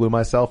always super glue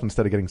myself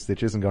instead of getting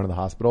stitches and going to the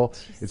hospital?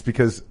 It's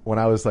because when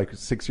I was like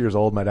 6 years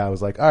old, my dad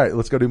was like, all right,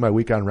 let's go do my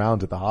weekend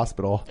rounds at the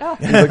hospital. Oh.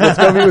 He's like, let's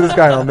go meet with this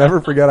guy. And I'll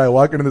never forget. I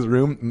walk into this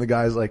room and the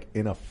guy's like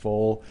in a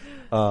full,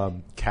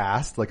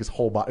 cast, like his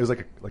whole body. It was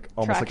like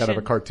almost like out of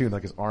a cartoon.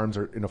 Like his arms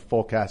are in a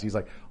full cast. He's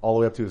like all the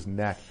way up to his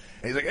neck.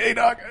 And he's like, hey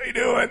doc, how you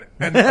doing?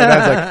 And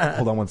Dad's like,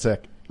 hold on one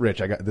sec. Rich,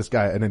 I got this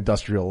guy, an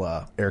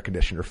industrial, air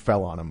conditioner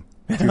fell on him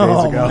 2 days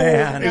ago.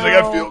 Man. He's like,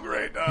 I feel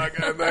great, doc.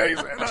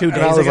 Thanks. 2 days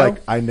I was ago?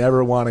 like, I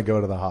never want to go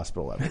to the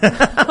hospital ever.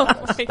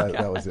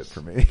 That was it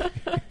for me.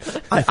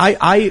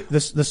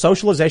 The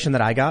socialization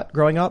that I got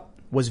growing up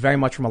was very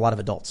much from a lot of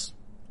adults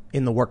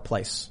in the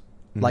workplace,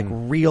 like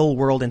real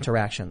world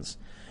interactions.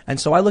 And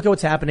so I look at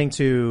what's happening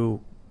to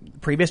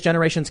previous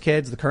generation's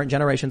kids, the current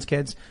generation's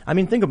kids. I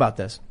mean, think about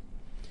this.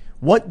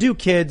 What do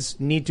kids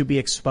need to be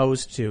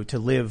exposed to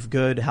live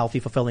good, healthy,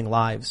 fulfilling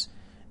lives?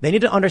 They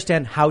need to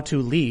understand how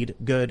to lead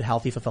good,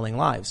 healthy, fulfilling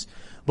lives.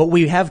 But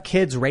we have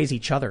kids raise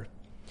each other.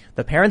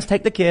 The parents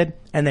take the kid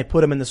and they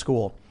put him in the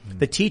school.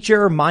 The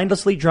teacher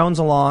mindlessly drones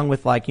along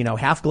with like, you know,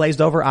 half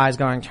glazed over eyes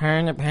going,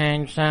 turn to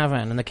page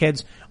 7. And the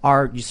kids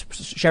are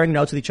sharing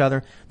notes with each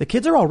other. The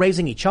kids are all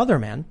raising each other,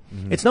 man.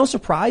 It's no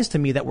surprise to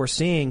me that we're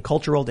seeing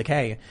cultural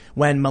decay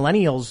when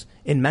millennials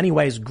in many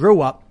ways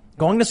grew up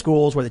going to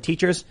schools where the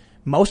teachers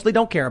mostly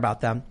don't care about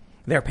them.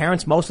 Their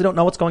parents mostly don't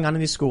know what's going on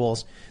in these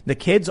schools. The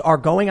kids are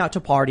going out to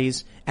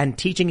parties and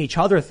teaching each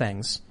other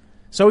things.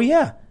 So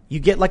yeah, you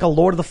get like a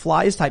Lord of the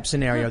Flies type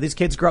scenario. These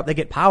kids grow up, they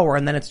get power,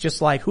 and then it's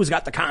just like, who's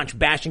got the conch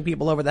bashing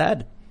people over the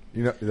head?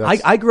 You know,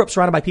 I grew up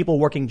surrounded by people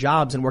working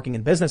jobs and working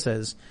in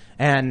businesses,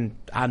 and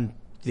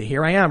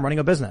here I am running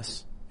a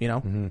business, you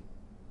know? Mm-hmm.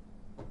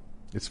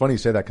 It's funny you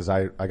say that because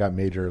I got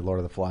major Lord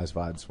of the Flies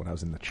vibes when I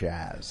was in the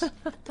Chaz.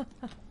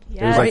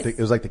 Yes. It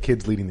was like the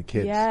kids leading the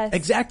kids. Yes.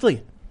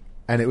 Exactly.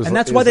 And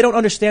that's why they don't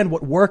understand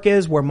what work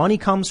is, where money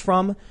comes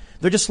from.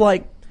 They're just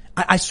like,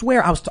 I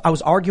swear I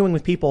was arguing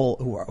with people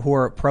who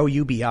are pro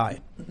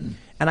UBI.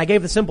 And I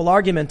gave the simple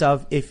argument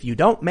of, if you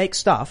don't make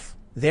stuff,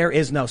 there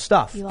is no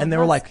stuff. And they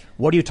were like,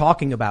 what are you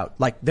talking about?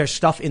 Like, there's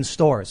stuff in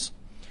stores.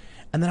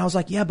 And then I was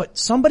like, yeah, but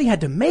somebody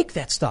had to make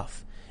that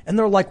stuff. And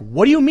they're like,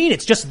 what do you mean?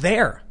 It's just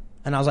there.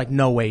 And I was like,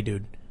 no way,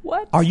 dude.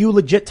 What? Are you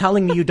legit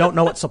telling me you don't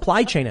know what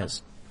supply chain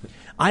is?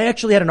 I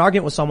actually had an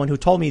argument with someone who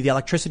told me the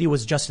electricity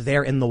was just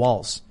there in the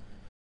walls.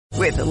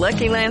 With the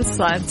Lucky Land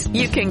Slots,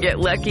 you can get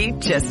lucky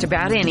just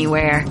about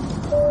anywhere.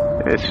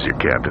 This is your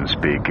captain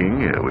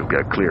speaking. We've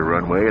got clear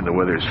runway and the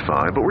weather's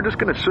fine, but we're just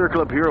going to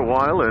circle up here a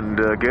while and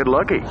get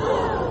lucky.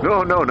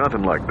 No,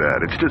 nothing like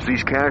that. It's just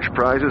these cash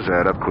prizes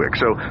add up quick.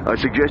 So I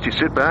suggest you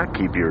sit back,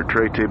 keep your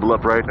tray table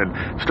upright,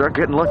 and start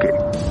getting lucky.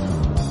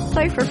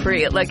 Play for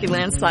free at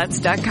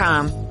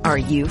LuckyLandSlots.com. Are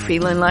you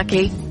feeling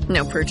lucky?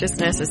 No purchase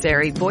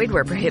necessary. Void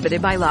where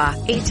prohibited by law.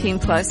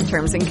 18+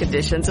 terms and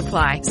conditions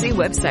apply. See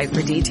website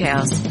for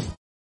details.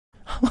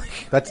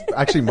 That's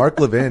actually Mark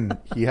Levin.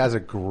 He has a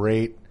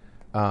great,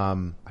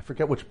 I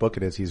forget which book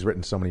it is. He's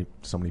written so many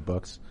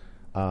books.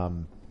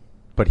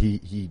 But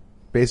he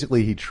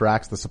basically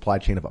tracks the supply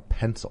chain of a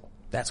pencil.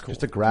 That's cool.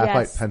 Just a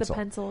graphite Yes, pencil. the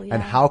pencil, yeah.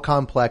 And how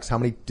complex, how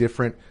many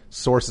different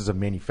sources of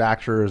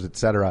manufacturers, et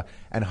cetera,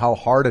 and how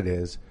hard it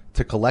is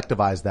to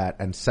collectivize that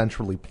and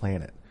centrally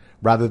plan it,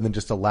 rather than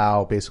just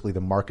allow basically the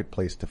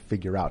marketplace to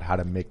figure out how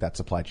to make that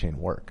supply chain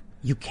work.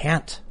 You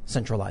can't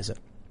centralize it.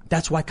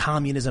 That's why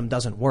communism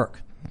doesn't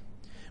work.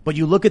 But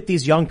you look at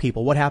these young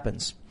people, what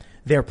happens?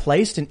 They're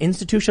placed in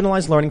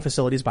institutionalized learning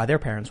facilities by their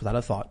parents without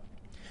a thought.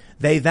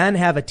 They then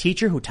have a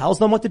teacher who tells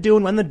them what to do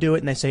and when to do it,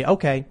 and they say,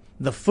 okay,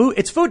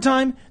 it's food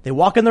time. They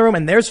walk in the room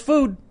and there's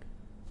food.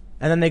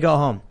 And then they go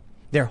home.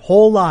 Their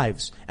whole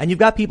lives. And you've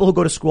got people who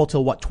go to school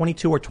till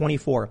 22 or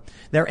 24.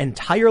 Their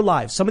entire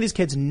lives. Some of these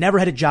kids never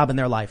had a job in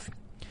their life.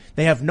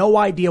 They have no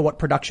idea what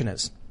production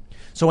is.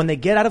 So when they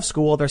get out of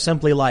school, they're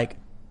simply like,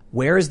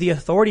 where is the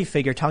authority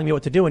figure telling me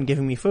what to do and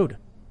giving me food?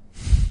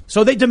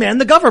 So they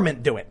demand the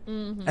government do it.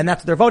 Mm-hmm. And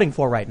that's what they're voting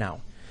for right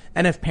now.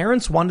 And if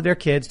parents wanted their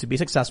kids to be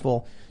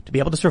successful, to be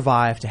able to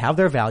survive, to have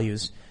their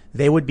values,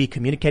 they would be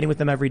communicating with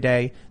them every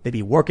day. They'd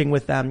be working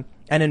with them.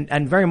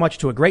 And very much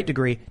to a great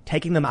degree,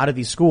 taking them out of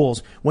these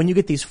schools. When you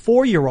get these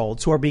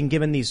 4-year-olds who are being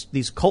given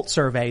these cult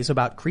surveys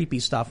about creepy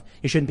stuff,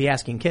 you shouldn't be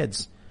asking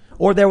kids.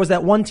 Or there was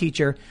that one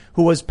teacher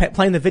who was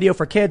playing the video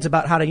for kids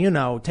about how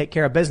to, take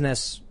care of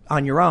business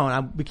on your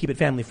own. We keep it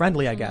family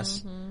friendly, I guess.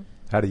 Mm-hmm.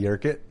 How to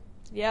yerk it?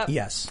 Yep.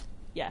 Yes.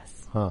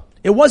 Huh.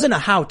 It wasn't a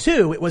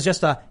how-to. It was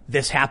just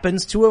this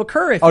happens to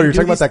occur if you're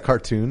talking about that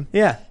cartoon?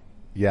 Yeah.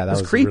 Yeah, that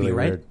was creepy, really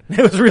right? weird.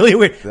 It was really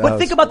weird. That But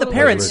think about the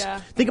parents. Yeah.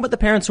 Think about the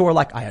parents who were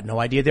like, I had no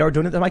idea they were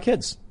doing it to my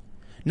kids.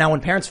 Now, when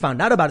parents found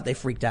out about it, they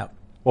freaked out.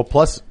 Well,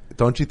 plus,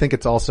 don't you think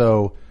it's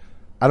also,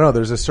 I don't know,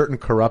 there's a certain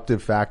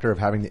corruptive factor of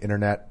having the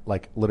internet,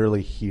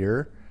 literally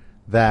here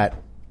that,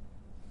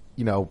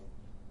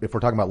 if we're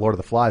talking about Lord of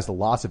the Flies, the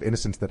loss of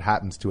innocence that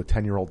happens to a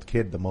 10-year-old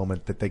kid the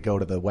moment that they go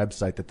to the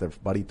website that their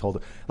buddy told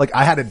them.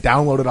 I had to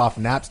download it off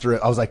Napster.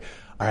 I was like,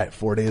 all right,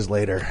 4 days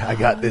later, I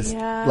got this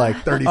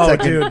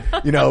 30-second,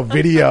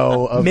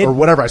 video of, or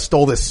whatever. I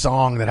stole this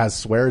song that has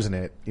swears in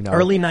it.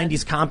 Early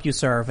 90s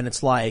CompuServe, and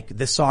it's like,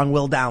 this song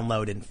will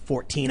download in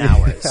 14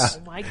 hours.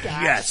 Oh my gosh.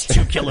 Yes, 2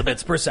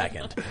 kilobits per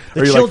second.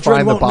 Or you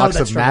find the box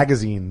of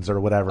magazines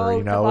or whatever,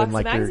 in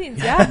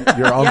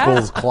your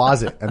uncle's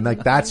closet, and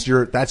that's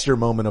your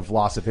moment of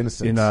loss of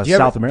innocence. In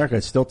South America,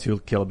 it's still 2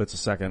 kilobits a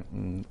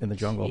second in the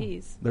jungle.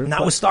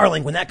 Not with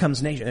Starlink when that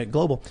comes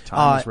global.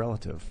 Time is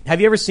relative.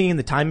 Have you ever seen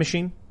The Time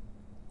Machine?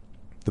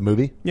 The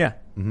movie? Yeah.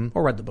 Mm-hmm.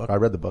 Or read the book. I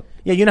read the book.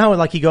 Yeah, you know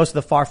how he goes to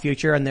the far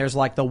future and there's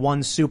the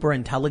one super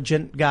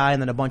intelligent guy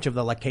and then a bunch of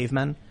the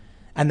cavemen?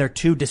 And they're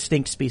 2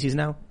 distinct species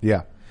now?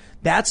 Yeah.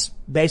 That's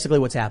basically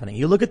what's happening.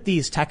 You look at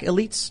these tech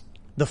elites,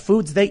 the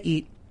foods they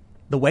eat,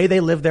 the way they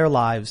live their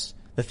lives,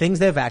 the things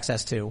they have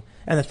access to,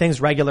 and the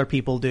things regular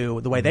people do,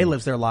 the way they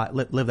live their lives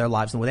and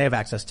the way they have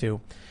access to.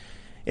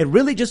 It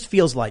really just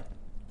feels like,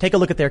 take a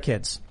look at their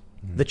kids.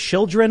 Mm-hmm. The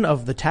children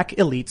of the tech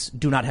elites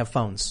do not have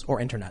phones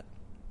or internet.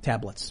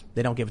 Tablets.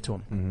 They don't give it to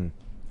him. Mm-hmm.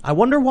 I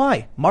wonder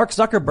why. Mark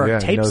Zuckerberg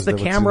tapes the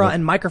camera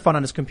and microphone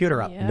on his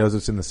computer up. Yeah. He knows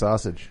what's in the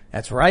sausage.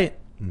 That's right.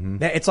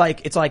 Mm-hmm. It's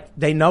like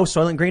they know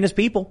Soylent Green is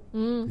people.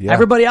 Mm. Yeah.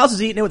 Everybody else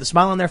is eating it with a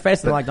smile on their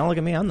face. They're like, don't look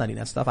at me. I'm not eating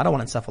that stuff. I don't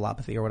want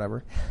encephalopathy or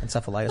whatever.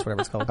 Encephalitis,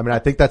 whatever it's called. I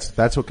think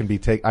that's what can be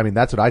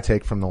that's what I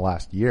take from the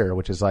last year,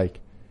 which is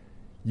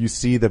you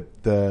see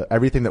the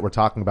everything that we're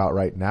talking about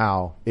right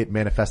now, it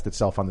manifests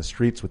itself on the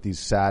streets with these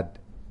sad,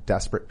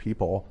 desperate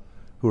people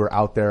who are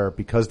out there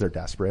because they're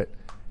desperate.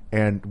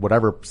 And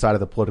whatever side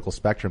of the political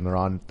spectrum they're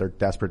on, they're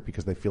desperate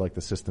because they feel like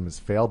the system has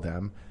failed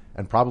them,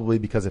 and probably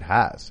because it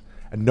has.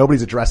 And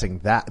nobody's addressing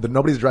that.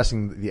 Nobody's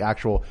addressing the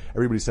actual,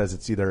 everybody says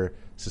it's either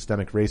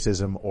systemic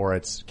racism or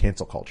it's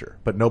cancel culture.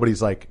 But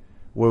nobody's like,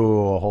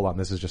 whoa, hold on,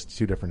 this is just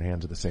 2 different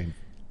hands of the same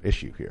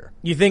issue here.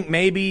 You think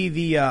maybe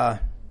the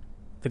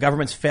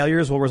government's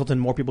failures will result in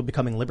more people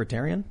becoming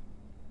libertarian?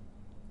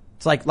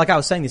 It's like I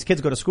was saying, these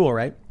kids go to school,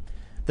 right?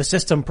 The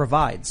system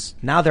provides.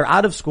 Now they're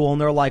out of school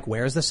and they're like,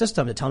 where's the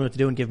system to tell me what to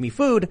do and give me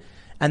food?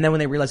 And then when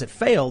they realize it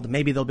failed,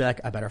 maybe they'll be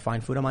like, I better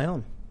find food on my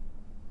own.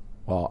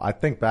 Well, I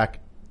think back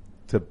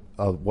to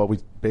what we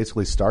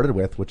basically started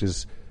with, which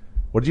is,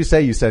 what did you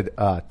say? You said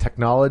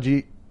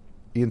technology.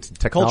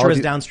 Culture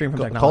is downstream from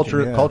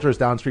technology. Culture is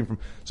downstream from.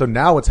 So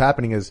now what's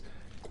happening is,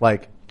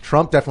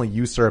 Trump definitely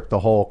usurped the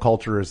whole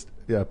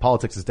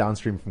politics is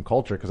downstream from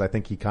culture, because I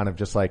think he kind of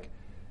just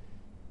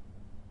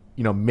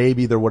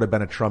maybe there would have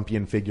been a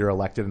Trumpian figure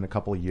elected in a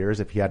couple of years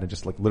if he hadn't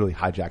just literally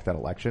hijacked that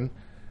election.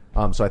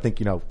 So I think,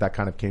 that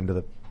kind of came to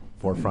the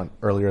forefront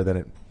earlier than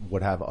it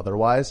would have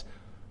otherwise.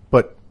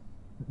 But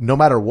no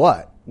matter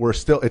what,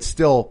 it's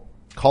still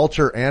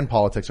culture and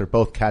politics are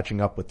both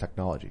catching up with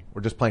technology.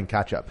 We're just playing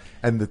catch up.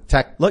 And the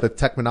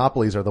tech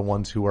monopolies are the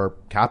ones who are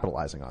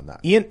capitalizing on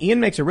that.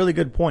 Ian makes a really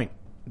good point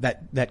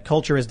that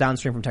culture is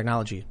downstream from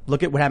technology.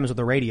 Look at what happens with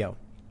the radio.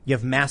 You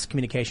have mass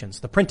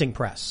communications, the printing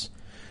press.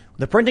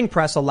 The printing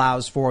press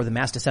allows for the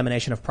mass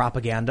dissemination of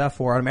propaganda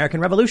for an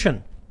American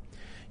Revolution.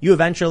 You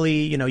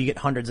eventually, you get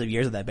hundreds of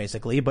years of that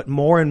basically, but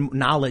more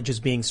knowledge is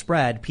being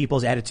spread.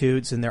 People's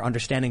attitudes and their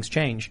understandings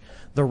change.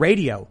 The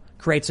radio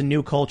creates a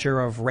new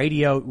culture of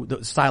the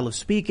style of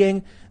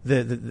speaking.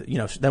 Then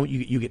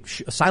you get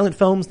silent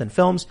films, then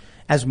films.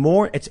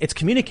 It's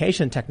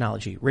communication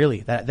technology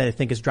really that I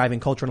think is driving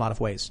culture in a lot of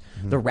ways.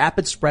 Mm-hmm. The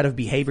rapid spread of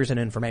behaviors and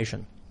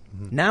information.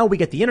 Mm-hmm. Now we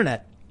get the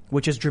internet,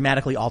 which has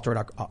dramatically altered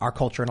our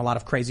culture in a lot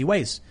of crazy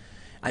ways.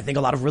 I think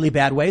a lot of really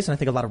bad ways, and I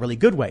think a lot of really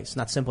good ways. It's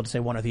not simple to say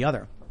one or the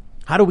other.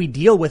 How do we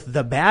deal with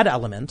the bad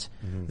element,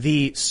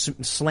 the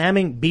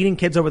slamming, beating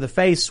kids over the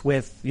face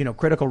with,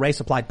 critical race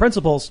applied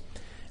principles?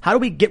 How do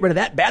we get rid of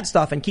that bad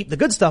stuff and keep the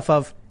good stuff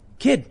of,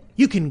 kid,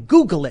 you can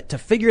Google it to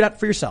figure it out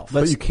for yourself.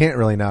 But you can't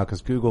really now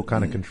because Google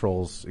kind of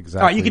controls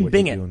exactly. All right, you can what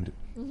Bing you it.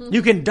 do.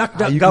 You can duck,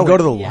 You go can go it.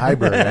 to the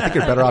library. I think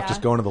you're better off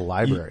just going to the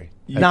library.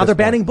 Now they're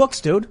banning books,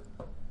 dude.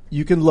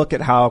 You can look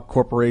at how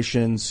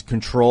corporations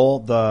control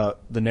the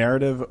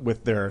narrative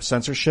with their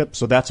censorship.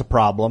 So that's a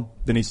problem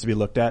that needs to be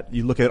looked at.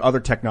 You look at other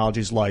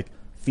technologies like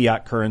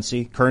fiat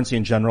currency. Currency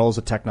in general is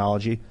a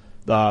technology.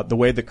 The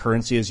way the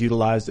currency is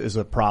utilized is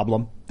a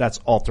problem. That's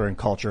altering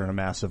culture in a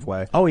massive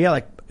way. Oh yeah,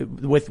 like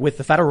with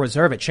the Federal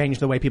Reserve, it changed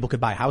the way people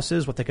could buy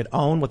houses, what they could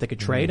own, what they could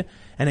trade,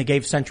 and it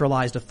gave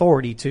centralized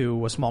authority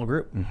to a small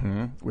group.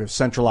 We have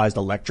centralized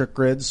electric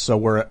grids, so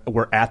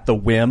we're at the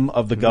whim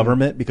of the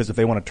government because if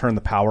they want to turn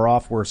the power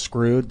off, we're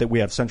screwed. That we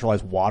have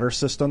centralized water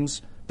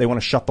systems. They want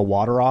to shut the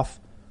water off,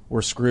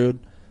 we're screwed.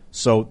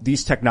 So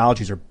these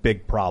technologies are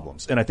big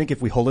problems. And I think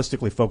if we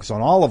holistically focus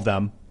on all of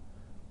them,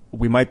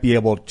 we might be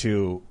able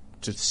to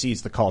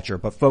seize the culture,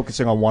 but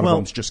focusing on one of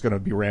them is just going to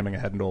be ramming a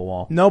head into a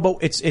wall. No, but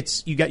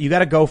it's you got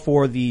to go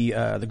for the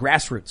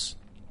grassroots.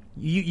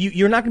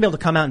 You're not going to be able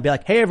to come out and be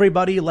like, hey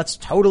everybody, let's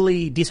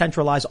totally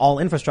decentralize all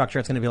infrastructure.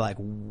 It's going to be like,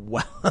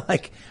 well,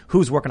 like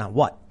who's working on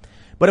what?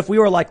 But if we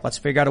were like, let's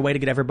figure out a way to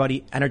get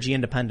everybody energy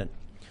independent.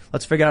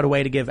 Let's figure out a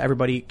way to give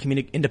everybody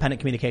independent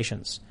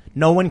communications.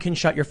 No one can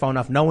shut your phone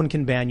off. No one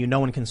can ban you.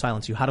 No one can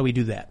silence you. How do we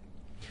do that?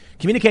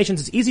 Communications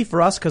is easy for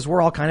us because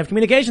we're all kind of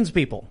communications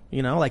people.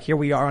 Like here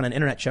we are on an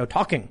internet show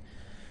talking.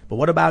 But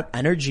what about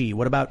energy?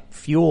 What about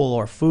fuel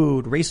or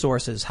food,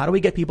 resources? How do we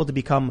get people to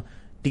become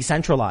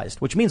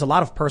decentralized? Which means a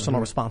lot of personal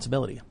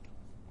responsibility.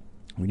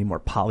 We need more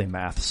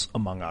polymaths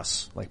among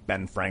us, like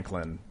Ben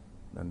Franklin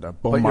and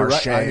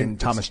Beaumarchais and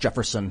Thomas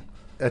Jefferson.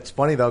 It's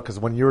funny though, because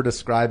when you were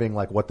describing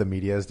like what the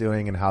media is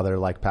doing and how they're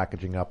like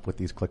packaging up with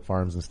these click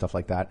farms and stuff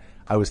like that,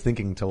 I was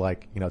thinking to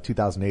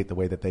 2008, the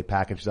way that they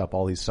packaged up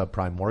all these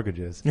subprime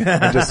mortgages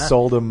and just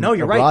sold them No,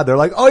 you're abroad. right. They're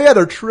like, oh yeah,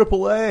 they're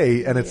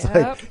AAA, and it's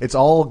like it's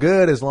all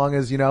good as long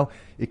as you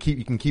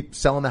can keep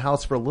selling the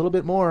house for a little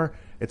bit more.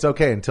 It's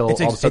okay until all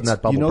of a sudden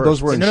that bubble bursts.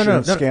 Those were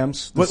insurance No.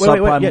 scams. The Wait,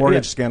 subprime yeah,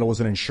 mortgage scandal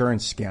was an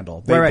insurance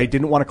scandal. They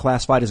didn't want to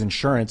classify it as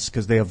insurance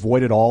because they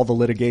avoided all the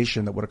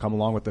litigation that would have come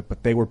along with it.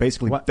 But they were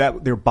basically they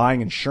were buying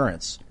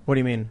insurance. What do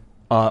you mean?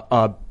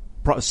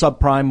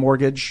 Subprime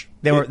mortgage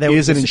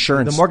is an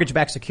insurance. The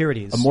mortgage-backed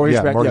securities.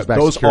 Mortgage-backed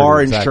those securities,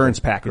 are exactly. insurance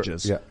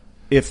packages. Yeah.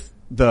 If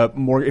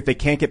they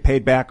can't get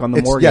paid back on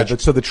the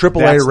mortgage, so the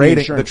AAA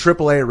rating, the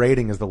AAA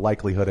rating is the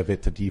likelihood of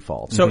it to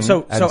default. So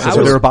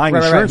they were buying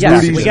insurance.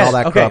 Yes, Moody's and all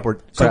that crap.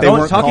 So they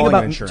weren't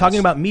talking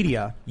about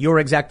media. You're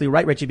exactly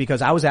right, Richie,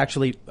 because I was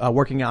actually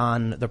working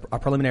on a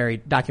preliminary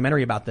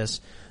documentary about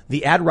this.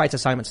 The ad rights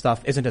assignment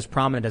stuff isn't as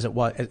prominent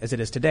as it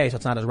is today, so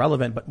it's not as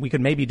relevant. But we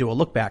could maybe do a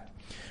look back.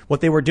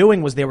 What they were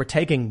doing was they were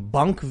taking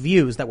bunk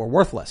views that were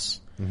worthless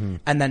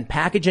and then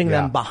packaging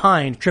them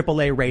behind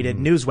AAA rated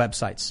news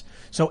websites.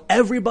 So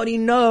everybody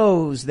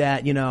knows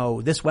that,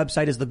 this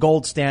website is the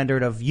gold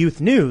standard of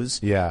youth news.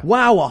 Yeah.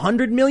 Wow,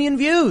 100 million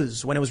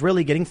views when it was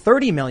really getting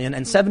 30 million,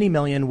 and 70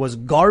 million was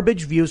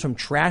garbage views from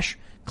trash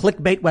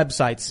clickbait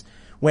websites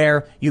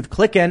where you'd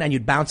click in and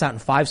you'd bounce out in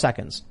 5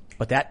 seconds.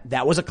 But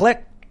that was a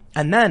click.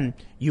 And then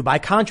you by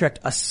contract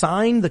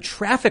assign the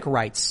traffic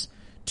rights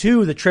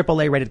to the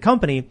AAA rated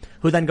company,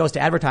 who then goes to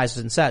advertisers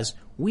and says,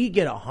 we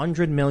get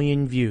 100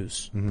 million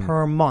views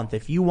per month.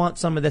 If you want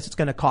some of this, it's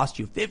going to cost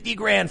you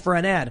 $50,000 for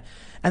an ad.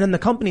 And then the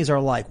companies are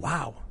like,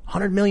 wow,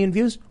 100 million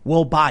views?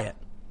 We'll buy it.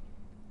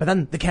 But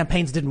then the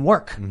campaigns didn't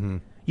work.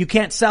 You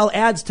can't sell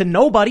ads to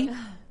nobody.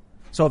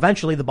 So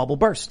eventually the bubble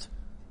burst.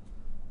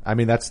 I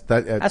mean, that's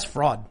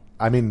fraud.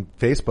 I mean,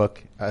 Facebook,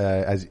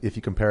 as if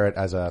you compare it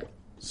as a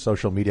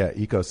social media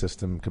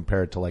ecosystem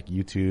compared to like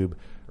YouTube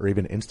or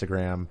even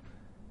Instagram,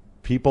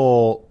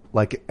 people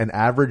like an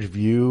average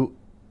view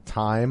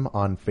time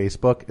on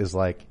Facebook is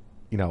like,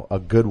 a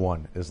good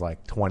one is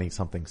like 20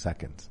 something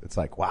seconds. It's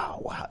like,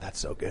 wow, that's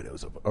so good. It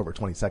was over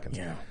 20 seconds.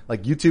 Yeah.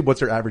 Like YouTube,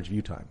 what's your average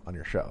view time on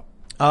your show?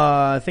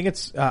 I think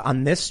it's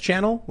on this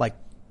channel, like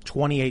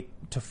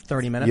 28 to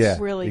 30 minutes. Yeah,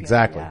 really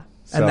exactly. Good,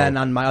 yeah. And then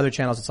on my other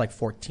channels, it's like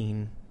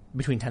 14,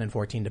 between 10 and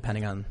 14,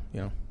 depending on,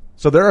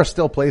 So there are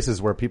still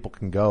places where people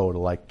can go to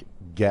like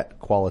get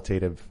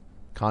qualitative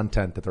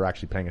content that they're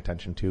actually paying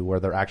attention to, where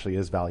there actually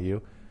is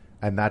value.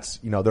 And that's,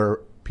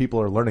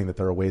 people are learning that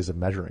there are ways of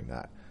measuring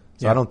that.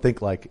 So I don't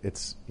think like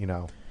it's,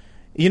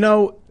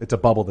 it's a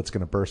bubble that's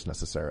going to burst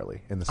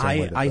necessarily in the same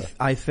way that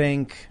I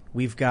think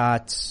we've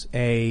got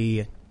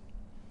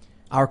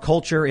our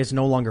culture is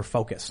no longer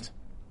focused.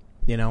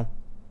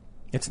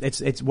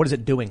 It's what is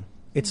it doing?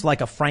 It's like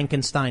a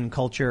Frankenstein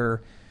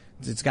culture.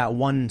 It's got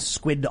one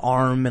squid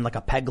arm and like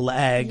a peg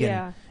leg,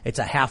 and it's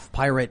a half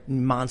pirate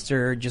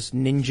monster, just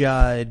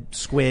ninja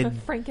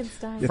squid.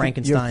 Frankenstein.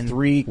 You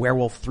have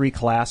werewolf, three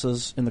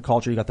classes in the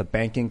culture. You got the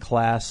banking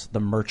class, the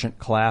merchant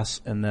class,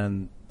 and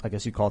then I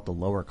guess you call it the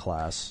lower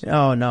class.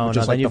 Oh no!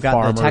 Then you've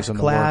got the tech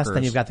class,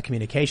 then you've got the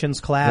communications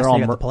class, then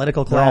you've got the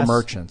political class. They're all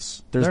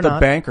merchants. There's the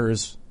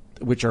bankers,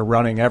 which are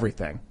running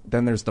everything.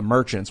 Then there's the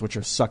merchants, which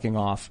are sucking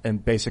off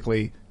and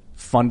basically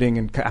funding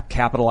and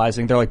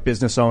capitalizing. They're like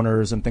business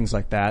owners and things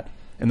like that.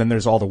 And then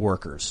there's all the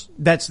workers.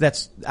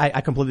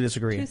 I completely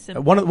disagree.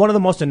 One of the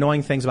most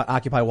annoying things about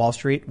Occupy Wall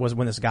Street was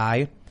when this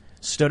guy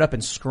stood up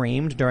and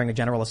screamed during a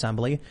general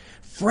assembly,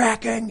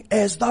 fracking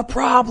is the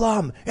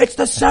problem. It's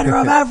the center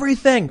of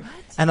everything. What?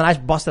 And then I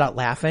busted out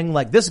laughing.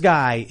 Like, this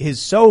guy is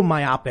so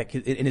myopic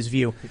in his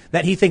view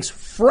that he thinks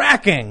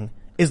fracking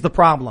is the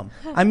problem.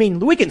 I mean,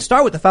 we can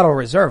start with the Federal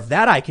Reserve.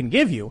 That I can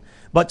give you.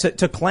 But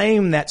to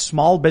claim that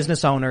small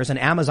business owners and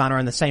Amazon are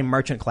in the same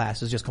merchant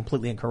class is just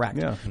completely incorrect.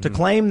 Yeah. To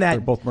claim that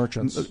they're both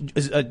merchants.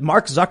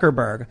 Mark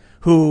Zuckerberg,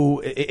 who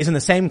is in the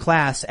same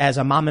class as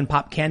a mom and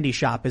pop candy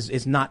shop,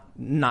 is not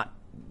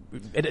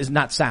it is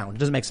not sound. It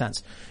doesn't make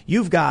sense.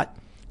 You've got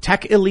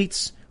tech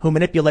elites who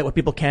manipulate what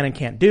people can and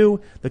can't do,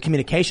 the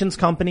communications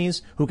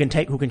companies who can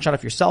shut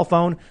off your cell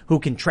phone, who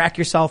can track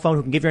your cell phone,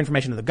 who can give your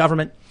information to the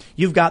government.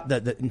 You've got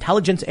the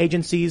intelligence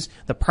agencies,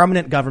 the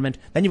permanent government.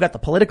 Then you've got the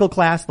political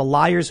class, the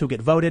liars who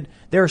get voted.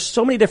 There are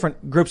so many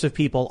different groups of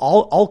people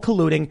all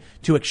colluding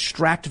to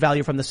extract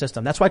value from the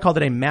system. That's why I called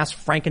it a mass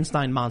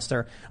Frankenstein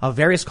monster of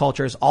various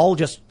cultures, all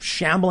just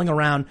shambling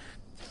around,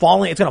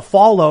 falling. It's going to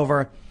fall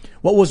over.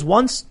 What was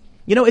once,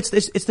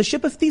 it's the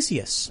ship of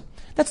Theseus.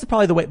 That's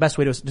probably the best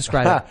way to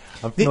describe it.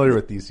 I'm familiar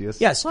with Theseus.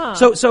 Yes. Huh.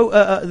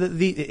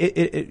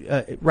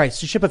 Right.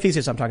 It's the ship of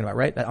Theseus I'm talking about,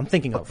 right? I'm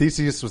thinking of.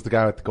 Theseus was the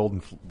guy with the golden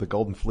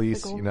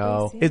fleece, Fleece,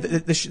 yeah.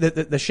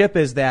 The ship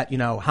is that,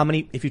 how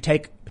many, if you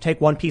take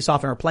one piece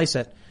off and replace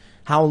it,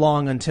 how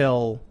long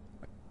until.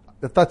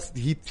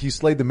 He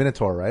slayed the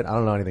Minotaur, right? I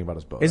don't know anything about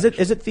his boat. Is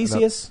it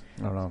Theseus?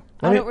 I don't know.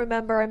 I don't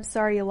remember. I'm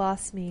sorry you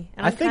lost me.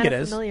 And I think it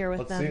is. Familiar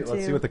with them too.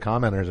 Let's see what the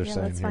commenters are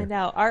saying. Let's find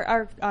out.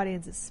 Our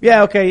audience is smart.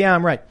 Yeah. Okay. Yeah,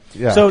 I'm right.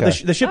 Yeah, so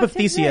okay. the ship of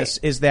Theseus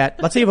is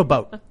that, let's say you have a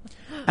boat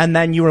and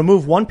then you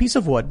remove one piece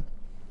of wood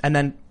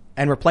and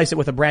replace it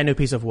with a brand new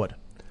piece of wood.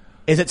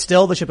 Is it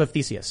still the ship of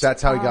Theseus?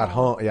 That's how he got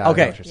home. Yeah.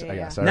 Okay.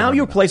 Now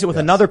you replace it with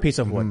another piece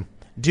of wood.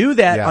 Do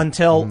that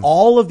until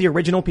all of the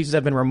original pieces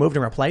have been removed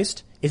and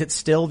replaced. Is it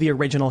still the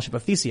original ship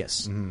of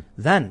Theseus?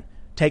 Then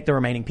take the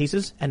remaining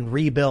pieces and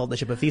rebuild the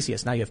ship of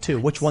Theseus. Now you have two.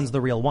 Which one's the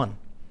real one?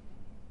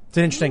 It's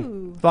an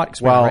interesting thought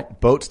experiment. Well,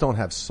 boats don't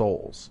have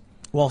souls.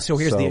 Well, so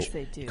here's the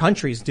issue.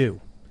 Countries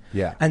do.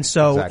 Yeah. And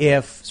so exactly.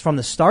 if from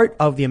the start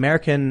of the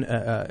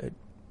American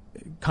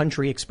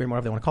country experiment,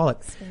 whatever they want to call it,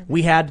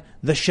 we had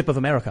the ship of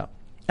America.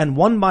 And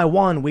one by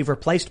one, we've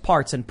replaced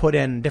parts and put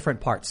in different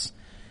parts.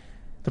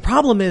 The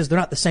problem is they're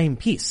not the same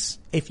piece.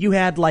 If you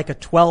had like a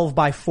 12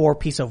 by 4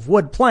 piece of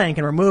wood plank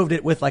and removed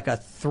it with like a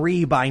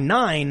 3 by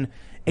 9,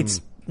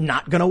 it's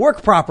not going to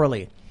work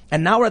properly.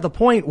 And now we're at the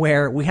point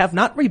where we have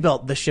not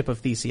rebuilt the ship of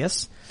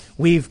Theseus.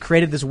 We've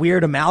created this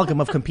weird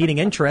amalgam of competing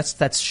interests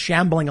that's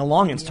shambling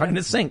along and starting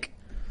to sink.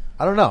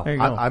 I don't know.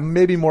 I'm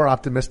maybe more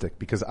optimistic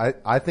because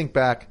I think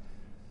back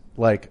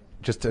like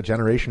just a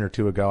generation or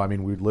two ago. I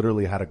mean, we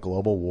literally had a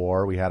global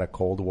war. We had a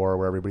Cold War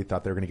where everybody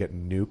thought they were going to get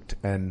nuked.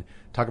 And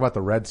talk about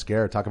the Red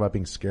Scare. Talk about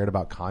being scared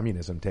about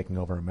communism taking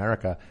over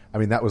America. I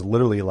mean, that was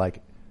literally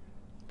like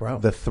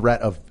the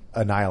threat of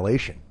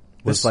annihilation.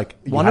 Was like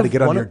you had to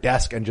get on your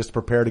desk and just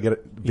prepare to get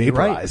it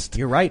vaporized.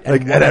 You're right.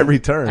 Like at every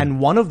turn. And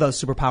one of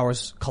those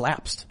superpowers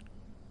collapsed.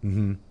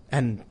 Mm-hmm.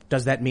 And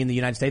does that mean the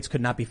United States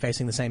could not be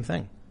facing the same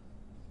thing?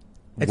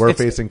 We're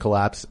facing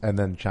collapse and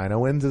then China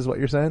wins is what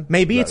you're saying?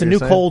 Maybe it's a new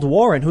Cold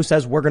War and who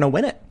says we're going to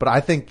win it? But I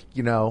think,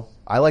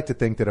 I like to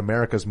think that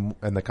America's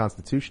and the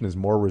Constitution is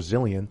more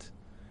resilient.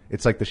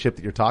 It's like the ship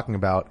that you're talking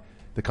about.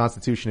 The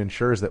Constitution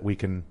ensures that we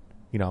can,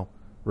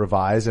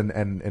 revise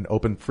and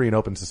open, free and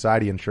open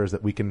society ensures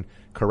that we can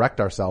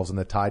correct ourselves and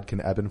the tide can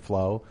ebb and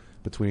flow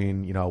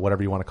between,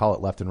 whatever you want to call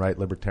it, left and right,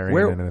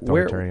 libertarian and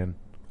authoritarian.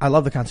 I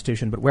love the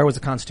Constitution, but where was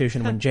the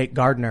Constitution when Jake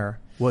Gardner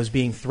was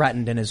being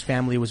threatened and his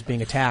family was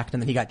being attacked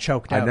and then he got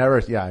choked out?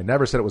 I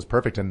never said it was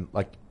perfect and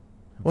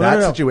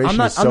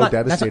situation is so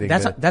devastating.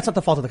 That's not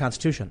the fault of the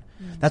Constitution.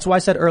 That's why I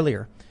said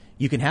earlier,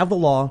 you can have the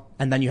law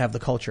and then you have the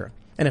culture.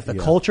 And if the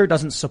culture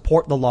doesn't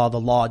support the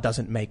law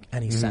doesn't make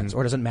any sense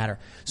or doesn't matter.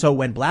 So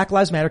when Black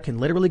Lives Matter can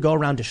literally go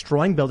around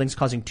destroying buildings,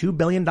 causing $2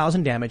 billion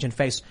in damage and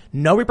face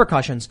no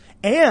repercussions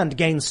and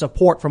gain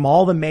support from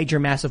all the major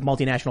massive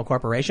multinational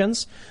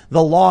corporations,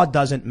 the law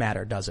doesn't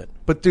matter, does it?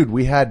 But dude,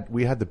 we had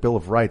the Bill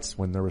of Rights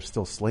when there were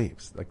still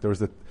slaves. Like there was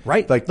the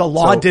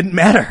law didn't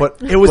matter.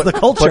 But it was the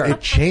culture. But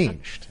it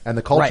changed and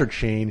the culture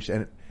changed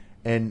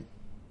and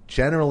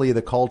generally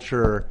the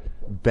culture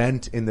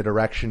bent in the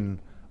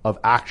direction of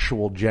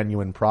actual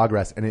genuine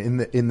progress. And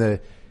in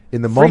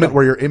the moment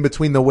where you're in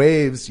between the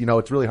waves,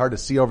 it's really hard to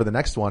see over the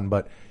next one.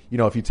 But,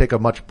 if you take a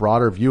much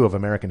broader view of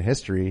American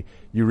history,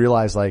 you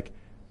realize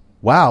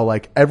wow,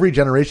 every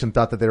generation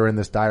thought that they were in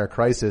this dire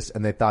crisis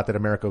and they thought that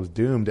America was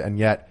doomed. And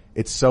yet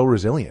it's so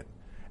resilient.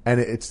 And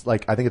it's I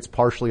think it's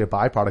partially a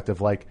byproduct of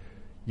like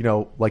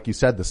you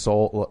said, the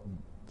soul,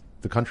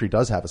 the country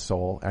does have a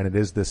soul and it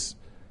is this,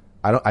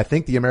 I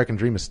think the American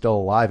dream is still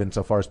alive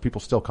insofar as people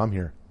still come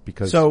here.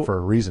 For a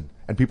reason.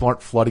 And people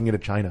aren't flooding into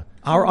China.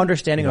 Our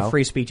understanding of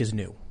free speech is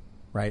new,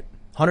 right?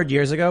 100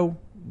 years ago,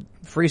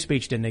 free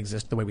speech didn't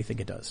exist the way we think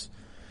it does.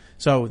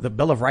 So the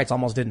Bill of Rights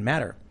almost didn't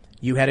matter.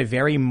 You had a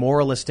very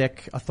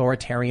moralistic,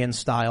 authoritarian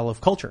style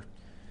of culture.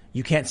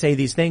 You can't say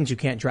these things. You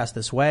can't dress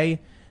this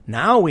way.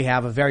 Now we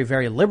have a very,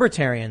 very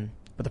libertarian,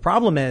 but the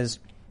problem is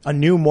a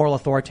new moral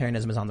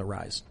authoritarianism is on the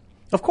rise.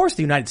 Of course,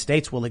 the United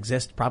States will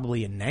exist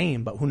probably in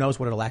name, but who knows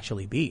what it'll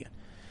actually be,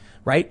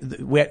 right?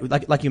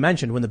 Like you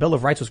mentioned, when the Bill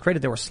of Rights was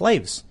created, there were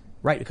slaves,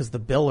 right? Because the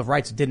Bill of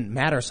Rights didn't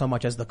matter so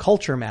much as the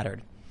culture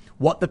mattered,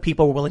 what the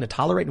people were willing to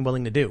tolerate and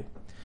willing to do.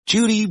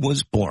 Judy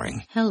was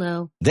boring.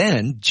 Hello.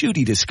 Then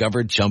Judy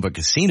discovered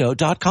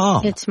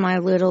ChumbaCasino.com. It's my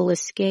little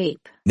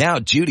escape. Now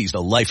Judy's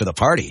the life of the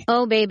party.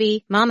 Oh,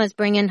 baby, mama's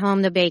bringing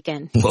home the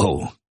bacon.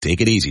 Whoa,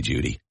 take it easy,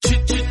 Judy.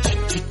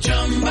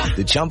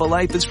 The Chumba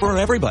life is for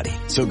everybody.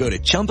 So go to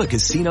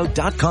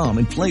ChumbaCasino.com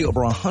and play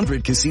over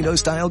 100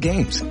 casino-style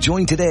games.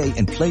 Join today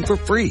and play for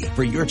free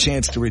for your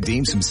chance to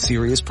redeem some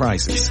serious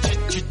prizes.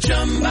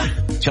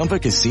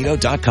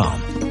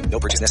 ChumbaCasino.com. No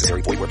purchase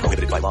necessary. Void where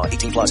prohibited by law.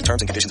 18 plus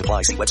terms and conditions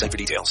apply. See website for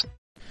details.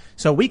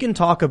 So we can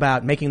talk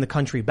about making the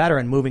country better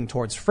and moving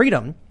towards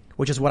freedom,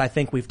 which is what I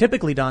think we've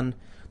typically done.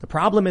 The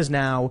problem is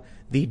now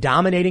the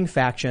dominating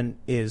faction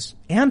is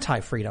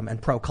anti-freedom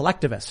and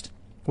pro-collectivist,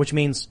 which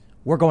means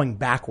we're going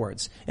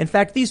backwards. In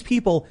fact, these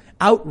people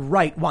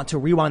outright want to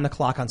rewind the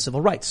clock on civil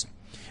rights.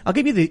 I'll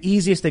give you the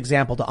easiest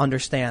example to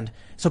understand,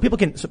 so people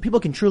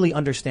can truly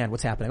understand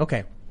what's happening.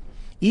 Okay,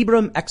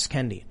 Ibram X.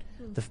 Kendi,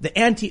 the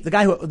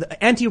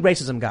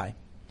anti-racism guy.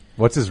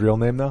 What's his real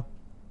name though?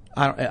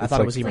 I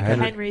thought it was even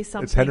Henry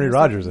something. It's Henry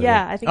Rogers.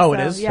 Yeah, I think so.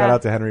 It is? Yeah. Shout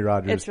out to Henry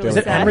Rogers. Is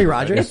it Henry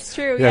Rogers? It's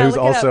true. Yeah, who's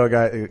also a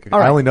guy. Right.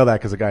 I only know that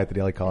because a guy at the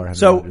Daily Caller. Henry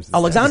So Rogers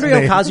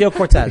Alexandria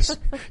Ocasio-Cortez.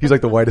 He's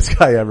like the whitest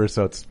guy ever,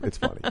 so it's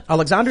funny.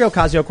 Alexandria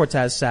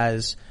Ocasio-Cortez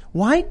says,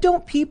 why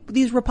don't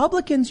these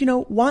Republicans,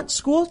 want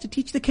schools to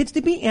teach the kids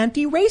to be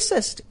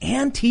anti-racist?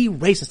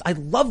 Anti-racist. I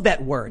love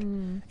that word.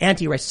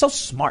 Anti-racist. So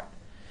smart.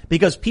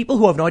 Because people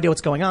who have no idea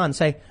what's going on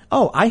say,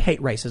 oh, I hate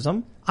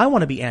racism. I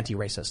want to be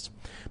anti-racist.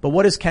 But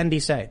what does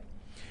Kendi say?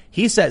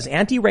 He says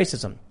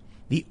anti-racism,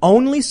 the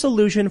only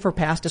solution for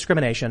past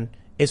discrimination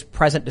is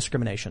present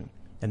discrimination.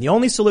 And the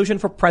only solution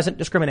for present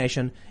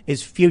discrimination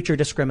is future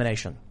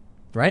discrimination.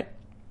 Right?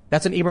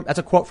 That's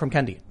a quote from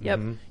Kendi. Yep.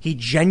 He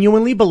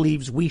genuinely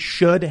believes we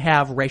should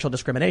have racial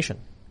discrimination.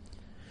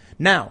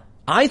 Now,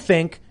 I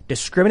think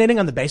discriminating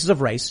on the basis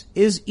of race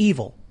is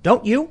evil.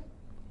 Don't you?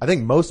 I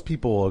think most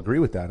people will agree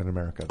with that in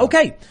America, though.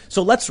 Okay.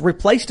 So let's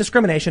replace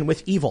discrimination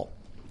with evil.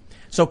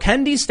 So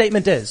Kendi's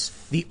statement is,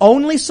 the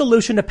only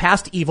solution to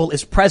past evil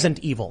is present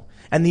evil.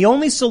 And the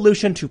only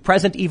solution to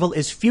present evil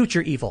is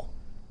future evil.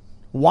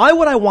 Why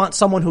would I want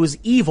someone who is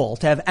evil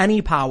to have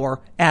any power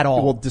at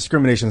all? Well,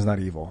 discrimination is not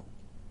evil.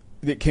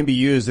 It can be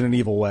used in an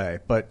evil way,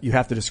 but you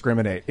have to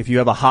discriminate. If you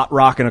have a hot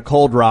rock and a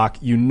cold rock,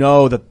 you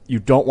know that you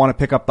don't want to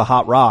pick up the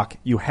hot rock.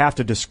 You have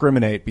to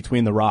discriminate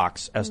between the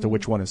rocks as to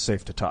which one is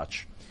safe to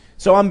touch.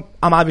 So I'm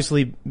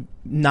obviously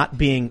not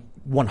being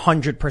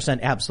 100%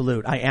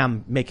 absolute. I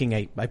am making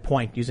a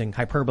point using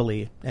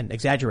hyperbole and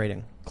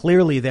exaggerating.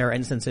 Clearly there are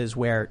instances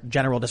where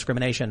general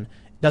discrimination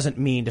doesn't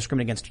mean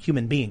discriminating against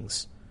human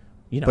beings.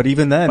 But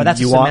even then, but that's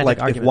you want, like,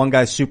 argument. if one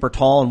guy's super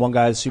tall and one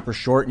guy's super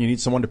short and you need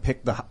someone to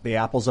pick the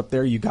apples up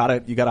there, you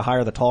gotta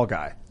hire the tall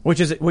guy. Which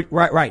is,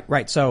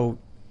 right. So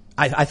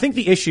I think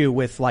the issue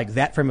with like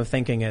that frame of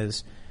thinking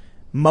is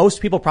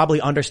most people probably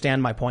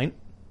understand my point,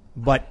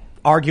 but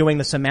arguing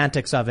the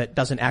semantics of it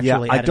doesn't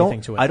actually add anything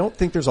to it. I don't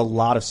think there's a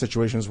lot of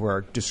situations where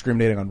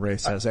discriminating on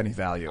race has any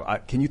value.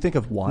 Can you think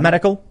of one?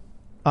 Medical?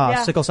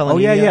 Sickle cell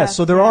anemia. Yeah.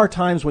 So there are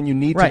times when you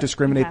need to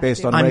discriminate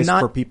based on race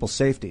for people's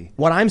safety.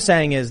 What I'm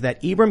saying is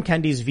that Ibram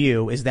Kendi's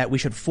view is that we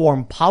should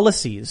form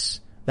policies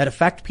that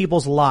affect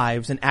people's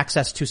lives and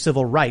access to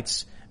civil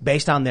rights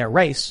based on their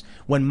race,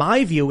 when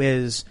my view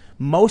is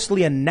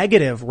mostly a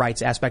negative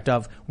rights aspect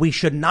of we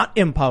should not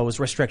impose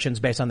restrictions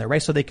based on their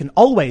race so they can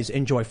always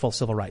enjoy full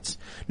civil rights.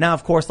 Now,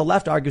 of course, the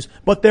left argues,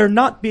 but they're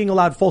not being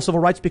allowed full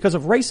civil rights because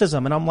of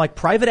racism. And I'm like,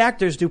 private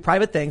actors do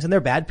private things and they're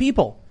bad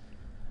people.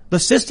 The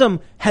system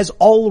has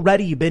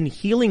already been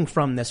healing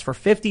from this for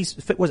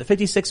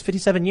 56,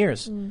 57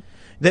 years.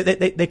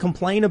 They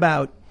complain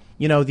about,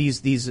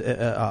 these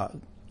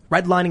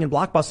redlining and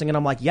blockbusting, and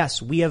I'm like,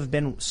 yes, we have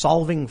been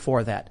solving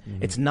for that.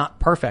 It's not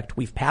perfect.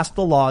 We've passed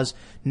the laws.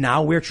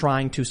 Now we're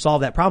trying to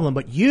solve that problem,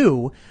 but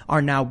you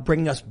are now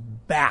bringing us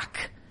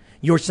back.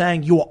 You're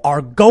saying you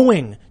are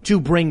going to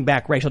bring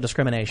back racial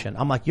discrimination.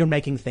 I'm like, you're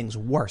making things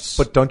worse.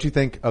 But don't you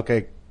think,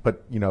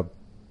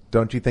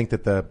 don't you think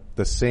that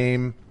the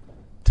same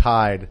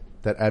tide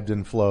that ebbed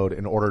and flowed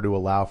in order to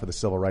allow for the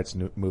civil rights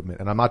movement,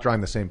 and I'm not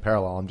drawing the same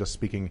parallel, I'm just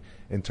speaking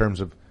in terms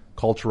of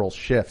cultural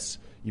shifts,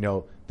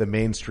 the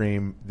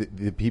mainstream,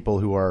 the people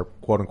who are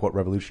quote unquote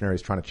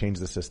revolutionaries trying to change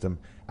the system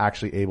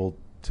actually able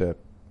to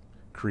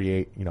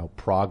create,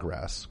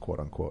 progress, quote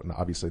unquote. And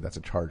obviously that's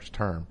a charged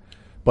term.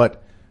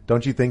 But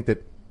don't you think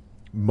that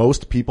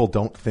most people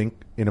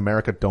in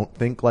America don't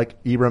think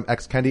like Ibram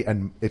X. Kendi,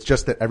 and it's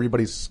just that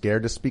everybody's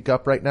scared to speak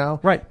up right now?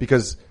 Right.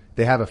 Because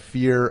they have a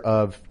fear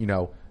of,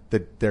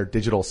 their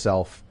digital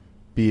self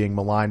being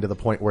maligned to the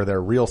point where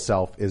their real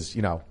self is,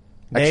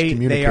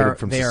 excommunicated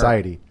from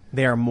society.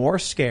 They are more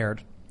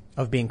scared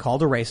of being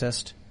called a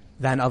racist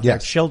than of their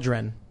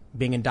children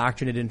being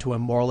indoctrinated into a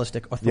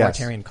moralistic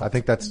authoritarian cult.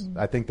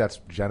 I think that's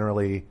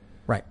generally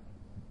right.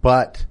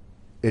 But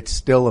it's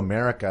still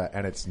America,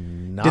 and it's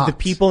not. Did the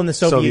people in the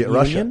Soviet Union?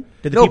 Russia.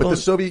 But the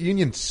Soviet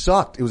Union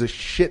sucked. It was a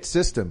shit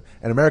system,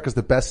 and America's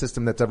the best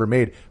system that's ever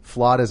made,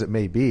 flawed as it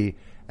may be.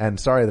 And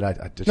sorry that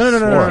I just no.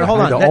 Hold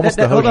on.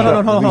 Hold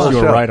on.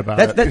 You were right about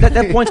it.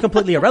 That point's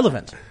completely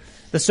irrelevant.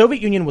 The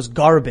Soviet Union was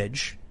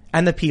garbage,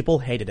 and the people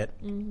hated it,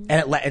 and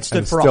it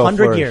stood for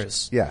 100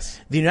 years. Yes,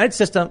 the United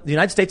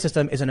States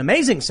system is an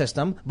amazing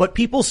system, but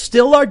people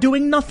still are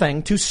doing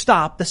nothing to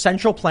stop the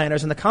central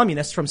planners and the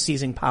communists from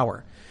seizing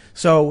power.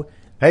 So.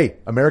 Hey,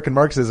 American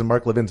Marxism,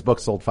 Mark Levin's book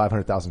sold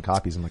 500,000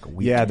 copies in like a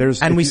week. Yeah,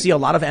 and we see a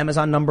lot of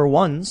Amazon number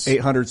ones.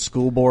 800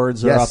 school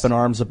boards are up in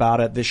arms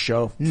about it. This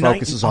show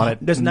focuses on it.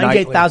 There's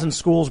 98,000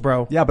 schools,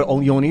 bro. Yeah, but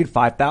you only need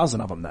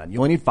 5,000 of them then. You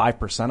only need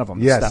 5% of them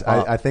to step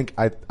up. I think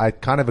I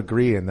kind of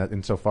agree in that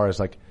insofar as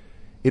like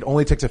it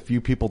only takes a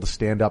few people to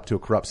stand up to a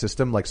corrupt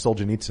system like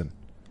Solzhenitsyn,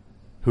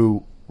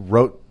 who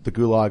wrote the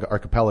Gulag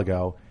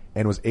Archipelago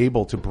and was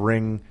able to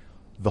bring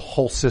the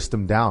whole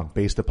system down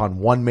based upon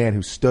one man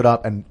who stood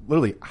up and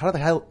literally, how the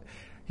hell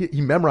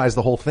he memorized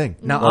the whole thing.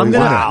 Now I'm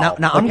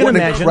gonna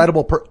imagine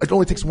it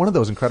only takes one of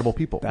those incredible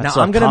people. Now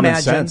I'm gonna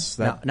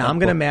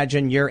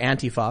imagine your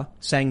Antifa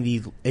saying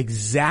the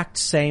exact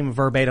same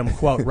verbatim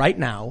quote right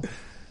now,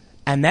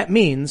 and that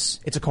means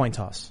it's a coin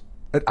toss.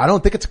 I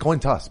don't think it's a coin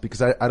toss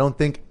because I don't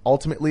think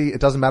ultimately it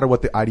doesn't matter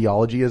what the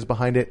ideology is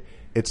behind it.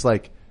 It's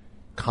like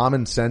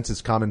common sense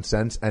is common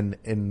sense, and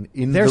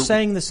they're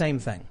saying the same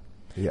thing.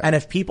 Yeah. And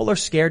if people are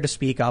scared to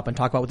speak up and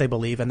talk about what they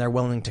believe and they're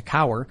willing to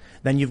cower,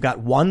 then you've got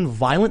one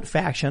violent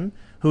faction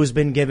who's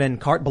been given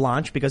carte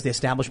blanche because the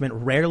establishment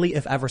rarely,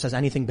 if ever, says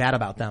anything bad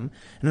about them,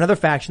 and another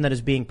faction that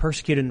is being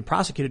persecuted and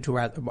prosecuted to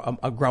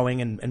a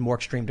growing and more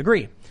extreme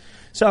degree.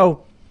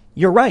 So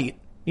you're right.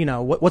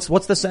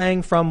 What's the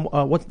saying from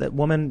what's that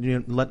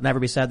woman? Let never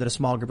be said that a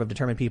small group of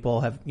determined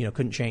people have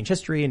couldn't change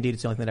history. Indeed,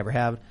 it's the only thing they ever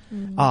have.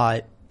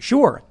 Mm-hmm.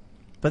 Sure,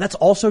 but that's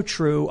also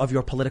true of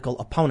your political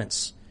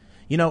opponents.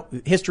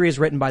 History is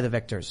written by the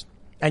victors.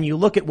 And you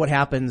look at what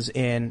happens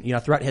in,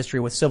 throughout history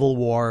with civil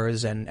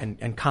wars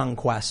and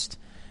conquest.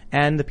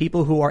 And the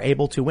people who are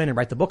able to win and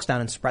write the books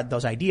down and spread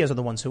those ideas are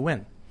the ones who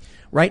win.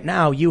 Right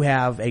now, you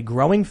have a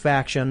growing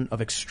faction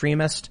of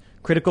extremist,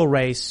 critical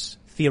race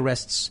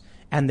theorists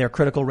and their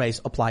critical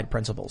race applied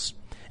principles.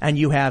 And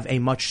you have a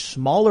much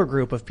smaller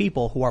group of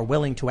people who are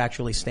willing to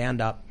actually stand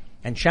up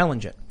and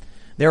challenge it.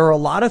 There are a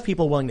lot of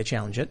people willing to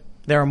challenge it.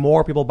 There are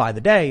more people by the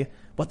day.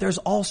 But there's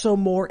also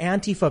more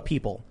Antifa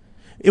people.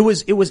 It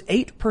was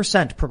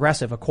 8%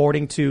 progressive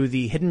according to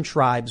the Hidden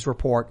Tribes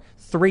report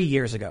 3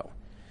 years ago.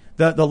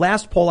 The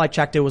last poll I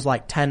checked, it was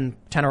like 10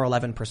 or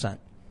 11%.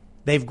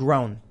 They've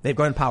grown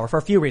in power for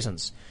a few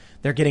reasons.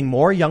 They're getting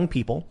more young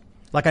people.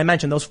 Like I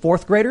mentioned, those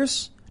fourth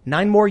graders,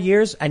 9 more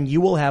years and you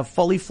will have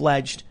fully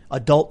fledged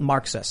adult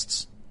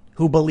Marxists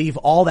who believe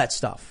all that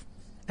stuff.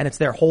 And it's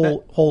their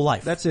whole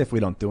life. That's if we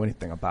don't do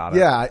anything about it.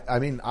 Yeah, I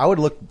mean, I would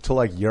look to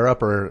like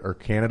Europe or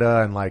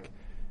Canada and like,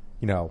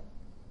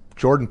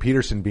 Jordan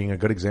Peterson being a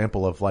good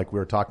example of like we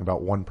were talking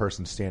about one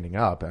person standing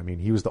up. I mean,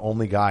 he was the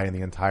only guy in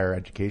the entire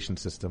education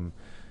system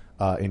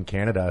in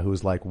Canada who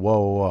was like,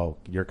 whoa,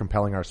 you're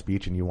compelling our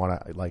speech and you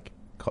want to like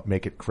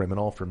make it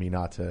criminal for me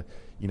not to,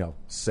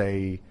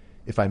 say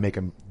if I make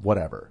him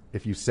whatever.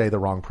 If you say the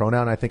wrong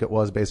pronoun, I think it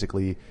was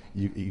basically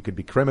you could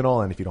be criminal,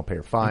 and if you don't pay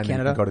your fine, you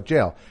can go to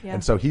jail. Yeah.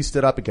 And so he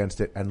stood up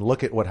against it, and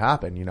look at what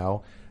happened.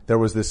 There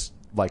was this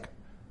like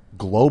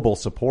global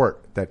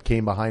support that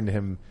came behind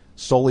him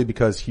solely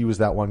because he was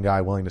that one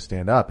guy willing to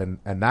stand up. And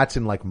that's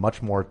in like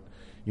much more,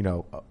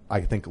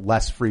 I think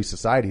less free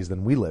societies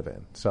than we live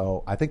in.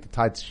 So I think the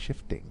tide's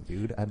shifting,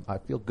 dude. And I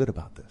feel good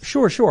about this.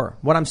 Sure.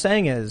 What I'm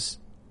saying is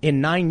in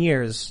 9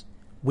 years,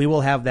 we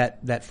will have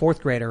that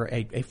fourth grader,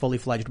 a fully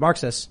fledged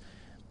Marxist.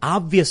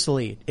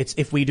 Obviously, it's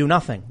if we do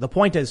nothing. The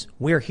point is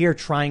we're here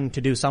trying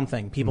to do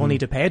something. People need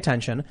to pay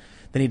attention.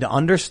 They need to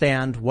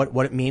understand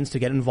what it means to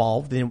get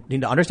involved. They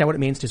need to understand what it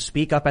means to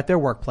speak up at their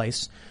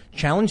workplace,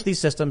 challenge these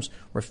systems,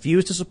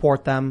 refuse to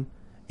support them.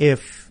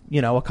 If,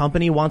 a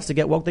company wants to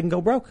get woke, they can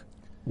go broke.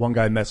 One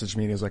guy messaged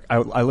me and he was like,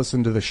 I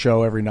listen to the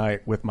show every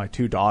night with my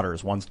 2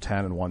 daughters. One's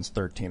 10 and one's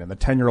 13. And the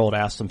 10-year-old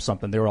asked them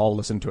something. They were all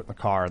listening to it in the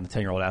car, and the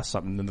 10-year-old asked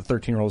something. And the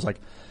 13-year-old was like,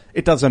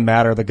 it doesn't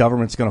matter. The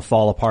government's going to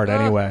fall apart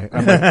anyway.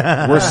 I'm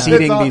like, we're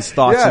seeding these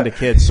thoughts into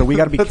kids. So we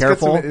got to be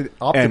careful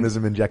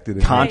optimism injected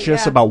in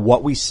conscious about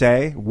what we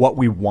say, what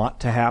we want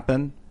to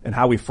happen, and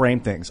how we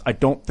frame things. I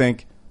don't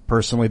think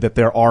personally that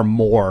there are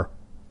more.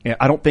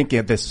 I don't think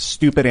this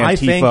stupid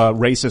Antifa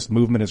racist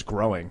movement is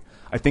growing.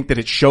 I think that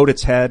it showed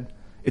its head.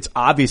 It's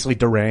obviously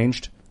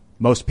deranged.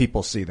 Most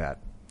people see that.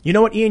 You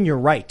know what, Ian? You're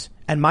right.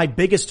 And my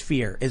biggest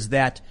fear is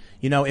that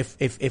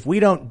if we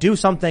don't do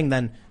something,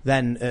 then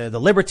the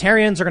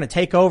libertarians are going to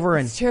take over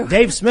and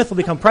Dave Smith will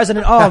become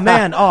president. Oh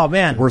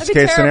man. Worst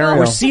case scenario.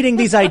 We're seeding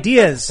these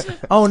ideas.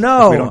 Oh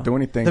no. If we don't do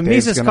anything. The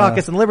Mises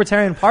Caucus and the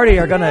Libertarian Party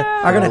are going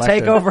to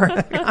take over.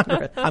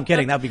 I'm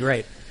kidding. That'd be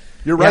great.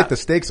 You're right. The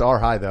stakes are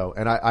high though.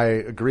 And I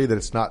agree that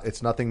it's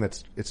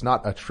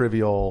not a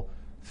trivial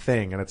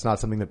thing. And it's not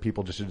something that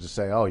people should just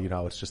say,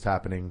 it's just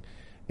happening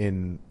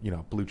in,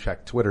 blue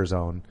check Twitter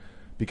zone,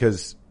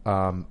 because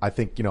I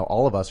think,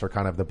 all of us are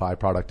kind of the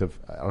byproduct of,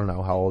 I don't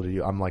know, how old are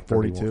you? I'm like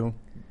 42.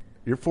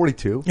 You're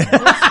 42.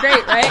 That's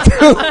great, right?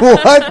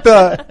 What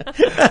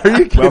the? Are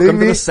you kidding Welcome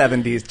me? to the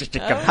 70s.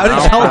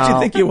 How old did you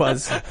think he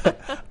was?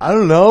 I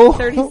don't know.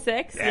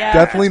 36? Yeah.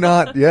 Definitely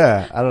not.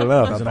 Yeah. I don't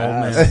know. He's an old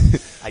man.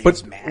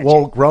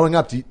 But, growing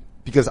up,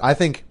 because I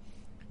think,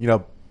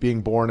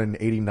 being born in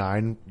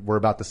 89, we're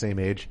about the same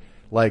age.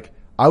 Like,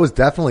 I was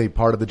definitely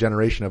part of the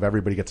generation of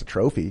everybody gets a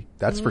trophy.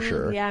 That's for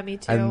sure. Yeah, me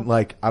too. And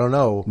I don't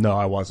know. No,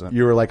 I wasn't.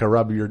 You were like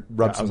rub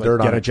some dirt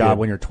on get a job kid.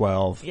 when you're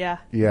 12. Yeah.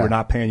 We're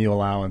not paying you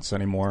allowance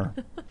anymore.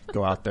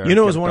 Go out there. It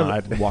was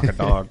walk a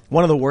dog.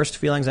 One of the worst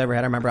feelings I ever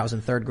had. I remember I was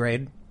in 3rd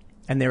grade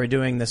and they were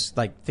doing this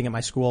thing at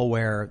my school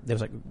where there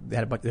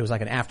was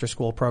an after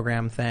school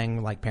program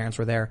thing, like parents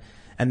were there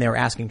and they were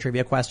asking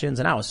trivia questions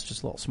and I was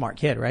just a little smart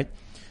kid, right?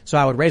 So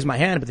I would raise my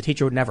hand, but the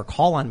teacher would never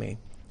call on me.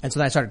 And so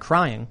then I started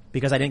crying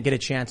because I didn't get a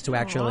chance to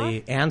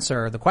actually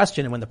answer the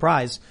question and win the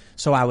prize.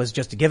 So I was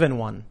just given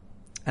one.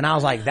 And I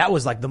was like, that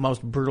was like the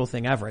most brutal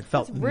thing ever. It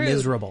felt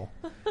miserable.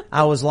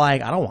 I was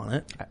like, I don't want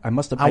it.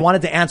 I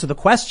wanted to answer the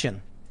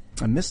question.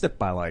 I missed it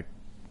by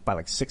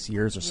like 6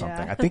 years or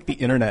something. I think the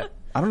internet,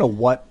 I don't know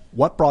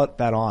what brought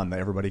that on that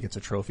everybody gets a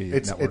trophy.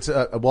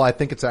 I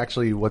think it's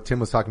actually what Tim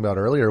was talking about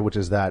earlier, which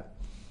is that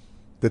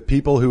the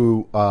people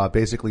who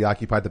basically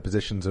occupied the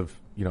positions of,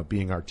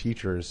 being our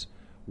teachers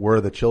were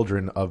the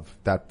children of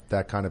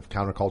that kind of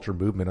counterculture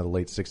movement of the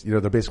late 60s.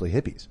 They're basically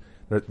hippies.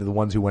 They're the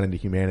ones who went into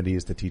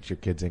humanities to teach your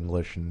kids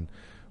English and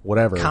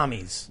whatever.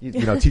 Commies.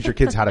 Teach your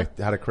kids how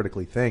to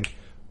critically think.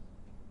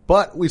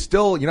 But we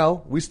still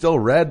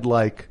read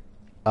like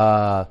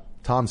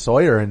Tom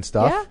Sawyer and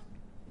stuff. Yeah.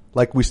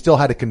 Like we still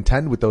had to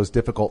contend with those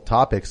difficult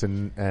topics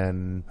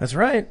and That's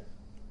right.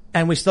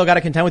 And we still got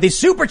to contend with these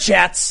super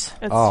chats.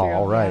 That's true.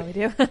 All right.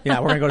 Yeah, we do. Yeah,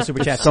 we're going to go to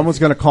super chats. Someone's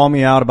going to call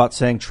me out about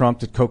saying Trump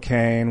did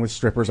cocaine with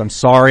strippers. I'm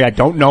sorry. I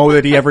don't know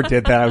that he ever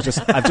did that. I've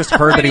just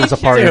heard that he was a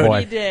party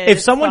boy.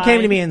 If someone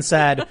came to me and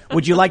said,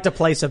 would you like to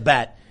place a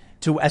bet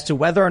as to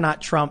whether or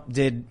not Trump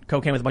did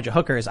cocaine with a bunch of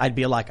hookers, I'd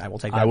be like, I will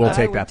take that bet. I will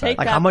take that bet.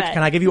 Like, how much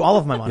can I give you all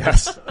of my money?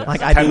 Yes.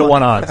 Like 10 to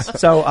 1 odds.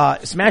 So,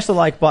 smash the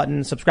like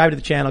button, subscribe to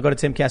the channel, go to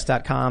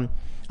timcast.com.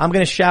 I'm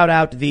going to shout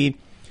out the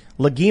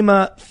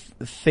Lagima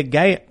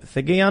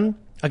Thigayan.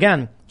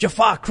 Again,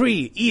 Jafar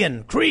Cree,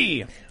 Ian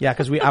Cree. Yeah,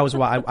 cause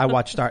I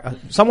watched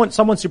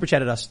someone super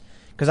chatted us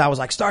cause I was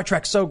like, Star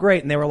Trek's so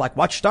great. And they were like,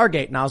 watch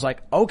Stargate. And I was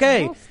like,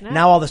 okay.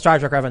 Now all the Star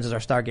Trek references are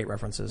Stargate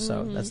references.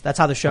 So that's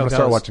how the show goes.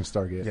 Start watching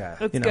Stargate. Yeah.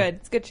 It's good.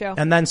 It's a good show.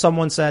 And then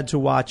someone said to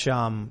watch,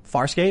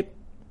 Farscape.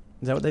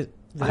 Is that what they?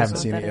 I haven't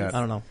seen it yet. I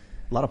don't know.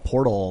 A lot of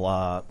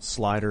Portal,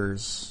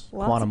 sliders,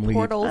 Lots Quantum of Leap.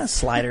 portals.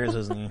 Sliders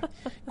isn't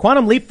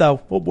Quantum Leap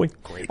though. Oh boy.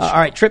 Great. All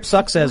right. Trip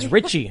Suck says,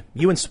 Richie,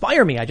 you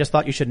inspire me. I just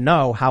thought you should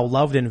know how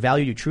loved and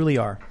valued you truly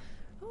are.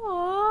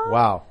 Aww.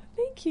 Wow.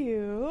 Thank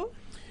you.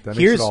 That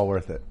makes it all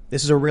worth it.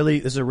 This is a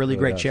really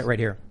great chat right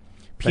here.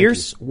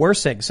 Pierce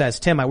Wersig says,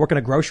 Tim, I work in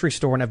a grocery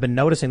store and I've been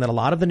noticing that a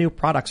lot of the new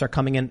products are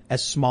coming in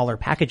as smaller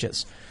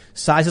packages.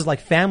 Sizes like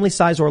family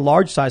size or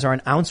large size are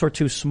an ounce or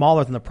two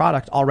smaller than the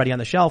product already on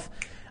the shelf.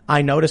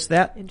 I noticed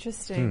that.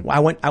 Interesting. I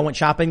went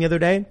shopping the other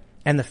day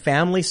and the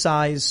family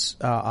size,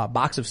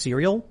 box of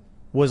cereal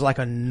was like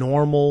a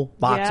normal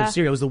box of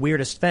cereal. It was the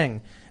weirdest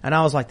thing. And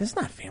I was like, this is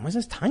not family, this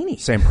is tiny.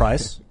 Same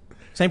price.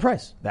 Same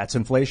price. That's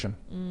inflation.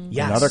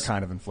 Yes. Another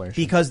kind of inflation.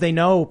 Because they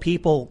know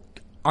people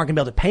aren't going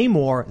to be able to pay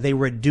more, they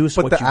reduce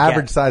what you get. But the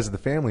average size of the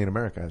family in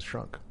America has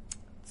shrunk.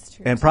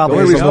 And probably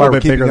the only reason a why little we're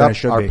bit bigger keeping than up, it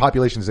should our be.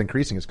 population is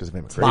increasing is because of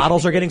immigration.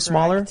 Bottles are getting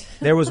smaller.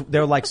 They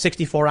were like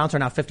 64 ounce, are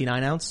now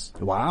 59 ounce.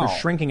 Wow. They're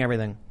shrinking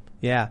everything.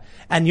 Yeah.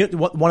 And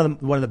one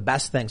of the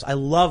best things, I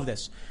love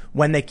this,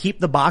 when they keep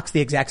the box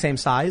the exact same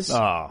size,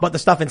 but the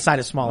stuff inside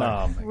is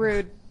smaller.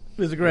 Rude.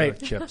 This is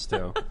great. Chips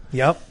too.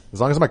 Yep.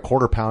 As long as my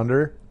quarter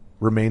pounder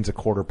remains a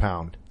quarter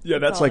pound. Yeah,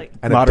 that's like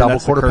and a double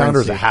quarter pounder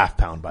is a half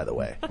pound, by the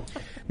way.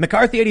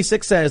 McCarthy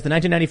 86 says the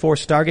 1994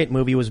 Stargate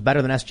movie was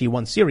better than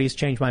SG-1 series.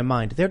 Changed my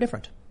mind. They're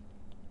different.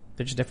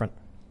 They're just different.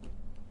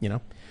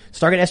 Stargate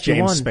SG-1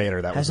 James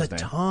Spader, that was has his a name.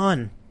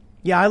 ton.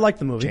 Yeah, I like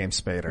the movie.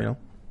 James Spader.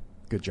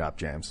 Good job,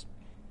 James.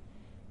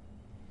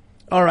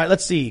 All right,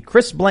 let's see.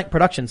 Chris Blank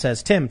Production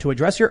says, Tim, to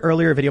address your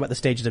earlier video about the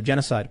stages of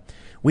genocide,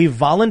 we've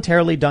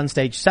voluntarily done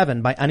stage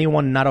 7 by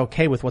anyone not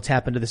okay with what's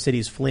happened to the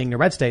cities fleeing the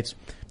red states,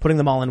 putting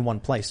them all in one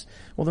place.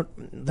 Well,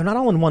 they're not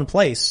all in one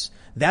place.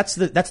 That's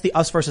the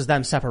us versus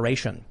them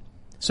separation.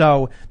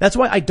 So that's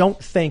why I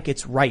don't think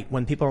it's right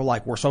when people are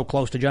like, we're so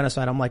close to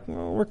genocide. I'm like,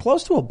 we're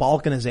close to a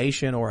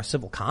balkanization or a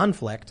civil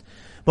conflict.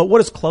 But what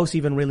does close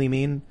even really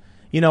mean?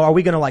 are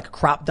we going to like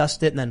crop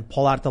dust it and then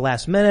pull out at the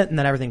last minute and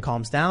then everything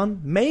calms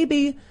down?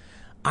 Maybe.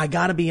 I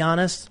gotta be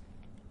honest.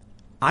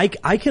 I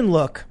can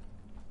look,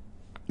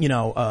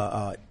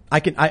 I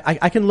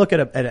can look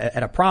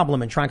at a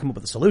problem and try and come up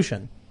with a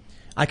solution.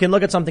 I can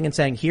look at something and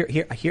saying,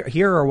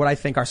 here are what I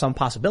think are some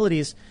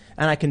possibilities,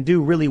 and I can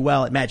do really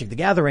well at Magic the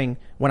Gathering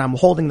when I'm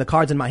holding the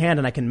cards in my hand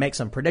and I can make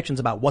some predictions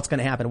about what's going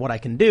to happen, what I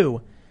can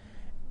do.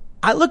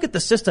 I look at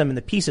the system and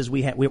the pieces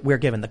we're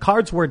given, the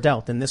cards we're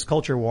dealt in this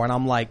culture war, and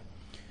I'm like,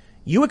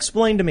 you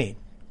explain to me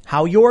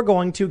how you're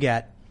going to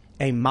get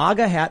a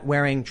MAGA hat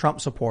wearing Trump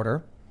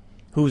supporter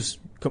who's,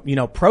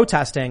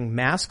 protesting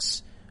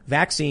masks,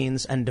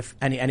 vaccines, and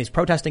he's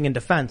protesting in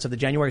defense of the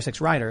January 6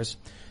 rioters,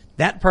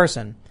 that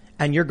person,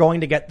 and you're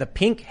going to get the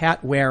pink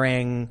hat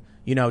wearing,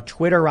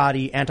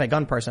 Twitterati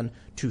anti-gun person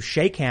to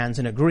shake hands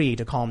and agree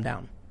to calm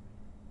down.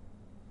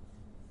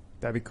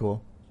 That'd be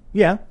cool.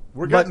 Yeah.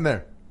 We're getting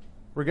there.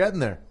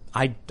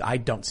 I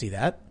don't see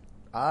that.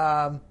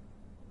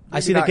 I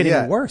see that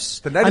getting worse.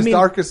 The night is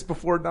darkest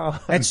before dawn.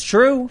 That's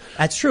true,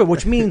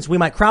 which means we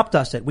might crop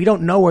dust it. We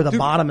don't know where the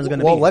bottom is going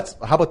to be. Well,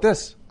 how about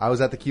this? I was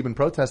at the Cuban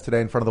protest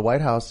today in front of the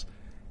White House,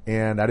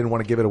 and I didn't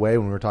want to give it away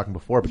when we were talking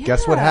before, but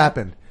guess what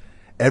happened?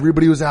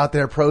 Everybody was out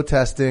there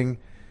protesting,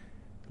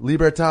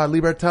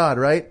 Libertad,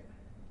 right?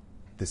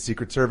 The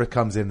Secret Service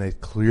comes in, they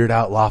cleared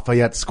out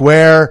Lafayette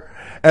Square,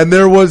 and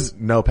there was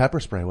no pepper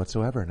spray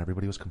whatsoever, and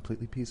everybody was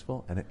completely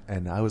peaceful,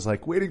 and I was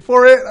like waiting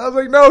for it. I was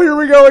like, no, here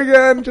we go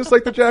again, just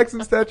like the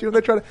Jackson statue, and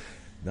they try to...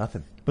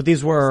 Nothing. But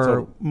these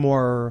were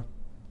more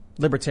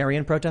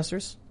libertarian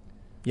protesters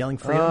yelling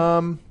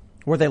freedom?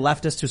 Were they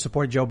leftists who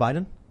supported Joe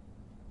Biden?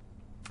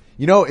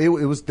 It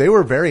was, they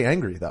were very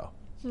angry though.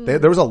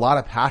 There was a lot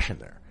of passion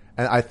there.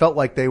 And I felt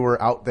like they were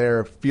out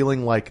there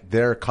feeling like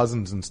their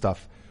cousins and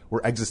stuff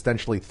were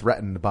existentially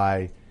threatened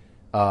by,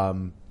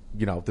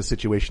 the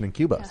situation in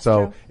Cuba.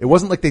 So it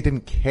wasn't like they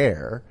didn't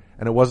care,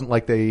 and it wasn't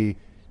like they,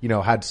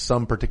 had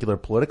some particular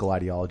political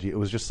ideology. It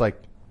was just like,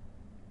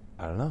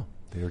 I don't know.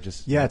 They were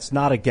just it's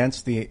not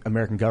against the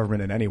American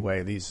government in any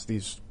way. These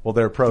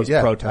they're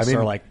protests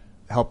are like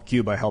help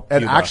Cuba.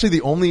 And actually,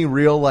 the only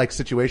real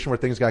situation where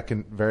things got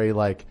very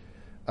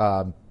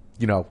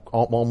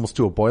almost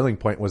to a boiling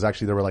point was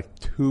actually there were like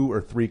 2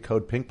 or 3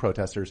 Code Pink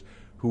protesters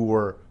who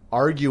were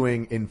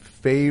arguing in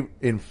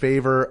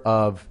favor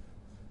of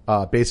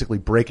basically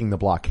breaking the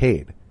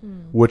blockade,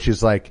 which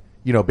is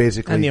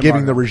basically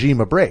giving the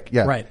regime a break.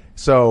 Yeah, right.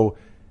 So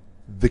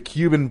the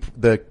Cuban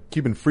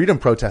freedom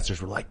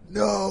protesters were like,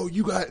 no,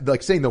 you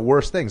got saying the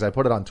worst things. I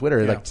put it on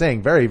Twitter,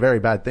 saying very, very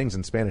bad things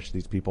in Spanish to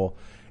these people,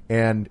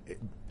 and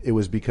it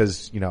was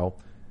because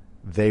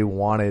they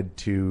wanted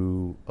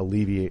to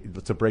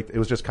break. It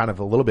was just kind of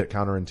a little bit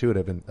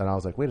counterintuitive, and I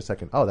was like, wait a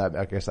second. Oh,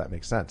 I guess that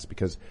makes sense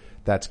because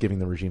that's giving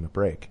the regime a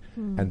break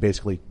and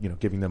basically,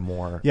 giving them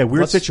more. Yeah,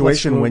 weird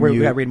situation when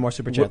you gotta read more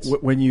super chats.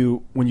 When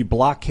you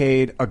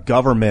blockade a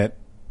government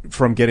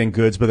from getting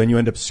goods, but then you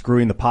end up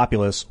screwing the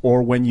populace,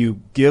 or when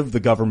you give the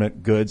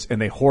government goods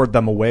and they hoard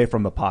them away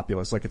from the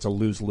populace, like it's a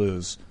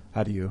lose-lose.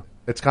 How do you?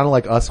 It's kind of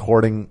like us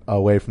hoarding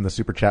away from the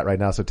super chat right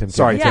now. So Tim,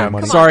 sorry,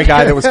 Tim. Sorry,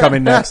 guy that was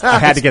coming next. I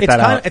had to get that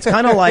out. It's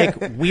kind of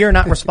like we are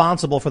not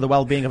responsible for the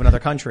well-being of another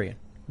country.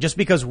 Just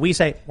because we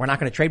say we're not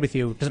going to trade with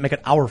you doesn't make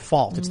it our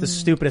fault. It's the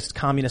stupidest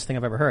communist thing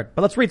I've ever heard.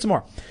 But let's read some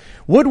more.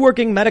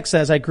 Woodworking Medic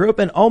says, I grew up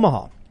in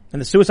Omaha, and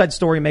the suicide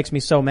story makes me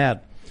so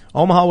mad.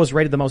 Omaha was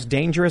rated the most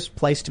dangerous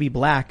place to be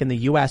black in the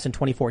U.S. in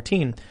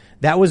 2014.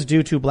 That was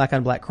due to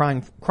black-on-black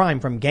crime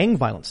from gang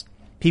violence.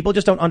 People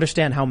just don't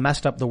understand how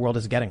messed up the world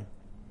is getting.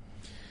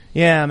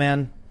 Yeah,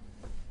 man.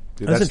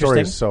 Dude, that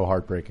story is so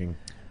heartbreaking.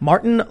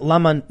 Martin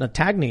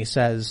Lamontagny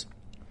says,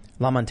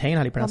 Lamontagne,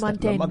 how do you pronounce that?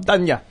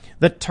 Lamontagne.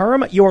 The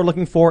term you are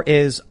looking for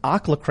is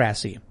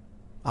ochlocracy.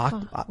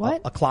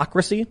 What?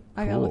 Ochlocracy?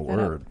 I gotta look that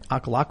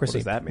up. Ochlocracy. What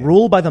does that mean?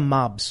 Rule by the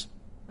mobs.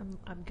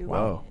 I'm Googling.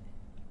 Whoa.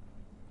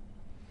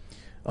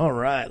 All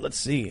right, let's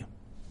see.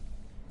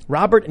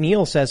 Robert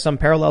Neal says some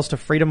parallels to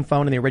Freedom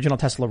Phone and the original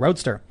Tesla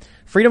Roadster.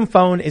 Freedom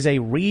Phone is a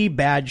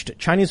rebadged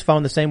Chinese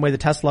phone the same way the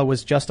Tesla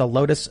was just a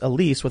Lotus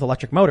Elise with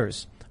electric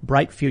motors.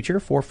 Bright future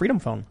for Freedom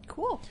Phone.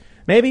 Cool.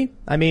 Maybe.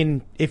 I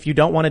mean, if you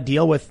don't want to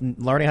deal with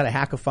learning how to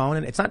hack a phone,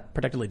 and it's not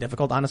particularly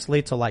difficult,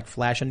 honestly, to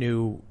flash a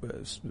new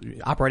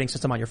operating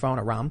system on your phone,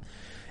 a ROM,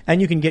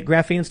 and you can get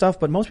graphene and stuff,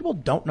 but most people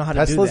don't know how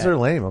to do that. Teslas are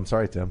lame. I'm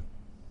sorry, Tim.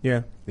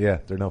 Yeah. Yeah,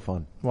 they're no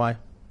fun. Why?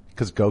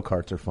 Because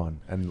go-karts are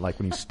fun. And when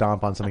you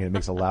stomp on something, it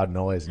makes a loud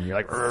noise and you're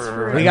like,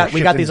 we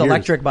got these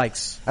electric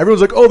bikes.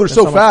 Everyone's like, oh, they're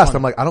so fast.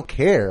 I'm like, I don't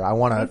care. I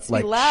want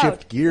to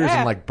shift gears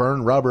and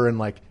burn rubber and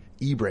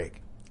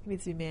e-brake. It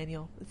needs to be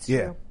manual. It's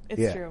true.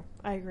 It's true.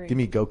 I agree. Give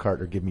me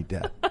go-kart or give me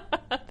death.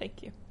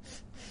 Thank you.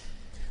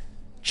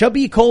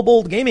 Chubby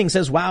Kobold Gaming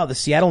says, wow, the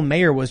Seattle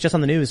mayor was just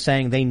on the news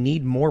saying they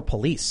need more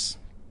police.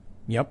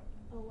 Yep.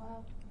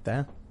 Oh,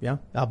 wow. Yeah.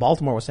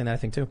 Baltimore was saying that, I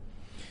think, too.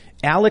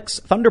 Alex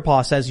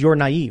Thunderpaw says, you're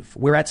naive.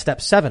 We're at step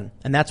 7,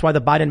 and that's why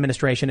the Biden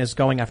administration is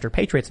going after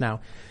patriots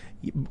now.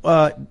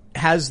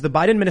 Has the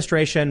Biden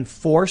administration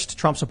forced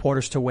Trump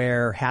supporters to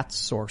wear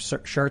hats or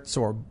shirts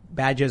or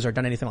badges or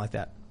done anything like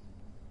that?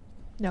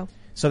 No.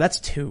 So that's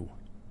 2.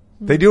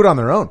 They do it on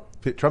their own.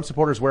 Trump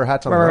supporters wear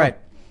hats on their own. Right.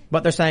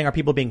 But they're saying, are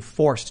people being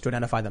forced to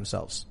identify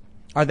themselves?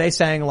 Are they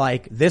saying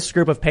like this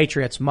group of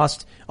patriots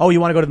must, you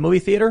want to go to the movie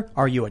theater?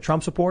 Are you a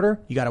Trump supporter?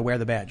 You got to wear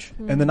the badge.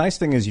 And the nice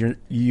thing is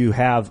you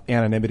have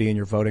anonymity and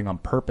you're voting on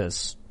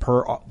purpose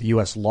per the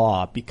U.S.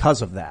 law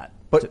because of that.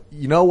 But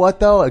you know what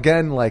though?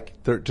 Again,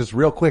 like just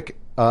real quick,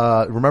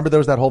 remember there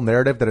was that whole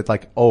narrative that it's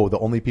like, the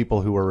only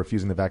people who are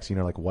refusing the vaccine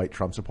are like white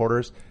Trump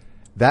supporters.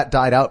 That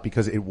died out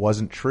because it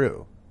wasn't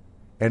true.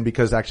 And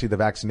because actually the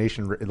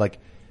vaccination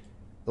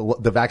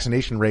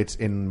rates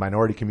in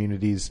minority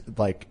communities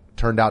like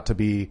turned out to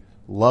be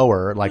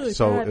lower. Like, really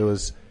so bad. It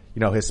was,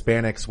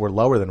 Hispanics were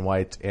lower than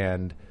white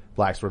and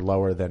blacks were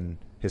lower than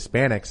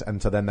Hispanics.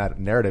 And so then that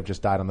narrative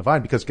just died on the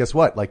vine because guess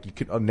what?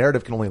 Like a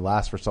narrative can only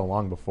last for so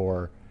long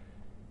before,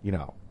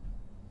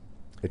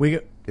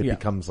 it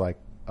becomes like,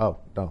 oh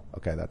no,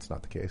 okay, that's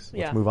not the case.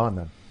 Let's move on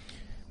then.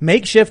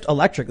 Makeshift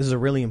electric. This is a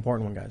really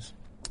important one, guys.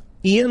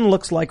 Ian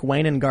looks like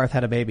Wayne and Garth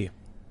had a baby.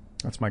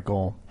 That's my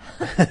goal.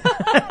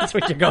 That's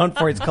what you're going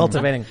for. It's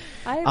cultivating.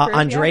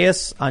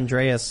 Andreas,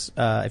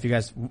 if you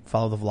guys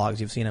follow the vlogs,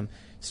 you've seen him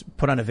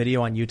put on a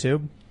video on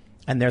YouTube,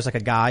 and there's like a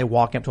guy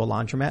walking up to a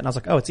laundromat, and I was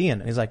like, oh, it's Ian.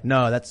 And he's like,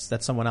 no,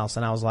 that's someone else.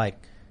 And I was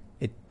like,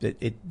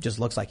 it just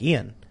looks like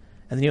Ian.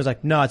 And then he was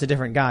like, no, it's a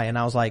different guy. And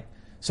I was like,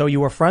 so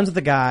you were friends with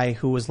the guy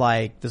who was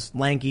like this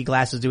lanky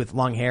glasses dude with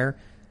long hair,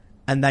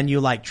 and then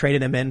you like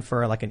traded him in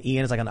for like an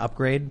Ian as like an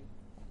upgrade?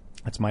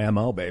 That's my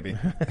MO, baby.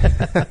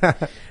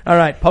 All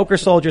right. Poker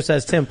Soldier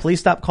says, Tim, please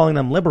stop calling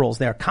them liberals.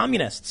 They are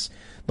communists.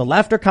 The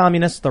left are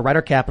communists. The right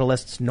are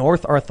capitalists.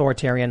 North are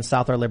authoritarian.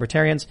 South are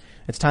libertarians.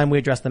 It's time we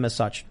address them as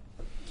such.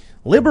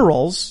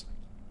 Liberals,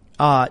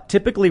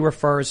 typically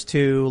refers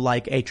to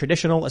like a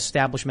traditional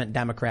establishment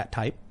Democrat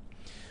type.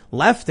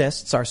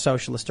 Leftists are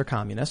socialist or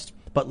communist.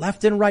 But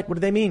left and right, what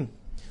do they mean?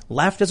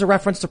 Left is a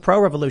reference to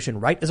pro-revolution.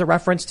 Right is a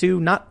reference to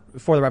not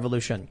for the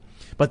revolution.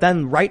 But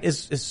then right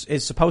is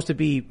supposed to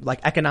be like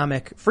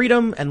economic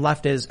freedom, and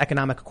left is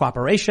economic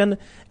cooperation,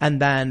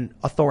 and then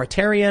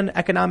authoritarian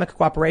economic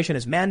cooperation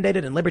is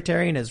mandated and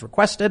libertarian is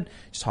requested.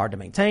 It's hard to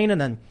maintain. And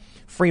then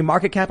free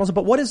market capitalism.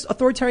 But what is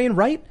authoritarian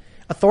right?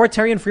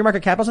 Authoritarian free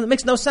market capitalism? It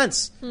makes no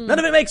sense. None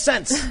of it makes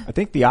sense. I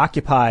think the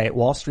Occupy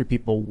Wall Street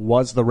people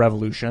was the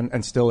revolution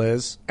and still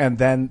is. And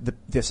then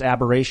this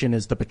aberration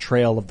is the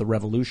betrayal of the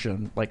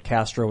revolution, like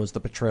Castro was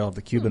the betrayal of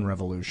the Cuban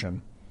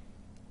Revolution.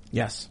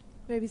 Yes.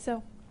 Maybe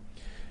so.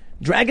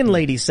 Dragon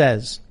Lady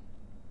says,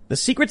 the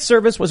Secret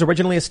Service was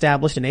originally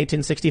established in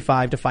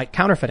 1865 to fight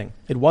counterfeiting.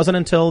 It wasn't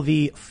until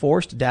the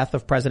forced death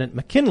of President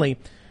McKinley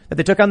that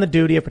they took on the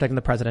duty of protecting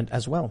the president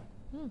as well.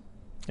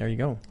 There you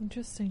go.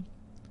 Interesting.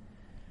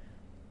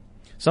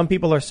 Some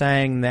people are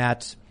saying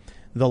that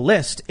the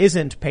list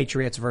isn't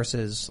patriots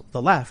versus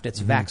the left.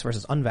 It's vax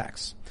versus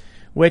unvax,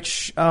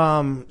 which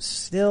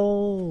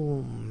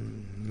still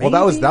maybe?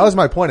 Well, that was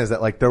my point, is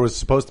that like there was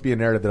supposed to be a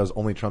narrative that was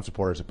only Trump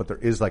supporters, but there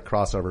is like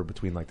crossover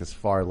between like this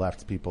far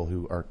left people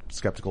who are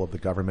skeptical of the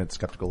government,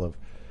 skeptical of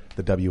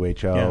the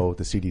WHO,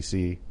 the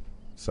CDC.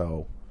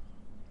 So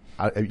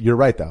you're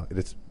right though.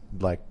 It's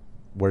like,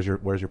 where's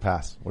your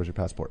pass? Where's your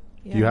passport?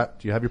 Yeah.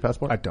 Do you have your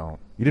passport? I don't.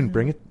 You didn't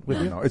bring it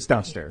with you? No, it's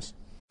downstairs.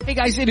 Hey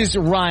guys, it is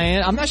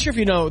Ryan. I'm not sure if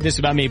you know this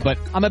about me, but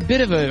I'm a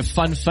bit of a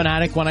fun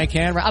fanatic when I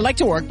can. I like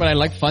to work, but I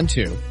like fun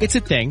too. It's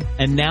a thing.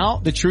 And now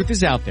the truth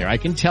is out there. I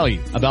can tell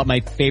you about my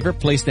favorite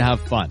place to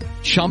have fun.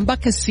 Chumba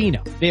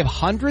Casino. They have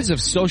hundreds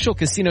of social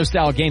casino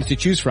style games to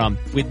choose from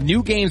with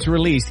new games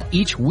released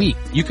each week.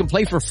 You can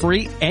play for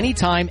free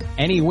anytime,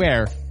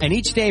 anywhere. And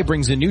each day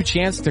brings a new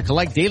chance to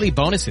collect daily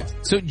bonuses.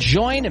 So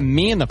join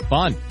me in the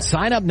fun.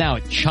 Sign up now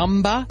at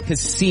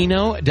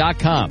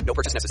ChumbaCasino.com. No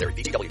purchase necessary.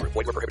 VGW. Void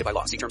where prohibited by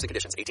law. See terms and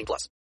conditions.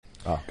 18+.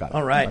 Oh, got it.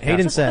 All right.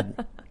 Hayden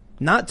said,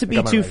 not to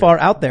be too far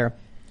out there,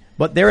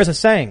 but there is a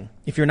saying: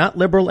 if you're not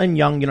liberal and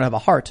young, you don't have a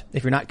heart.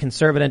 If you're not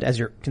conservative as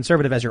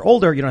you're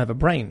older, you don't have a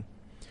brain.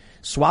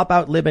 Swap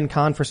out lib and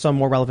con for some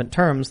more relevant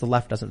terms the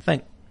left doesn't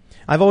think.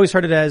 I've always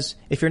heard it as,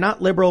 if you're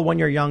not liberal when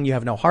you're young, you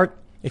have no heart.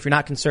 If you're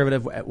not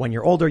conservative when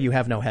you're older, you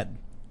have no head.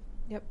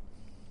 Yep.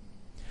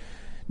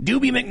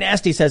 Doobie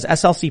McNasty says,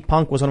 SLC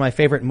Punk was one of my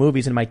favorite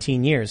movies in my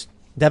teen years.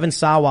 Devin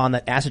Sawa on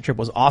that acid trip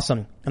was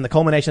awesome, and the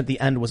culmination at the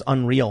end was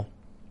unreal.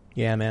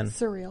 Yeah, man.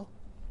 Surreal.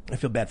 I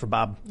feel bad for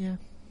Bob. Yeah. It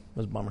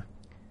was a bummer.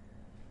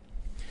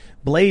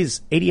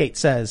 Blaze88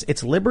 says,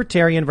 it's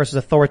libertarian versus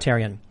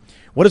authoritarian.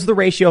 What is the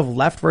ratio of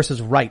left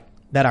versus right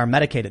that are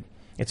medicated?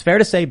 It's fair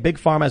to say Big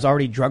Pharma has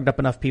already drugged up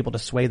enough people to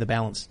sway the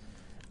balance.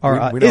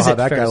 Or, we know how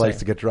that guy likes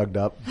to get drugged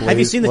up. Blaze, have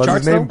you seen the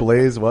charts, his name? though?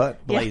 Blaze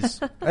what? Blaze.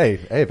 Hey,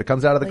 if it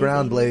comes out of the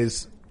ground,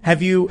 Blaze.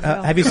 Have you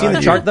seen the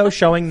chart, though,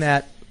 showing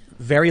that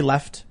very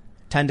left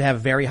tend to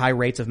have very high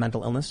rates of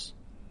mental illness?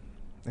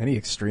 Any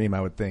extreme, I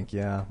would think,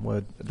 yeah,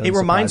 would. It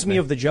reminds me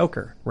of the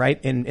Joker, right?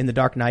 In The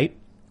Dark Knight,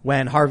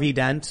 when Harvey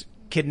Dent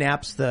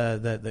kidnaps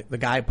the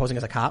guy posing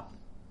as a cop.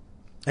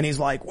 And he's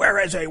like,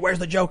 where's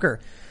the Joker?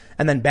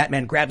 And then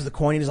Batman grabs the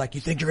coin and he's like,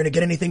 you think you're going to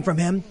get anything from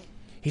him?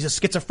 He's a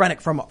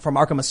schizophrenic from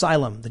Arkham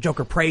Asylum. The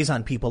Joker preys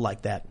on people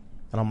like that.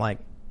 And I'm like,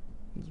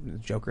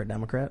 Joker, a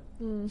Democrat.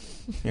 You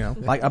know,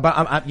 like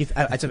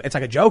it's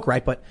like a joke,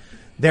 right? But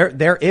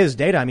there is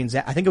data. I mean,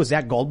 I think it was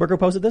Zach Goldberg who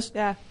posted this.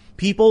 Yeah.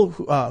 People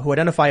who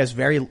identify as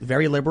very,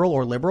 very liberal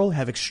or liberal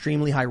have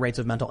extremely high rates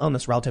of mental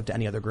illness relative to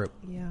any other group.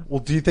 Yeah. Well,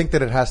 do you think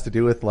that it has to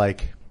do with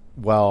like,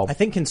 well, I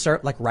think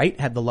conservative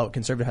had the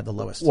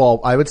lowest.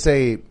 Well, I would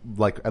say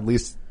like at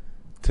least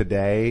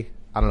today,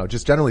 I don't know,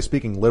 just generally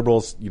speaking,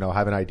 liberals, you know,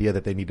 have an idea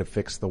that they need to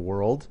fix the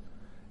world,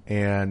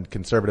 and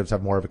conservatives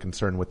have more of a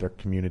concern with their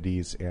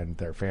communities and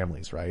their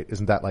families, right?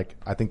 Isn't that like,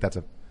 I think that's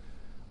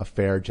a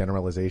fair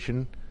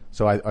generalization.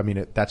 So I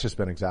mean, that's just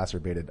been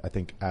exacerbated, I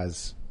think,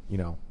 as, you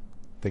know,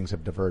 things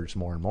have diverged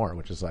more and more,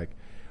 which is like,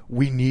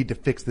 we need to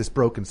fix this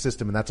broken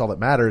system and that's all that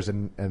matters.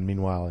 And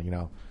meanwhile, you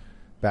know,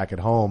 back at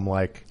home,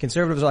 like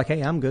conservatives are like,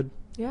 hey, I'm good.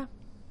 Yeah.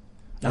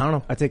 I don't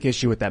know. I take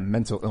issue with that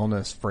mental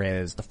illness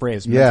phrase, the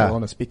phrase mental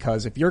illness,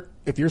 because if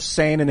you're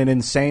sane in an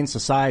insane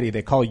society,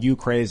 they call you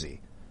crazy.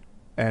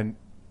 And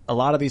a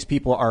lot of these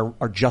people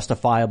are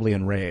justifiably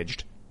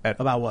enraged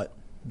about what?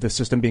 The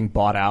system being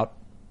bought out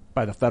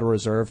by the Federal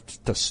Reserve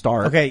to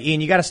start. Okay, Ian,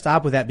 you got to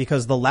stop with that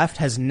because the left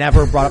has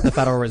never brought up the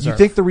Federal Reserve. You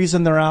think the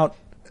reason they're out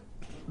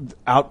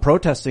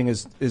protesting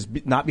is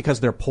not because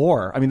they're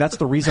poor. I mean, that's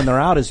the reason they're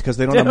out is because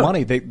they don't have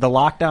money. The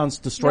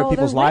lockdowns destroy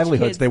people's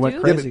livelihoods. They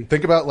went crazy. Yeah,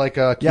 think about like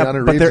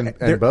Keanu Reeves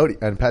and Bodie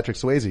and Patrick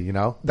Swayze. You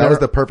know, that was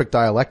the perfect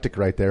dialectic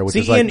right there. Which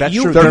is like, that's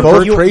true. They're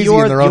both crazy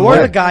in their own way.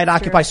 You're the guy at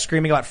Occupy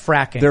screaming about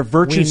fracking. They're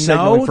virtue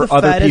signaling for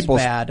other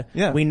people's. Bad.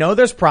 Yeah. We know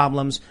there's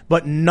problems,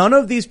 but none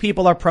of these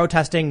people are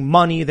protesting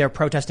money. They're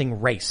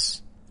protesting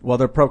race. Well,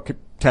 they're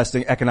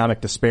protesting economic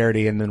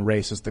disparity, and then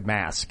race is the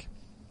mask.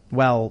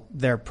 Well,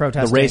 they're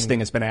protesting. The race thing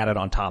has been added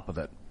on top of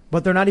it.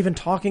 But they're not even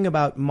talking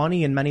about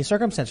money in many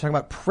circumstances. They're talking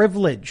about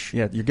privilege.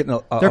 Yeah, you're getting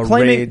they're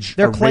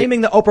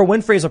claiming that Oprah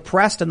Winfrey is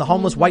oppressed and the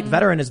homeless white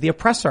veteran is the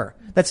oppressor.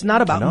 That's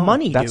not about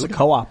money, That's dude. a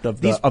co-opt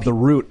of the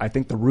root. I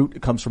think the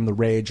root comes from the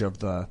rage of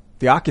the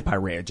Occupy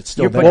rage. It's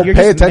still there. Well,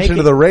 pay attention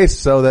to the race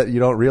so that you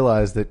don't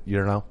realize that,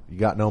 you know, you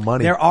got no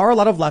money. There are a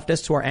lot of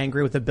leftists who are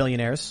angry with the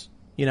billionaires.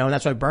 You know, and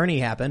that's why Bernie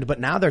happened. But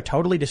now they're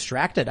totally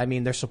distracted. I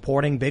mean, they're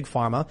supporting Big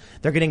Pharma.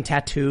 They're getting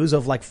tattoos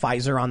of like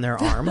Pfizer on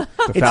their arm.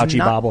 The Fauci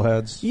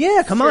bobbleheads.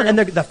 Yeah, come on. And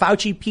the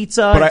Fauci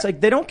pizza. But it's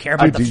like they don't care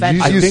about the Fed.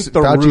 I think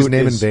the Fauci's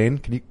name in vain.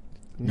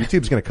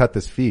 YouTube's going to cut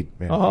this feed,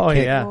 man. Oh,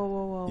 yeah.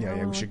 Whoa,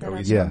 yeah, we should go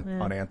easy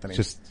on Anthony.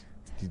 Just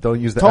don't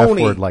use the F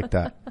word like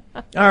that.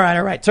 All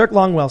right. Turk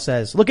Longwell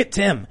says, look at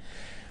Tim.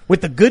 With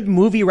the good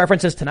movie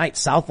references tonight,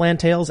 Southland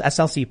Tales,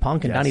 SLC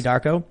Punk, and Donnie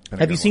Darko.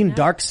 Have you seen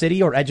Dark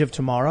City or Edge of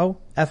Tomorrow?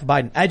 F.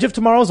 Biden. Edge of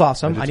Tomorrow is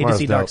awesome. I need to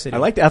see Dark City. I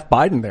liked F.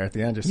 Biden there at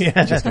the end. Just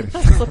kidding.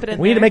 Slip it in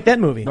we need to make that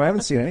movie. No, I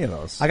haven't seen any of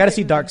those. I got to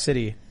see Dark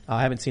City.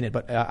 I haven't seen it,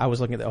 but I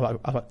was looking at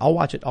I'll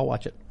watch it. I'll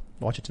watch it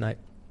tonight.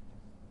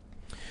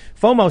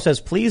 FOMO says,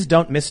 please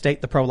don't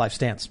misstate the pro-life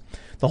stance.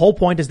 The whole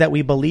point is that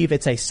we believe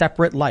it's a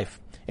separate life.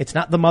 It's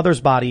not the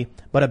mother's body,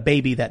 but a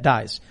baby that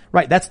dies.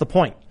 Right, that's the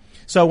point.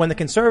 So when the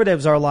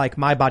conservatives are like,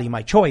 my body,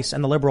 my choice,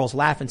 and the liberals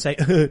laugh and say,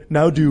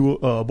 now do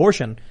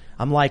abortion,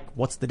 I'm like,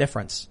 what's the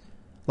difference?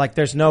 Like,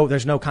 there's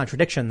no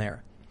contradiction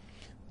there.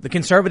 The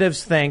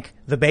conservatives think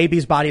the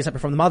baby's body is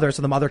separate from the mother,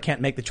 so the mother can't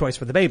make the choice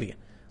for the baby.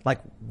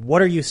 Like,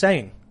 what are you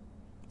saying?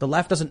 The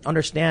left doesn't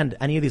understand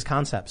any of these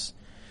concepts.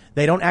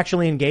 They don't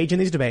actually engage in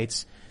these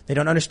debates. They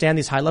don't understand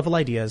these high-level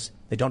ideas.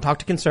 They don't talk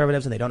to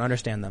conservatives, and they don't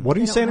understand them. What are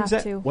you saying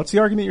exactly? What's the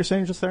argument you're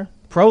saying just there?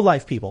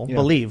 Pro-life people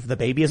believe the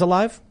baby is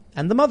alive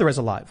and the mother is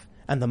alive.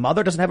 And the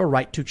mother doesn't have a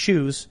right to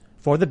choose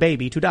for the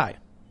baby to die.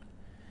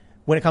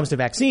 When it comes to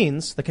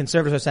vaccines, the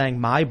conservatives are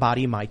saying, my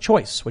body, my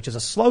choice, which is a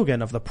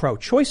slogan of the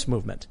pro-choice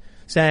movement,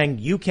 saying,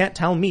 you can't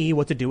tell me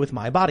what to do with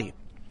my body.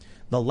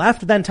 The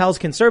left then tells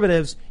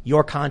conservatives,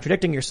 you're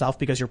contradicting yourself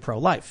because you're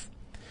pro-life.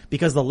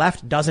 Because the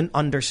left doesn't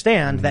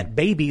understand that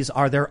babies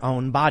are their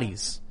own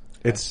bodies.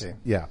 It's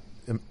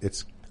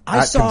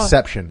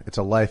conception. It's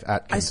a life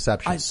at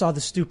conception. I saw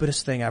the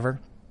stupidest thing ever.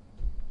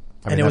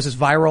 And it was just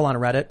viral on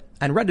Reddit.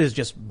 And Reddit is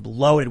just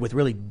loaded with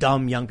really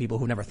dumb young people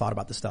who've never thought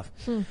about this stuff.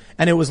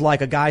 And it was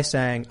like a guy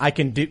saying, I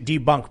can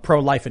debunk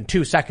pro-life in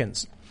 2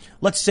 seconds.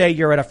 Let's say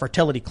you're at a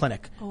fertility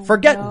clinic.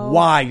 Forget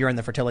why you're in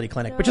the fertility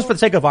clinic, but just for the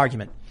sake of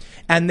argument.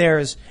 And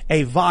there's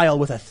a vial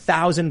with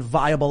 1,000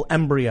 viable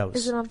embryos.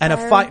 Is it on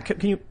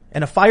fire?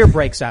 And a fire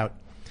breaks out.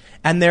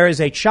 And there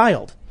is a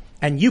child.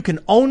 And you can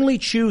only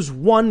choose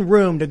one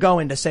room to go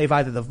in to save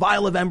either the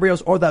vial of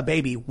embryos or the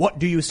baby. What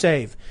do you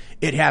save?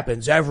 It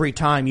happens every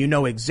time. You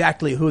know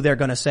exactly who they're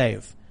going to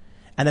save.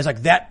 And there's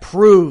like, that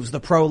proves the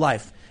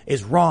pro-life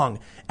is wrong.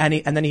 And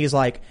then he's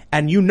like,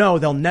 and you know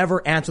they'll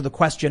never answer the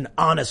question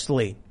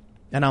honestly.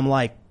 And I'm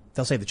like,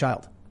 they'll save the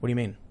child. What do you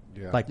mean?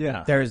 They'll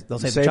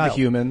save the child. The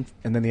human,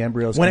 and then the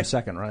embryos come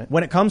second, right?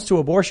 When it comes to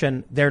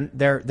abortion,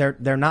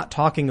 they're not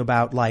talking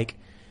about like,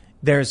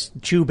 there's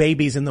 2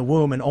 babies in the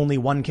womb and only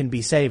one can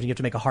be saved and you have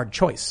to make a hard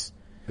choice.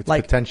 It's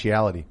like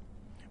potentiality.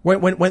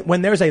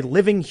 When there's a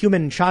living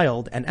human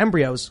child and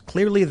embryos,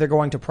 clearly they're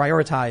going to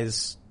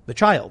prioritize the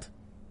child.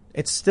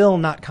 It's still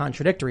not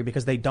contradictory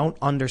because they don't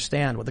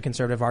understand what the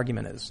conservative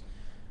argument is.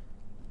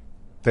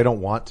 They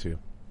don't want to.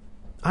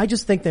 I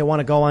just think they want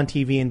to go on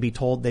TV and be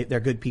told they're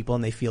good people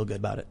and they feel good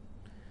about it.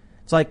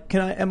 It's like,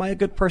 am I a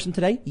good person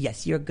today?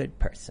 Yes, you're a good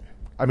person.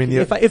 I mean,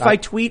 if I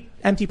tweet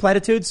empty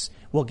platitudes,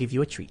 we'll give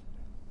you a treat.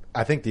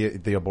 I think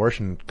the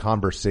abortion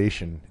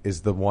conversation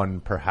is the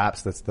one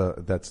perhaps that's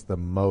the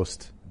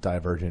most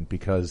divergent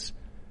because,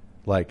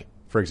 like,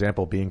 for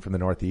example, being from the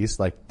Northeast,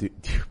 like,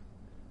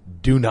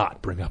 do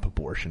not bring up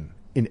abortion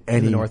in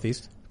any the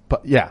Northeast.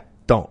 But yeah,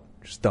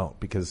 just don't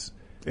because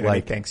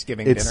like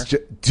Thanksgiving it's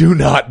dinner. Do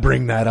not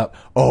bring that up.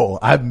 Oh,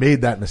 I've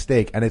made that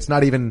mistake, and it's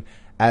not even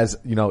as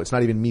it's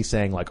not even me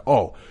saying like,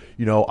 oh,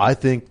 I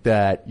think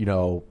that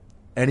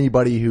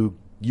anybody who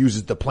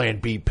uses the Plan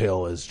B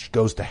pill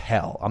goes to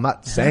hell. I'm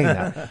not saying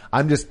that.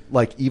 I'm just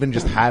like even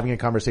just having a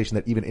conversation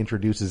that even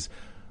introduces.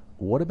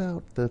 What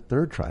about the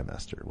third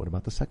trimester? What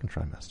about the second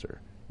trimester?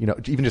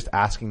 Even just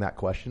asking that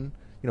question.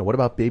 What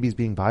about babies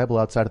being viable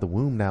outside of the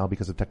womb now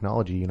because of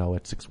technology?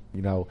 At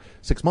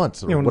 6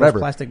 months or whatever.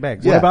 Plastic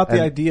bags. What about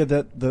the idea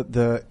that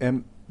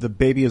the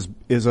baby is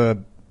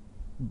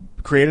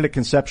created at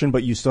conception,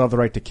 but you still have the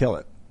right to kill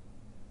it?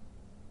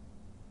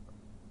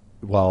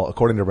 Well,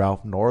 according to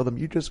Ralph Northam,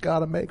 you just got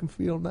to make them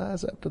feel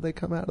nice after they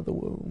come out of the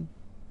womb.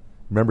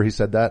 Remember he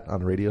said that on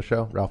the radio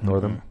show, Ralph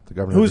Northam, the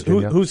governor of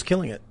Virginia? Who's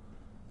killing it?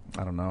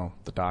 I don't know,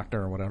 the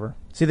doctor or whatever.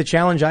 See, the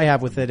challenge I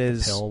have with it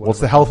is it's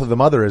the health of the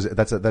mother.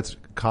 That's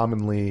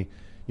commonly,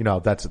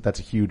 that's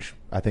a huge,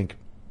 I think,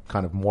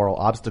 kind of moral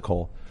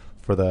obstacle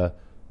for the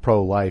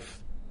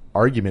pro-life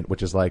argument,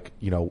 which is like,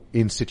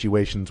 in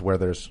situations where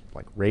there's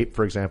like rape,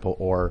 for example,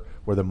 or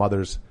where the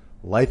mother's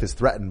life is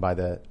threatened by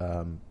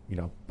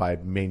by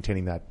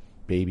maintaining that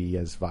baby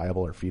as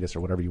viable or fetus or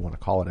whatever you want to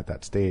call it at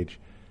that stage.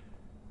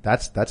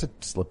 That's a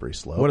slippery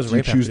slope. What does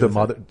rape choose have to do the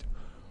mother? with it?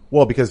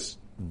 Well, because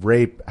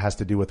rape has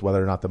to do with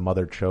whether or not the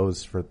mother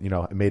chose for,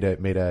 made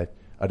a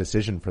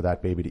decision for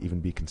that baby to even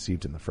be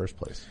conceived in the first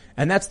place.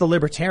 And that's the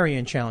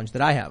libertarian challenge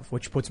that I have,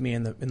 which puts me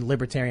in the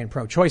libertarian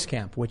pro-choice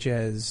camp, which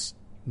is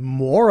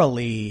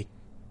morally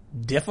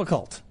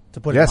difficult, to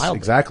put it mildly.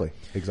 Yes,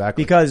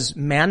 exactly. Because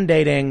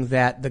mandating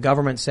that the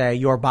government say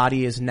your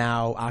body is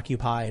now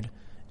occupied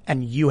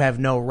and you have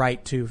no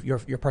right to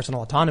your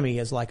personal autonomy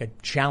is like a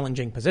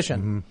challenging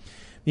position.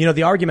 Mm-hmm.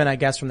 The argument, I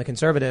guess, from the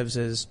conservatives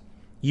is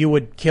you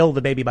would kill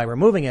the baby by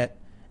removing it.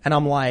 And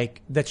I'm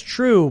like, that's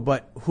true,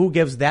 but who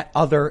gives that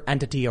other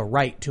entity a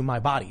right to my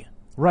body?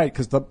 Right,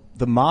 because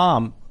the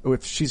mom,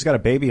 if she's got a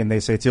baby and they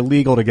say it's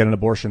illegal to get an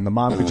abortion, the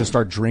mom could just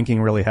start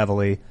drinking really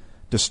heavily,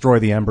 destroy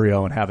the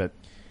embryo and have it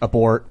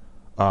abort.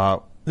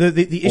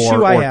 The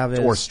issue I have is...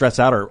 Or stress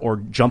out or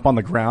jump on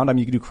the ground. I mean,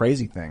 you can do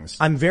crazy things.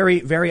 I'm very,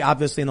 very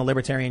obviously in the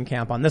libertarian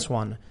camp on this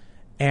one.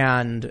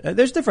 And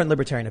there's different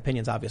libertarian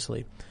opinions,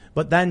 obviously.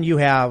 But then you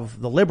have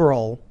the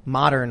liberal,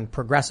 modern,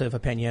 progressive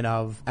opinion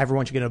of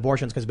everyone should get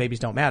abortions because babies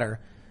don't matter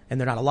and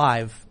they're not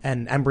alive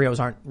and embryos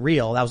aren't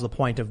real. That was the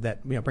point of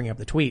that, bringing up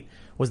the tweet,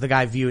 was the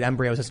guy viewed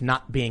embryos as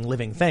not being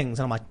living things.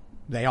 And I'm like,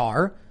 they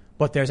are,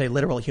 but there's a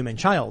literal human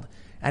child.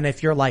 And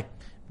if you're like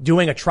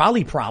doing a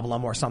trolley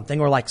problem or something,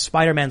 or like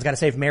Spider-Man's got to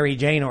save Mary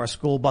Jane or a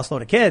school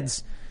busload of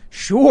kids,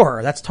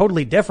 sure, that's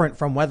totally different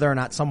from whether or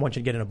not someone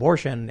should get an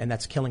abortion and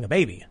that's killing a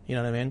baby. You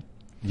know what I mean?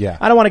 Yeah.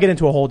 I don't want to get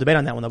into a whole debate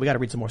on that one, though. We got to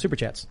read some more super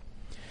chats.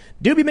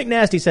 Doobie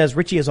McNasty says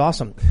Richie is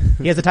awesome.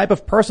 He has the type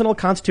of personal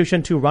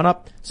constitution to run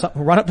up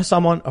on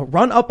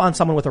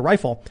someone with a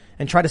rifle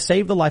and try to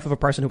save the life of a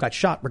person who got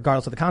shot,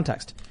 regardless of the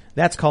context.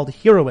 That's called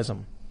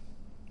heroism.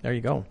 There you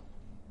go.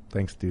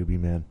 Thanks, Doobie,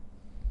 man.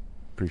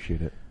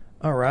 Appreciate it.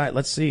 All right,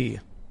 let's see.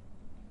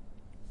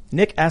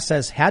 Nick S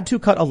says, had to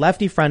cut a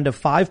lefty friend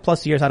of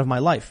 5+ years out of my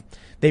life.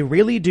 They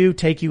really do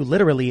take you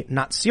literally,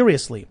 not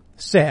seriously.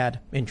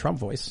 Sad, in Trump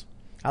voice.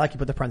 I like you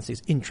put the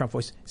parentheses, in Trump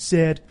voice.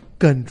 Sad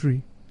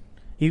country.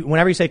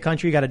 Whenever you say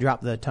country, you got to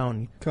drop the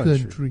tone.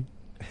 Country.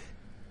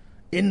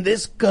 In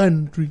this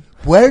country.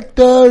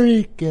 Puerto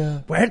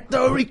Rico.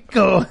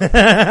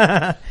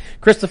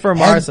 Christopher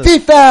Mars says.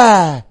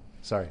 Antifa!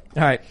 Sorry.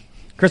 All right.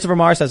 Christopher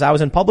Mars says, I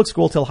was in public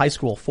school till high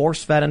school,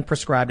 force-fed and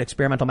prescribed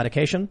experimental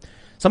medication,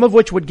 some of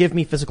which would give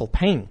me physical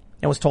pain,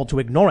 and was told to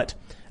ignore it.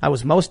 I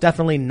was most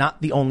definitely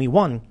not the only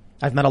one.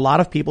 I've met a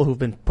lot of people who've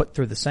been put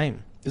through the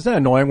same. Isn't that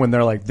annoying when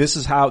they're like, this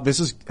is how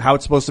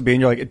it's supposed to be,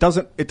 and you're like, it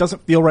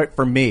doesn't feel right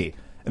for me.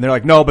 And they're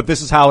like, no, but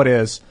this is how it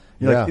is.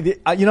 You're like,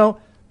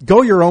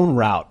 go your own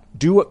route.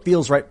 Do what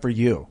feels right for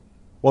you.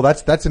 Well,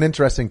 that's an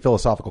interesting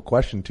philosophical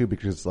question too,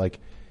 because like,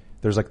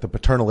 there's like the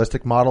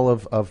paternalistic model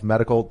of the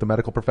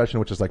medical profession,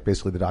 which is like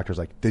basically the doctor's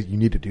like, you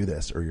need to do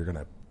this or you're going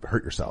to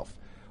hurt yourself.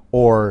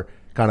 Or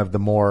kind of the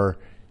more,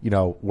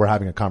 we're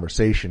having a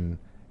conversation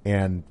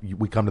and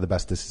we come to the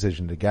best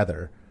decision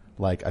together.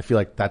 Like, I feel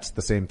like that's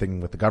the same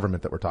thing with the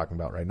government that we're talking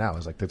about right now.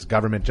 Is like, does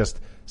government just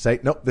say,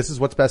 nope, this is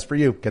what's best for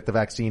you. Get the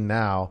vaccine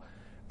now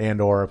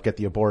and or get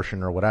the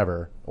abortion or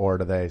whatever. Or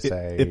do they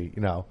say,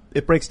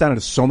 It breaks down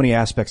into so many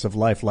aspects of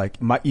life, like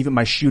even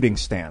my shooting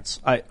stance.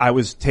 I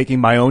was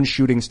taking my own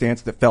shooting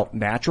stance that felt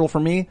natural for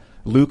me.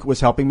 Luke was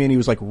helping me and he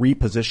was like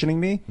repositioning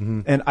me.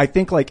 Mm-hmm. And I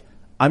think like,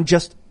 I'm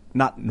just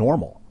not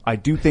normal. I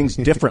do things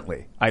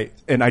differently. I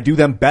do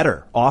them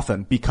better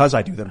often because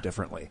I do them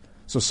differently.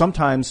 So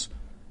sometimes,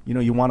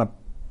 you want to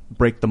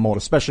break the mold,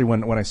 especially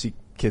when I see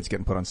kids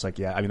getting put on psych.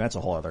 Yeah, I mean, that's a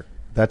whole other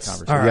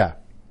conversation. All right. Yeah.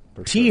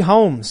 T.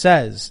 Home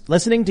says,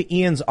 listening to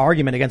Ian's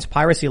argument against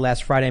piracy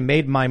last Friday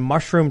made my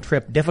mushroom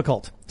trip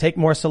difficult. Take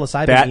more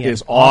psilocybin, That Ian.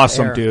 is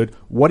awesome, dude.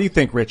 What do you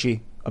think,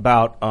 Richie,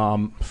 about,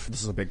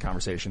 this is a big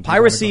conversation.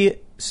 Piracy,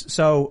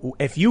 so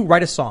if you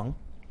write a song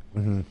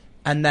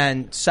and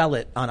then sell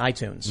it on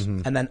iTunes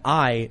and then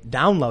I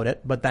download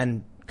it, but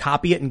then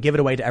copy it and give it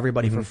away to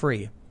everybody for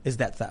free, is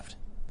that theft?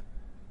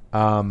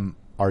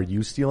 Are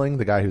you stealing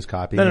the guy who's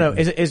copying? No.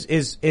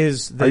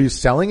 Are you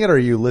selling it or are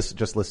you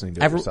just listening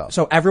to it yourself?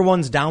 So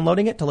everyone's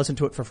downloading it to listen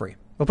to it for free.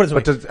 We'll put it this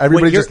way. But does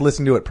everybody just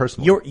listen to it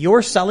personally?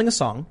 You're selling a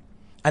song,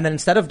 and then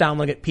instead of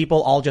downloading it,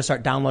 people all just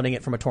start downloading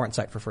it from a torrent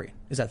site for free.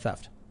 Is that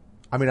theft?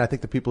 I mean, I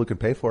think the people who can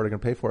pay for it are going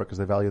to pay for it because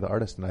they value the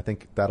artist, and I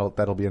think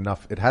that'll be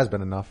enough. It has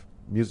been enough.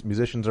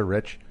 Musicians are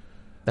rich.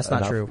 That's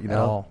not true at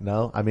all.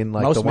 No, I mean,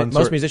 like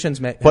most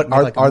musicians make. But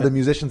make are the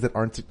musicians that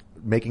aren't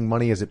making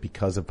money? Is it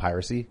because of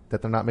piracy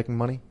that they're not making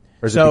money?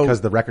 Or is it because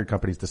the record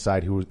companies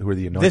decide who are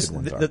the anointed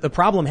ones are? The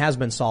problem has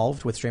been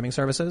solved with streaming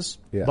services.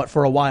 Yeah. But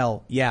for a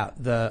while,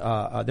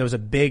 there was a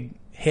big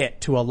hit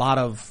to a lot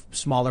of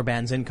smaller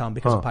bands' income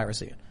because of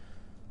piracy.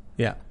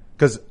 Yeah.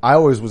 Because I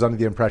always was under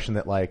the impression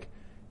that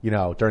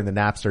during the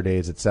Napster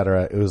days, et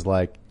cetera, it was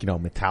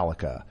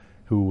Metallica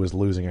who was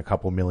losing a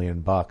couple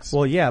 $1,000,000.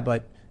 Well, yeah,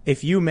 but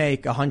if you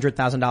make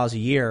 $100,000 a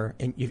year,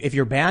 and if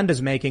your band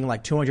is making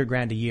like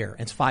 $200,000 a year,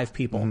 and it's 5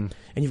 people, and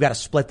you've got to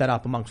split that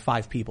up amongst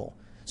 5 people.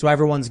 So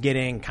everyone's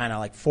getting kind of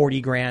like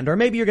 $40,000, or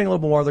maybe you're getting a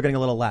little more, they're getting a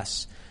little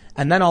less.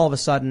 And then all of a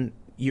sudden,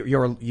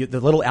 the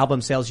little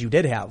album sales you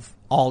did have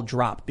all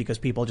drop because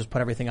people just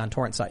put everything on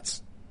torrent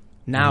sites.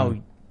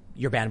 Now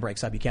your band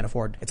breaks up. You can't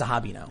afford, it's a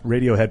hobby now.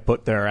 Radiohead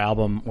put their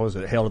album, what was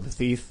it, Hail to the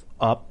Thief,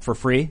 up for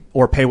free,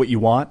 or Pay What You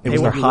Want. It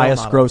was their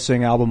highest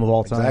grossing album of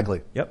all time.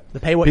 Exactly. Yep. The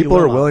Pay What People You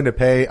Want. are willing to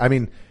pay. I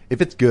mean,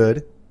 if it's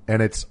good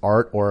and it's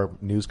art or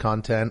news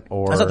content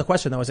or... That's not the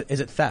question though. Is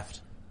it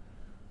theft?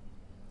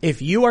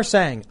 If you are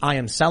saying, I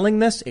am selling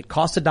this, it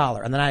costs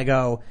 $1, and then I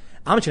go,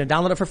 I'm just going to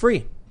download it for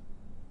free.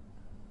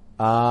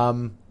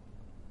 Can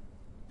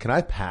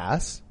I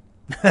pass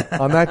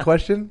on that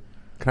question?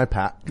 Can I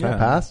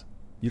pass?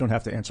 You don't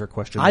have to answer a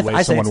question the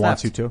way someone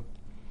wants you to.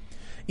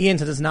 Ian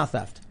says it's not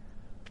theft.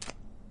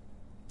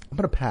 I'm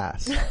going to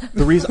pass.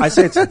 The reason I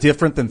say it's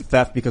different than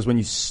theft because when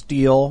you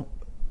steal,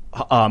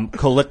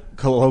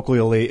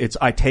 colloquially, it's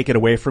I take it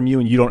away from you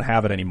and you don't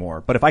have it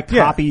anymore. But if I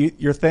copy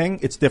your thing,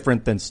 it's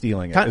different than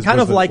stealing it. Kind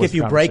of like if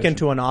you break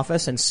into an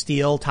office and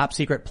steal top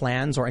secret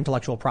plans or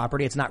intellectual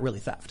property, it's not really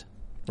theft.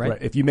 Right?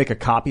 If you make a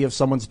copy of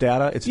someone's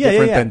data, it's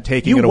different than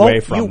taking it away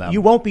from them.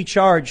 You won't be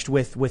charged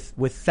with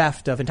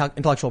theft of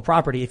intellectual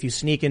property if you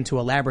sneak into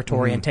a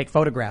laboratory and take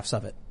photographs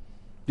of it.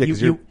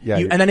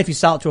 And then if you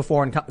sell it to a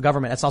foreign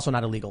government, that's also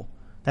not illegal.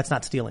 That's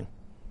not stealing.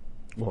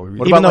 Well,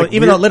 even though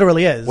it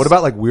literally is. What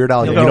about like Weird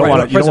Al? You don't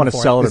want to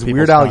sell it. Is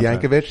Weird Al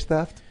Yankovic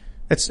theft?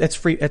 It's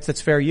free.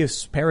 It's fair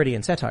use, parody,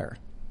 and satire.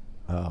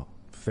 Oh,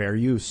 fair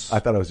use. I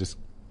thought it was just.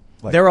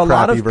 There are a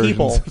lot of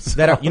people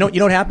that are, you know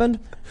what happened?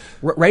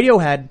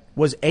 Radiohead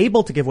was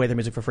able to give away their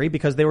music for free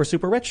because they were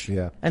super rich.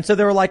 Yeah. And so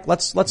they were like,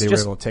 let's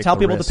just tell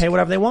people to pay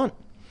whatever they want.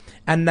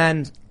 And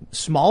then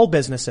small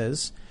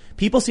businesses,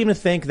 people seem to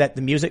think that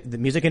the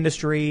music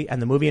industry and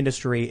the movie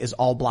industry is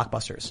all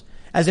blockbusters.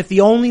 As if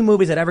the only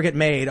movies that ever get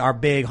made are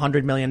big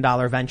 $100 million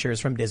ventures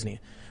from Disney.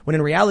 When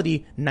in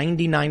reality,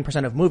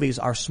 99% of movies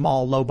are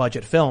small, low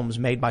budget films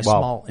made by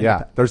small.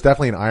 Yeah. There's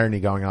definitely an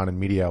irony going on in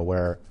media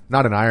where,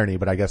 not an irony,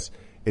 but I guess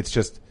it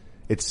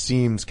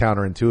seems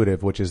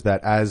counterintuitive, which is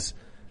that as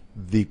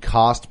the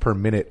cost per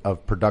minute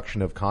of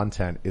production of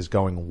content is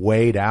going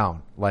way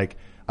down, like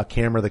a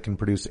camera that can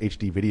produce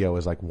HD video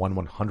is like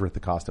 1/100th the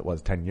cost it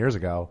was 10 years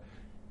ago.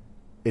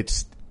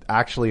 It's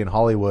actually in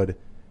Hollywood,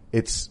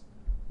 it's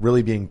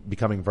really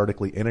becoming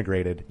vertically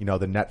integrated. You know,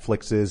 the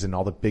Netflixes and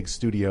all the big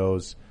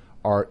studios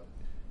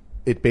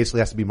it basically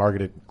has to be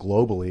marketed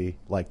globally,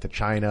 like to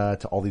China,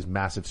 to all these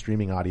massive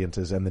streaming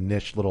audiences, and the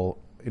niche little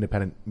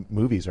independent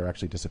movies are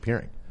actually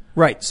disappearing.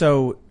 Right.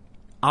 So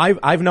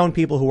I've known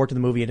people who worked in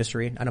the movie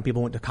industry. I know people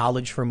who went to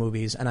college for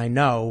movies, and I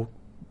know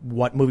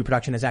what movie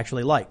production is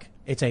actually like.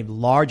 It's a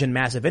large and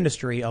massive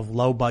industry of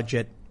low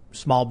budget,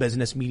 small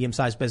business,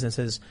 medium-sized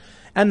businesses,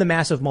 and the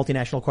massive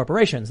multinational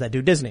corporations that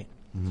do Disney.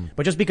 Mm-hmm.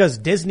 But just because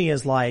Disney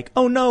is like,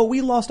 oh no,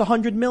 we lost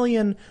 $100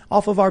 million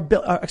off of our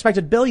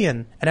expected $1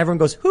 billion, and everyone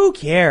goes, who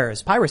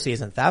cares? Piracy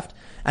isn't theft.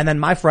 And then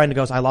my friend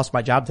goes, I lost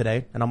my job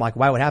today. And I'm like,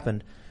 why? What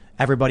happened?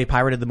 Everybody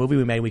pirated the movie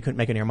we made. We couldn't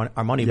make any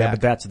our money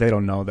back. Yeah, but they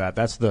don't know that.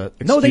 That's the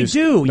excuse. No, they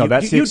do. No,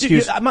 that's the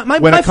excuse.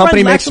 When a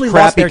company makes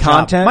crappy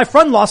content, my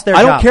friend lost their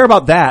job. I don't care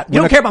about that. You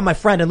don't care about my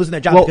friend and losing their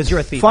job because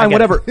you're a thief. Fine,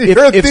 whatever.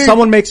 If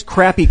someone makes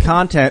crappy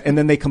content and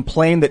then they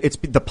complain that it's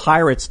the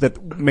pirates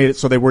that made it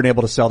so they weren't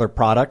able to sell their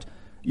product,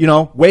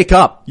 wake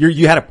up.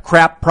 You had a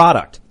crap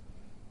product.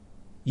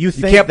 You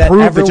think that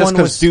everyone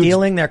was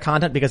stealing their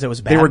content because it was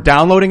bad? They were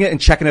downloading it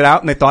and checking it out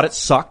and they thought it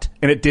sucked,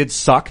 and it did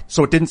suck,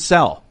 so it didn't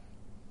sell.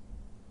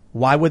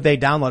 Why would they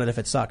download it if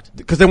it sucked?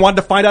 Because they wanted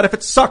to find out if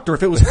it sucked or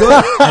if it was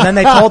good. And then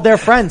they told their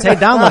friends, hey,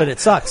 download it, it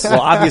sucks. Well,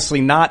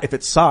 obviously not if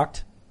it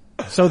sucked.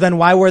 So then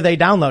why were they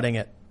downloading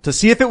it? To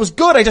see if it was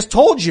good. I just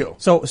told you.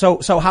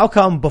 So how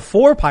come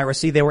before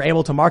piracy they were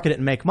able to market it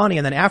and make money,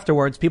 and then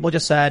afterwards people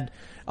just said,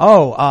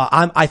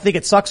 I think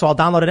it sucks, so I'll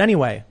download it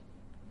anyway.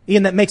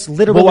 Ian, that makes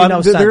literally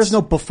no sense. There is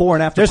no before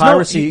and after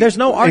piracy. There's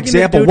no argument,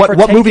 example. dude, What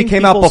for movie taking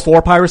came out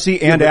before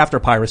piracy and after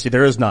piracy?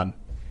 There is none.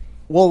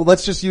 Well,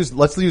 let's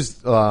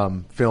use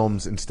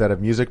films instead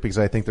of music, because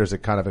I think there's a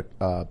kind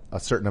of a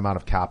certain amount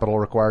of capital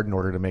required in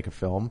order to make a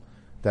film.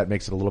 That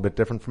makes it a little bit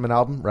different from an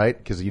album, right?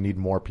 Because you need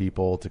more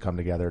people to come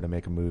together to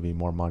make a movie,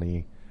 more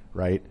money,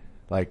 right?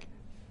 Like,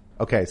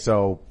 okay,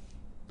 so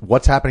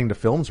what's happening to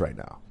films right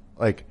now?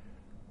 Like,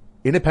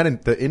 the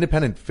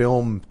independent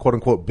film, quote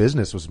unquote,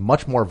 business was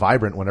much more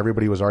vibrant when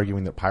everybody was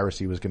arguing that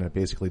piracy was going to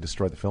basically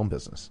destroy the film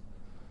business.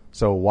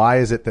 So why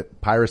is it that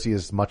piracy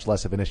is much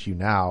less of an issue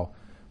now?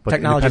 But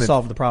technology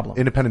solved the problem.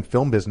 Independent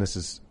film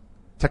businesses,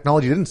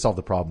 technology didn't solve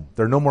the problem.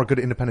 There are no more good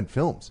independent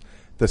films.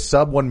 The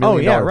sub $1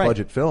 million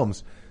budget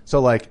films. So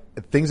like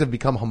things have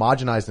become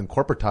homogenized and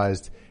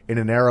corporatized in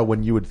an era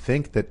when you would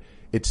think that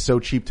it's so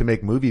cheap to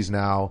make movies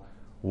now.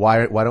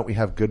 Why don't we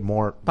have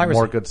more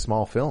good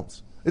small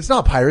films? It's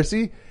not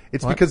piracy.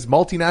 It's because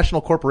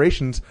multinational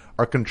corporations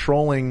are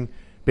controlling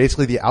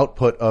basically the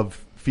output of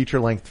feature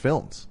length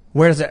films.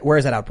 Where is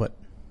that output?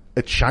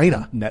 At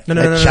China. No.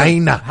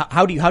 China.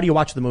 How do you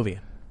watch the movie?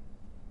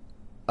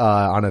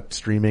 On a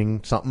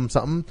streaming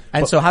something.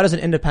 And so how does an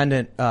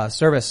independent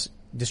service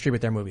distribute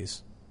their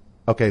movies?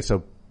 Okay,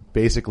 so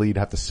basically you'd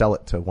have to sell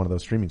it to one of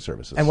those streaming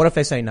services. And what if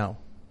they say no?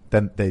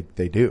 Then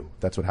they do.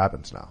 That's what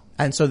happens now.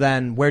 And so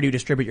then where do you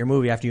distribute your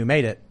movie after you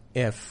made it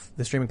if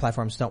the streaming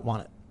platforms don't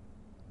want it?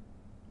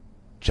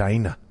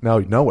 China. No,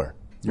 nowhere.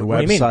 Your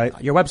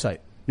website. Your website.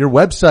 Your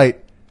website.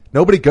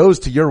 Nobody goes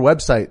to your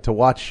website to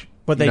watch.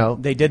 But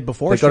they did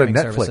before. They go to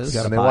streaming Netflix services.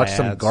 and they watch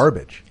some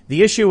garbage.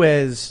 The issue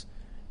is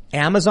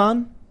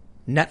Amazon,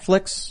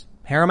 Netflix,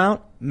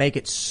 Paramount make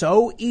it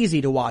so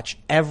easy to watch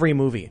every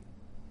movie.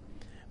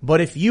 But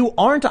if you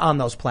aren't on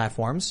those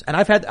platforms, and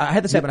I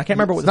had this happen, I can't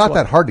remember what it's not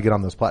that hard to get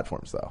on those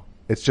platforms though.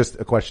 It's just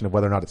a question of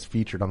whether or not it's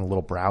featured on the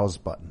little browse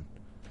button.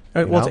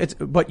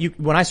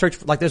 When I search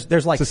for, like,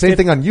 there's like, it's the same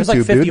thing on YouTube, like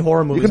 50 dude.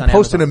 horror movies. You can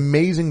post an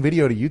amazing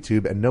video to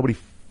YouTube and nobody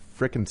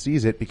frickin'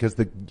 sees it because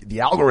the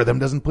algorithm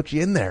doesn't put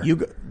you in there.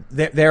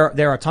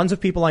 There are tons of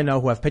people I know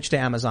who have pitched to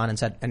Amazon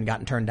and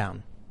gotten turned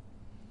down.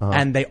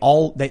 And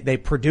they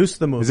produce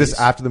the movies. Is this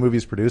after the movie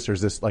is produced, or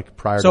is this like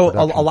prior to production?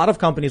 production? So a lot of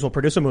companies will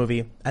produce a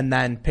movie and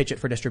then pitch it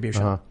for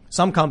distribution.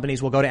 Some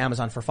companies will go to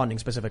Amazon for funding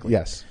specifically.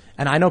 Yes.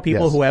 And I know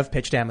people who have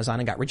pitched to Amazon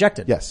and got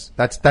rejected. Yes.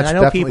 That's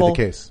definitely the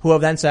case. Who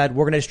have then said,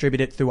 we're going to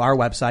distribute it through our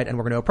website and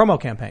we're going to do a promo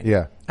campaign.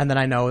 Yeah. And then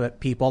I know that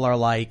people are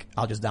like,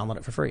 I'll just download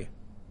it for free.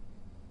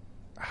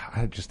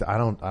 I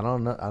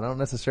don't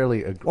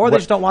necessarily agree. Or they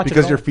just don't watch it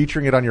because you're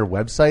featuring it on your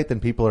website, then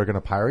people are going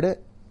to pirate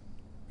it?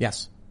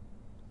 Yes.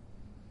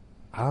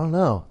 I don't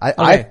know.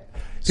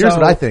 Here's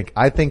what I think.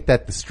 I think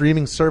that the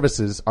streaming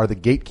services are the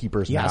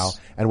gatekeepers now,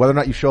 and whether or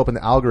not you show up in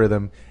the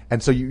algorithm.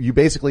 And so you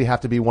basically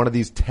have to be one of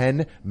these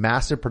 10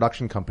 massive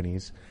production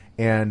companies,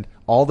 and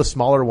all the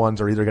smaller ones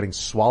are either getting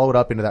swallowed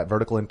up into that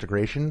vertical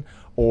integration,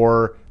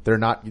 or they're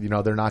not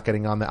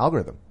getting on the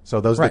algorithm.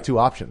 So those are the two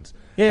options.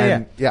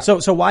 Yeah.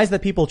 So why is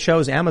that people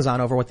chose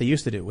Amazon over what they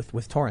used to do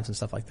with torrents and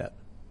stuff like that?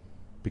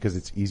 Because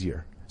it's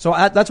easier. So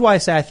that's why I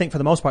say I think for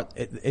the most part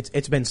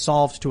it's been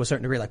solved to a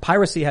certain degree. Like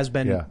piracy has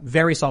been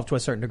very solved to a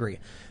certain degree.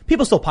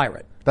 People still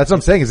pirate. That's what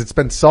I'm saying is it's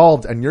been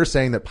solved, and you're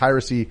saying that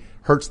piracy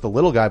hurts the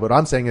little guy. But what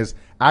I'm saying is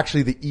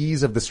actually the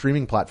ease of the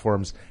streaming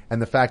platforms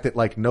and the fact that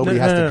like nobody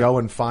has to go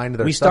and find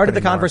their. We started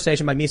the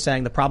conversation by me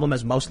saying the problem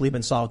has mostly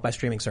been solved by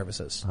streaming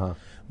services.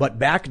 But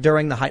back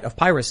during the height of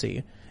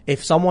piracy,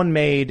 if someone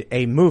made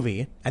a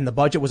movie and the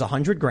budget was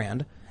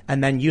 $100,000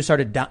 and then you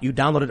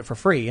downloaded it for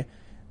free,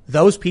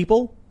 those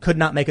people could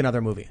not make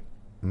another movie.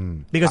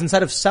 Because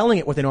instead of selling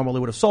it what they normally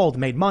would have sold,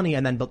 made money,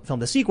 and then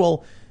filmed a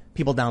sequel,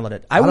 people downloaded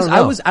it.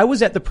 I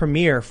was at the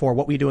premiere for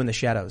What We Do in the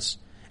Shadows.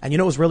 And you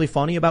know what was really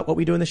funny about What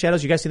We Do in the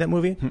Shadows? You guys see that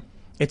movie?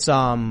 It's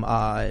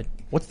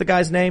what's the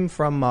guy's name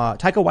from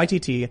Taika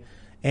Waititi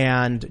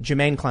and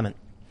Jermaine Clement.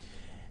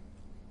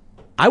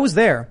 I was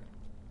there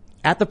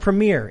at the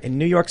premiere in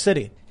New York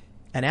City.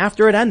 And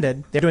after it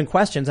ended, they're doing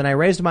questions, and I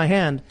raised my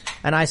hand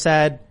and I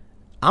said,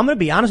 I'm going to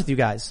be honest with you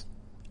guys.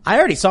 I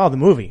already saw the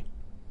movie.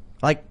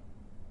 Like,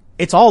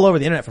 it's all over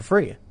the internet for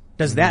free.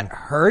 Does that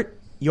hurt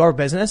your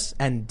business?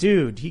 And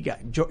dude,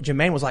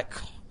 Jermaine was like,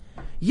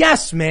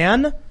 yes,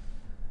 man.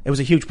 It was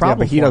a huge problem.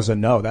 Yeah, but he doesn't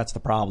know. That's the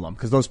problem.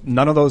 Because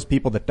none of those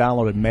people that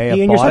downloaded may have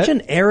bought it. You're such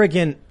an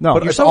arrogant. No,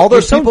 but you're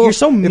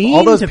so mean. If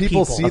all those to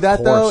people see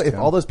that, though, if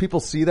all those people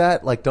see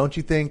that, like, don't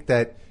you think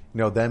that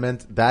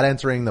that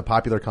entering the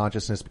popular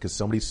consciousness because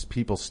so many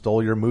people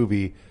stole your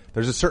movie?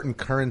 There's a certain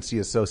currency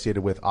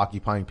associated with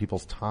occupying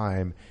people's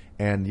time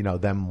and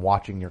them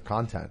watching your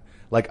content.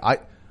 Like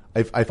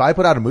if I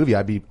put out a movie,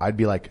 I'd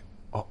be like,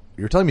 oh,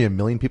 you're telling me 1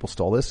 million people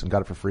stole this and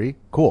got it for free?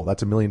 Cool.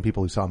 That's 1 million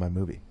people who saw my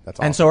movie. That's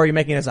awesome. And so are you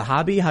making it as a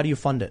hobby? How do you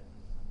fund it?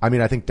 I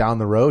mean, I think down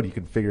the road you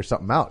can figure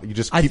something out. You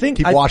just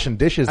keep washing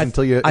dishes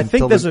until you. I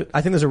think there's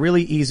a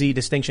really easy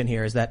distinction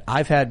here. Is that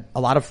I've had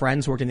a lot of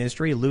friends who worked in the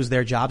industry lose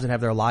their jobs and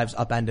have their lives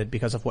upended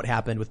because of what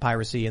happened with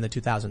piracy in the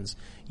 2000s.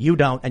 You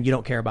don't, and you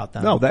don't care about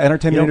them. No, the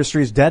entertainment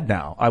industry is dead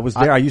now. I was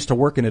there. I used to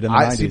work in it in the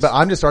 90s. See, but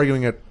I'm just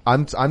arguing it.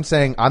 I'm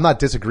saying I'm not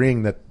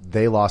disagreeing that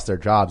they lost their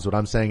jobs. What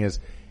I'm saying is,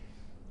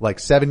 like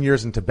 7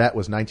 Years in Tibet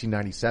was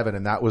 1997,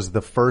 and that was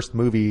the first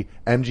movie.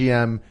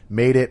 MGM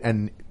made it,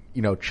 and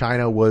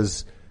China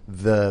was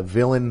the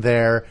villain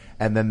there,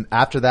 and then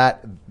after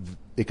that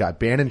it got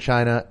banned in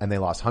China and they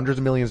lost hundreds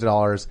of millions of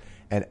dollars,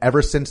 and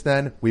ever since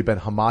then we've been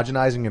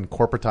homogenizing and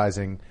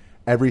corporatizing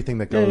everything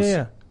that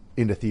goes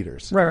into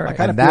theaters. Right.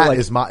 And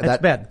that's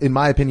bad. In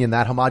my opinion,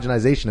 that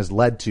homogenization has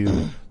led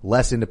to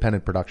less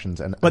independent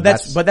productions. But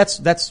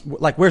that's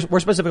like we're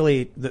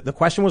specifically the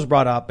question was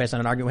brought up based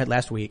on an argument we had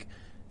last week.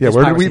 Yeah,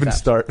 where did we even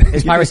start?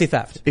 Is piracy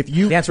theft?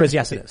 The answer is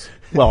yes, it is.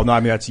 Well, no, I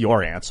mean that's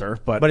your answer,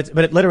 but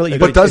it literally.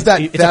 But does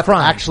that theft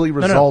actually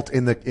result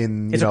in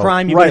It's a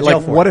crime. You right? Go to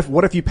jail like for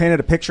what if you painted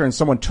a picture and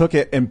someone took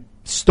it and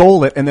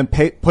stole it and then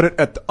put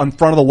it in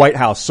front of the White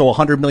House so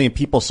 100 million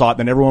people saw it, and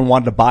then everyone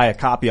wanted to buy a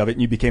copy of it,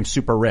 and you became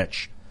super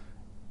rich?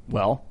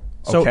 Well,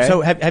 okay.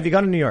 So have you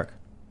gone to New York?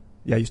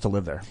 Yeah, I used to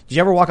live there. Did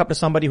you ever walk up to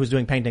somebody who's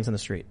doing paintings in the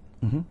street?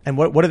 Mm-hmm. And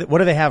what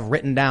do they have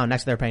written down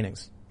next to their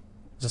paintings?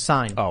 There's a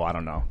sign. Oh, I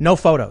don't know. No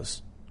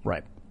photos.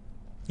 Right.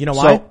 You know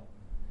why?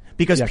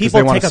 Because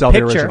people take a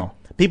picture.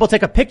 People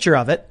take a picture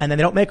of it and then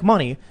they don't make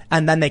money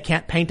and then they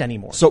can't paint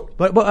anymore. So,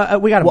 but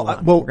we got to move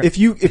on. Well, if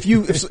you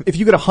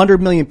get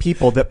 100 million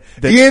people that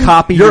Ian,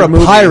 copy you're your a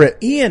movie, pirate.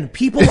 Ian,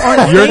 people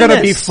aren't famous. You're going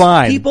to be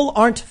fine. People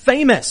aren't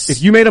famous.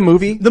 If you made a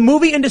movie, the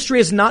movie industry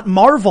is not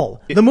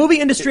Marvel. The movie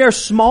industry are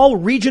small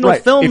regional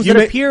films that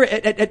appear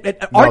at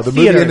art theaters. The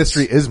movie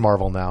industry is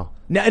Marvel now.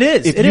 No, it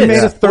is. If you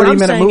made a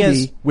 30-minute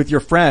movie with your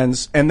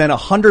friends and then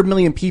 100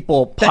 million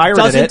people pirated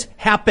that doesn't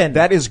happen.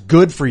 That is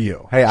good for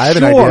you. Hey, I have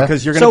an idea.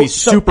 Because you're going to be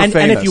super famous.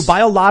 And if you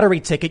buy a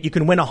lottery ticket, you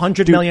can win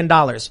 $100 million.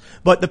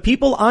 But the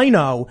people I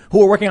know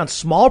who are working on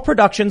small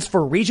productions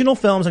for regional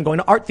films and going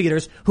to art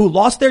theaters who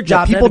lost their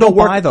jobs. People don't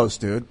buy those,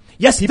 dude.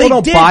 Yes, people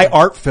don't buy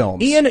art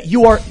films. Ian,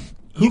 you are.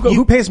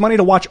 Who pays money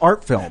to watch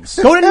art films?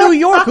 Go to New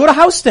York. Go to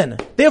Houston.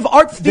 They have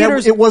art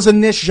theaters. It was a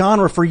niche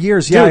genre for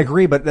years. Dude, yeah, I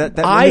agree. But that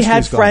I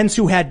had friends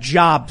who had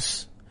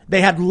jobs.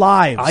 They had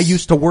lives. I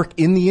used to work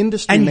in the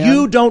industry, and man.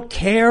 You don't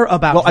care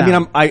about them. I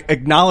mean, I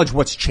acknowledge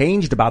what's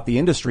changed about the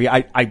industry.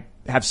 I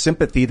have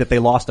sympathy that they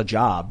lost a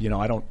job.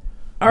 I don't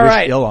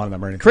wish ill on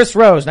them or anything. Chris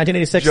Rose,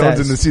 1986 Jones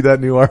says, didn't see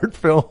that new art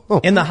film.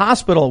 In the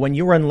hospital, when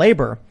you were in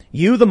labor,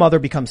 you, the mother,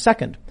 become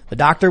second. The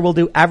doctor will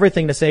do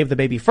everything to save the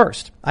baby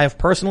first. I have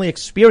personally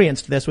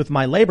experienced this with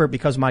my labor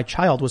because my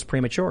child was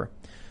premature.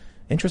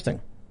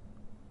 Interesting.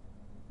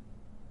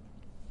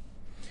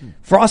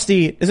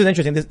 Frosty, this is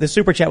interesting. This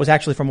super chat was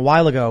actually from a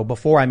while ago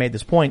before I made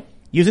this point.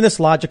 Using this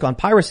logic on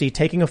piracy,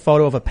 taking a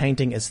photo of a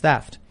painting is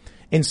theft.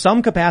 In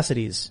some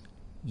capacities,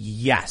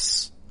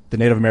 yes. The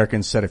Native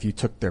Americans said if you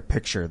took their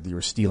picture, you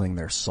were stealing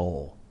their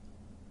soul.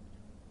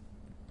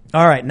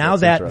 All right, now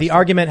that the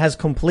argument has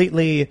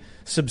completely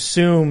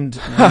subsumed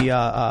the...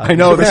 I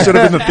know, this should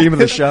have been the theme of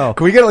the show.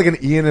 Can we get like an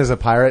Ian as a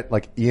pirate?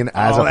 Like Ian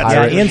as a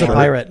pirate? Yeah, Ian's a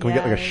pirate. Can we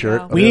get like a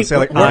shirt? We need, say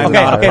like,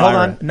 okay, hold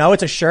on. No,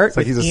 it's a shirt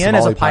like with Ian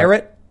as a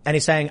pirate. And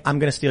he's saying, I'm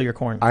going to steal your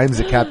corn. I am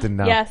the captain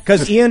now. Yes.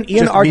 Because Ian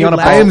argued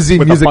I am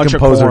the music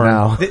composer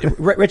now.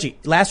 Richie,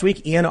 last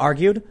week Ian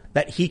argued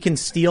that he can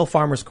steal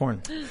farmers'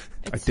 corn.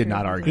 I did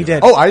not argue. He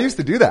did. Oh, I used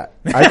to do that.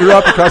 I grew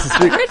up across the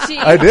street. Richie.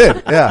 I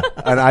did, yeah.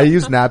 And I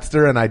used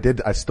Napster and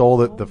I stole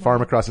the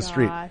farm across the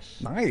street.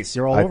 Nice.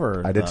 You're all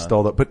over. I did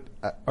stole it. But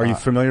are you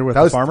familiar with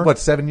that the was, farmer?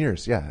 7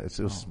 years? Yeah. It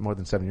was more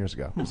than 7 years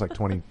ago. It was like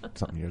 20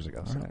 something years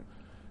ago. So.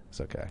 It's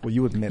okay. Well,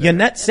 you admit it.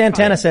 Yannette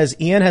Santana says,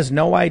 Ian has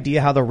no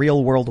idea how the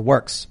real world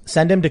works.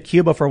 Send him to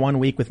Cuba for 1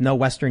 week with no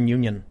Western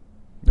Union.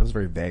 That was a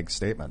very vague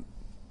statement.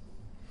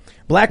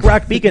 Black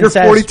Rock Beacon You're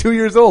says... 42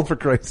 years old, for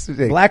Christ's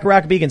sake. Black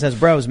Rock Beacon says,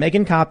 bros,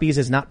 making copies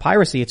is not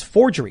piracy, it's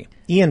forgery.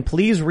 Ian,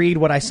 please read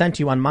what I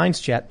sent you on Minds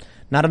Chat.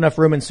 Not enough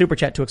room in Super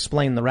Chat to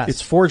explain the rest.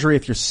 It's forgery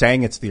if you're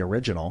saying it's the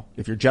original.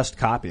 If you're just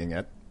copying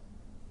it.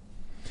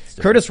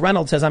 Curtis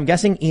Reynolds says, I'm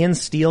guessing Ian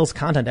steals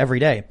content every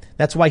day.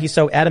 That's why he's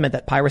so adamant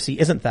that piracy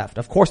isn't theft.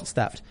 Of course it's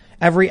theft.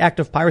 Every act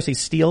of piracy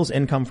steals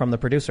income from the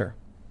producer.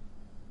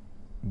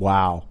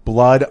 Wow.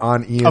 Blood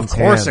on Ian's Of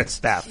course hands. it's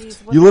theft.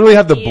 Jeez, You literally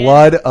have the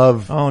blood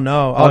of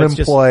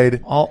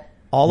unemployed all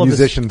of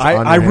musicians this, on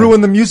your I hands.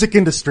 ruined the music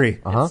industry.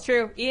 It's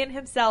true. Ian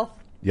himself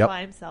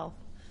by himself.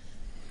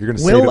 You're gonna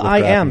save it Will with I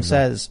Am graphene,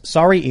 says,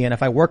 sorry Ian,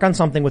 if I work on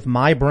something with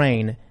my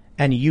brain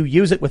and you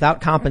use it without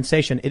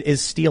compensation, it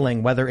is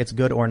stealing whether it's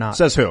good or not.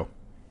 Says who?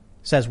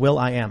 Says Will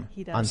I Am.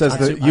 He does. Says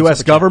the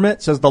U.S.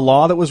 government? Says the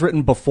law that was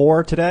written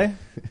before today?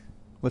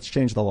 Let's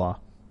change the law.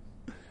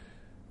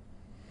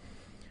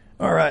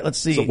 All right, let's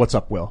see. So what's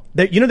up, Will?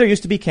 There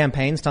used to be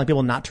campaigns telling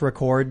people not to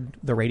record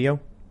the radio.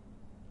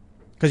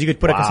 Because you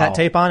could put a cassette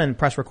tape on and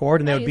press record,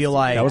 and they would be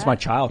like... That was my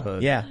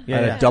childhood. Yeah. I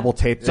had a double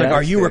tape. It's like,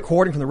 are you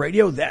recording from the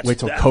radio? Wait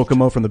till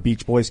Kokomo from the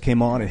Beach Boys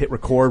came on and hit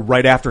record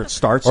right after it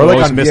starts. Or So I like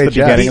always on missed the VHS.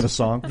 beginning of the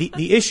song.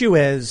 The issue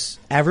is,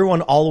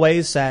 everyone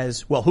always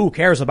says, well, who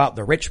cares about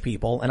the rich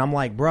people? And I'm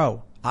like,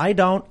 bro, I'm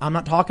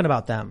not talking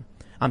about them.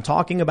 I'm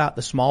talking about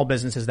the small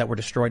businesses that were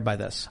destroyed by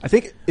this. I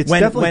think it's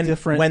definitely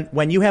different.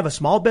 When you have a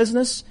small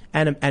business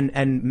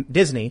and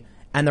Disney,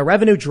 and the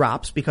revenue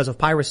drops because of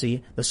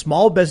piracy, the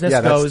small business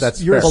goes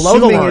below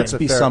the line.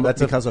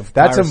 Because of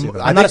piracy.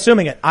 I'm not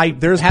assuming it.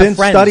 There's been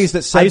studies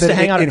that said I used to that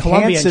hang out in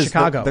Columbia and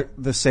Chicago.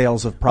 The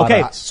sales of products.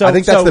 Okay, so I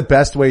think that's the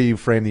best way you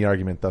frame the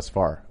argument thus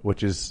far,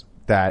 which is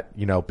that,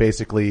 you know,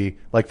 basically,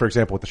 like, for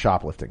example, with the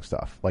shoplifting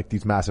stuff, like,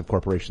 these massive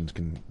corporations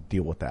can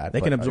deal with that.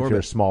 They can absorb it. If you're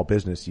a small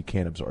business, you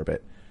can't absorb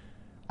it.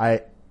 I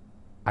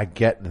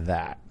get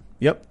that.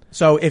 Yep.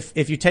 So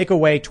if you take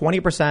away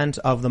 20%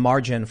 of the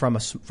margin from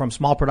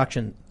small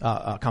production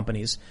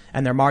companies,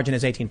 and their margin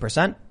is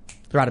 18%,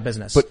 they're out of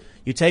business. But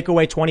you take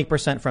away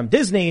 20% from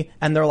Disney,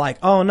 and they're like,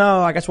 oh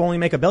no, I guess we'll only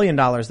make $1 billion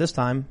this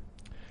time.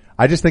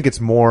 I just think it's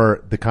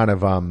more the kind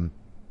of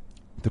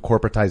the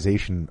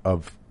corporatization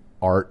of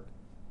art,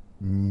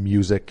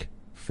 music,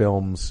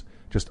 films.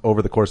 Just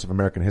over the course of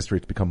American history,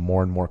 it's become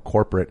more and more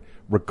corporate,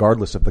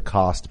 regardless of the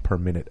cost per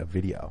minute of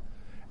video.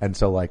 And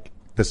so, like,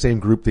 the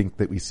same groupthink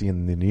that we see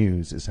in the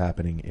news is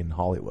happening in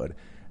Hollywood.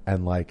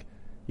 And, like,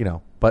 you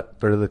know, but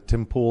there are the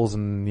Tim Pools,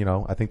 and, you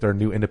know, I think there are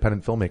new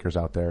independent filmmakers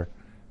out there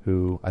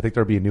who, I think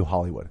there'll be a new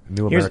Hollywood, a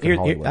new American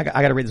Hollywood. I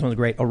got to read this one's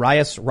great.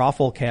 Arias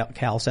Raffle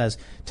Cal says,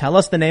 tell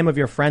us the name of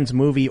your friend's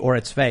movie or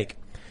it's fake.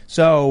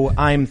 So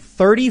I'm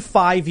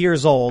 35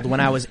 years old.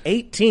 When I was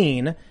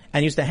 18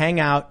 and used to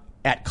hang out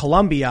at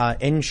Columbia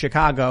in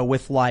Chicago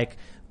with, like,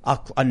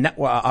 a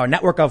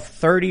network of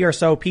 30 or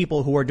so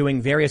people who were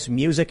doing various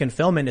music and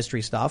film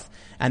industry stuff.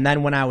 And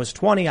then when I was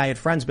 20, I had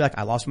friends be like,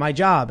 I lost my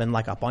job, and,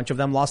 like, a bunch of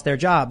them lost their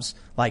jobs.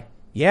 Like,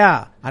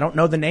 yeah, I don't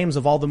know the names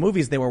of all the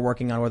movies they were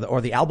working on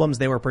or the albums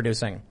they were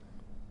producing.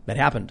 That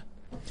happened.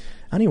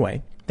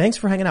 Anyway, thanks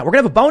for hanging out. We're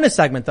going to have a bonus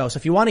segment, though, so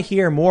if you want to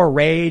hear more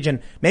rage,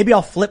 and maybe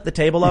I'll flip the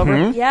table over.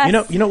 Mm-hmm.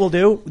 Yes. You know what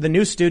we'll do? The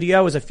new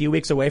studio is a few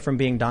weeks away from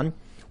being done.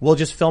 We'll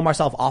just film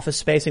ourselves office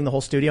spacing the whole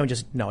studio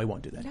and no, we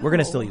won't do that. No. We're going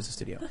to still use the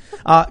studio.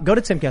 Go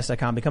to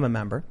Timcast.com, become a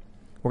member.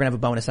 We're going to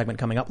have a bonus segment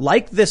coming up.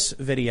 Like this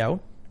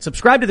video.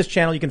 Subscribe to this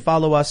channel. You can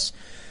follow us.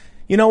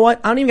 You know what?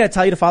 I don't even got to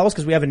tell you to follow us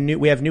because we have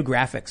new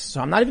graphics.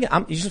 So I'm not even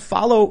you just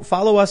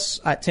follow us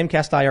at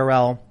Timcast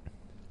IRL.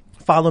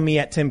 Follow me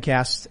at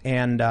Timcast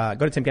and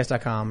go to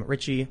Timcast.com.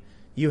 Richie,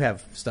 you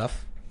have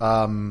stuff.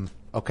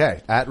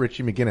 Okay. At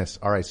Richie McGinniss,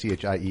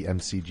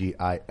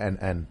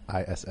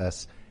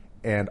 Richiemcginniss.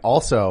 And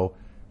also,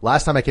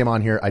 last time I came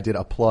on here, I did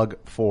a plug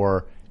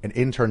for an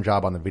intern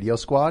job on the video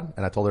squad,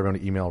 and I told everyone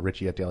to email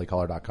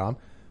richie@dailycaller.com.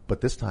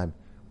 But this time,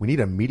 we need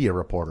a media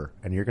reporter,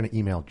 and you're going to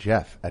email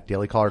Jeff at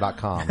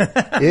dailycaller.com.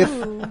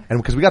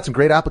 Because we got some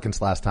great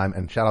applicants last time,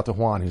 and shout out to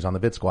Juan, who's on the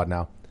vid squad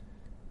now.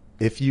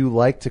 If you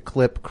like to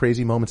clip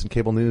crazy moments in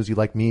cable news, you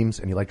like memes,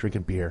 and you like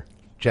drinking beer,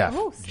 Jeff,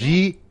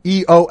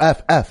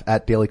 GEOFF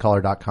at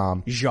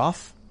dailycaller.com.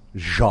 Joff?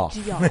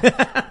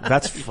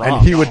 That's Frost.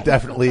 And he would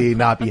definitely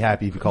not be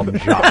happy if you called him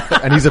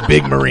Joff. And he's a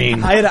big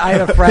Marine. I had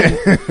a friend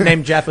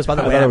named Jeff. Was by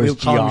the way, I we would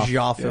call him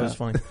Joff. Joff. Yeah. It was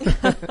funny.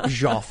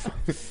 Joff.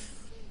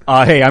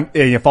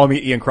 Hey, follow me,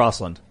 Ian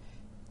Crossland.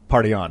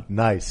 Party on.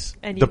 Nice.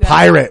 And the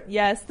pirate.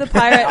 Yes, the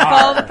pirate.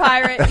 Follow the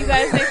pirate. You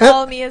guys may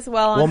follow me as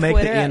well on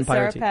Twitter at Ian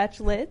Sour Patch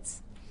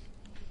Lids.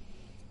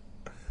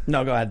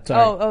 No, go ahead.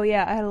 Sorry. Oh,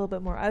 yeah. I had a little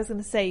bit more. I was going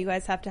to say you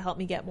guys have to help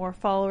me get more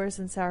followers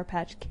in Sour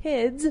Patch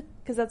Kids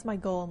because that's my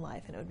goal in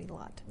life, and it would mean a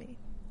lot to me.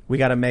 We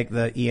got to make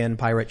the Ian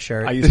pirate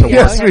shirt. I used to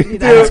yes, we do.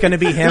 It's going to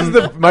be him.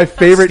 This is my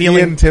favorite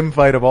Ian Tim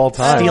fight of all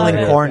time.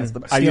 Stealing corn.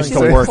 I used to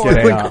work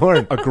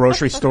at a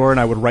grocery store, and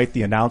I would write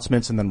the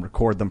announcements and then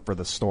record them for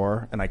the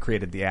store, and I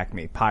created the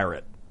Acme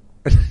Pirate.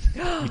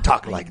 You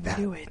talk like that.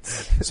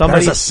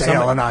 There's a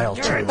sale in aisle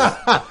 2. Get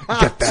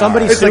that.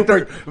 Somebody's like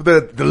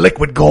the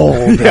liquid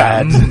gold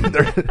ads. All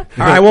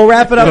right, we'll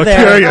wrap it up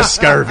there. Cure your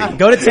scurvy.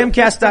 Go to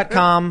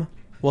Timcast.com.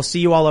 We'll see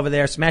you all over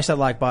there. Smash that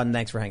like button.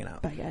 Thanks for hanging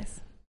out. Bye, guys.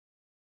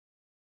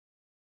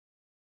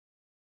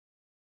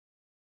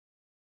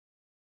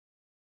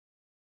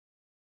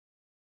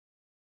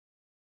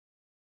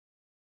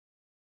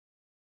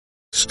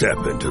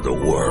 Step into the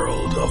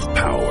world of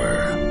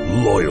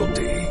power,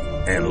 loyalty,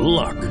 and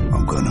luck.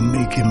 I'm gonna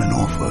make him an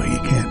offer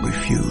he can't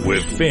refuse.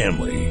 With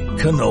family,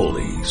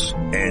 cannolis,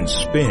 and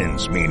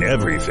spins mean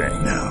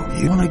everything. Now,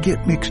 you wanna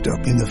get mixed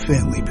up in the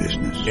family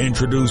business.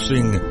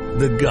 Introducing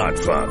The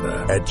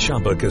Godfather at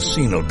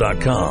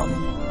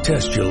ChumbaCasino.com.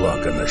 Test your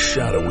luck in the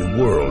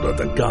shadowy world of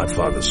The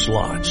Godfather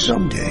slot.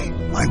 Someday,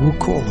 I will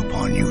call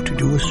upon you to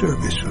do a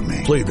service for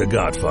me. Play The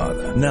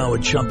Godfather, now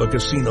at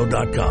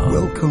ChumbaCasino.com.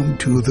 Welcome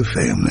to the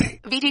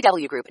family.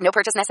 VGW Group. No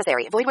purchase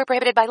necessary. Void where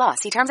prohibited by law.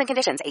 See terms and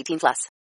conditions. 18+.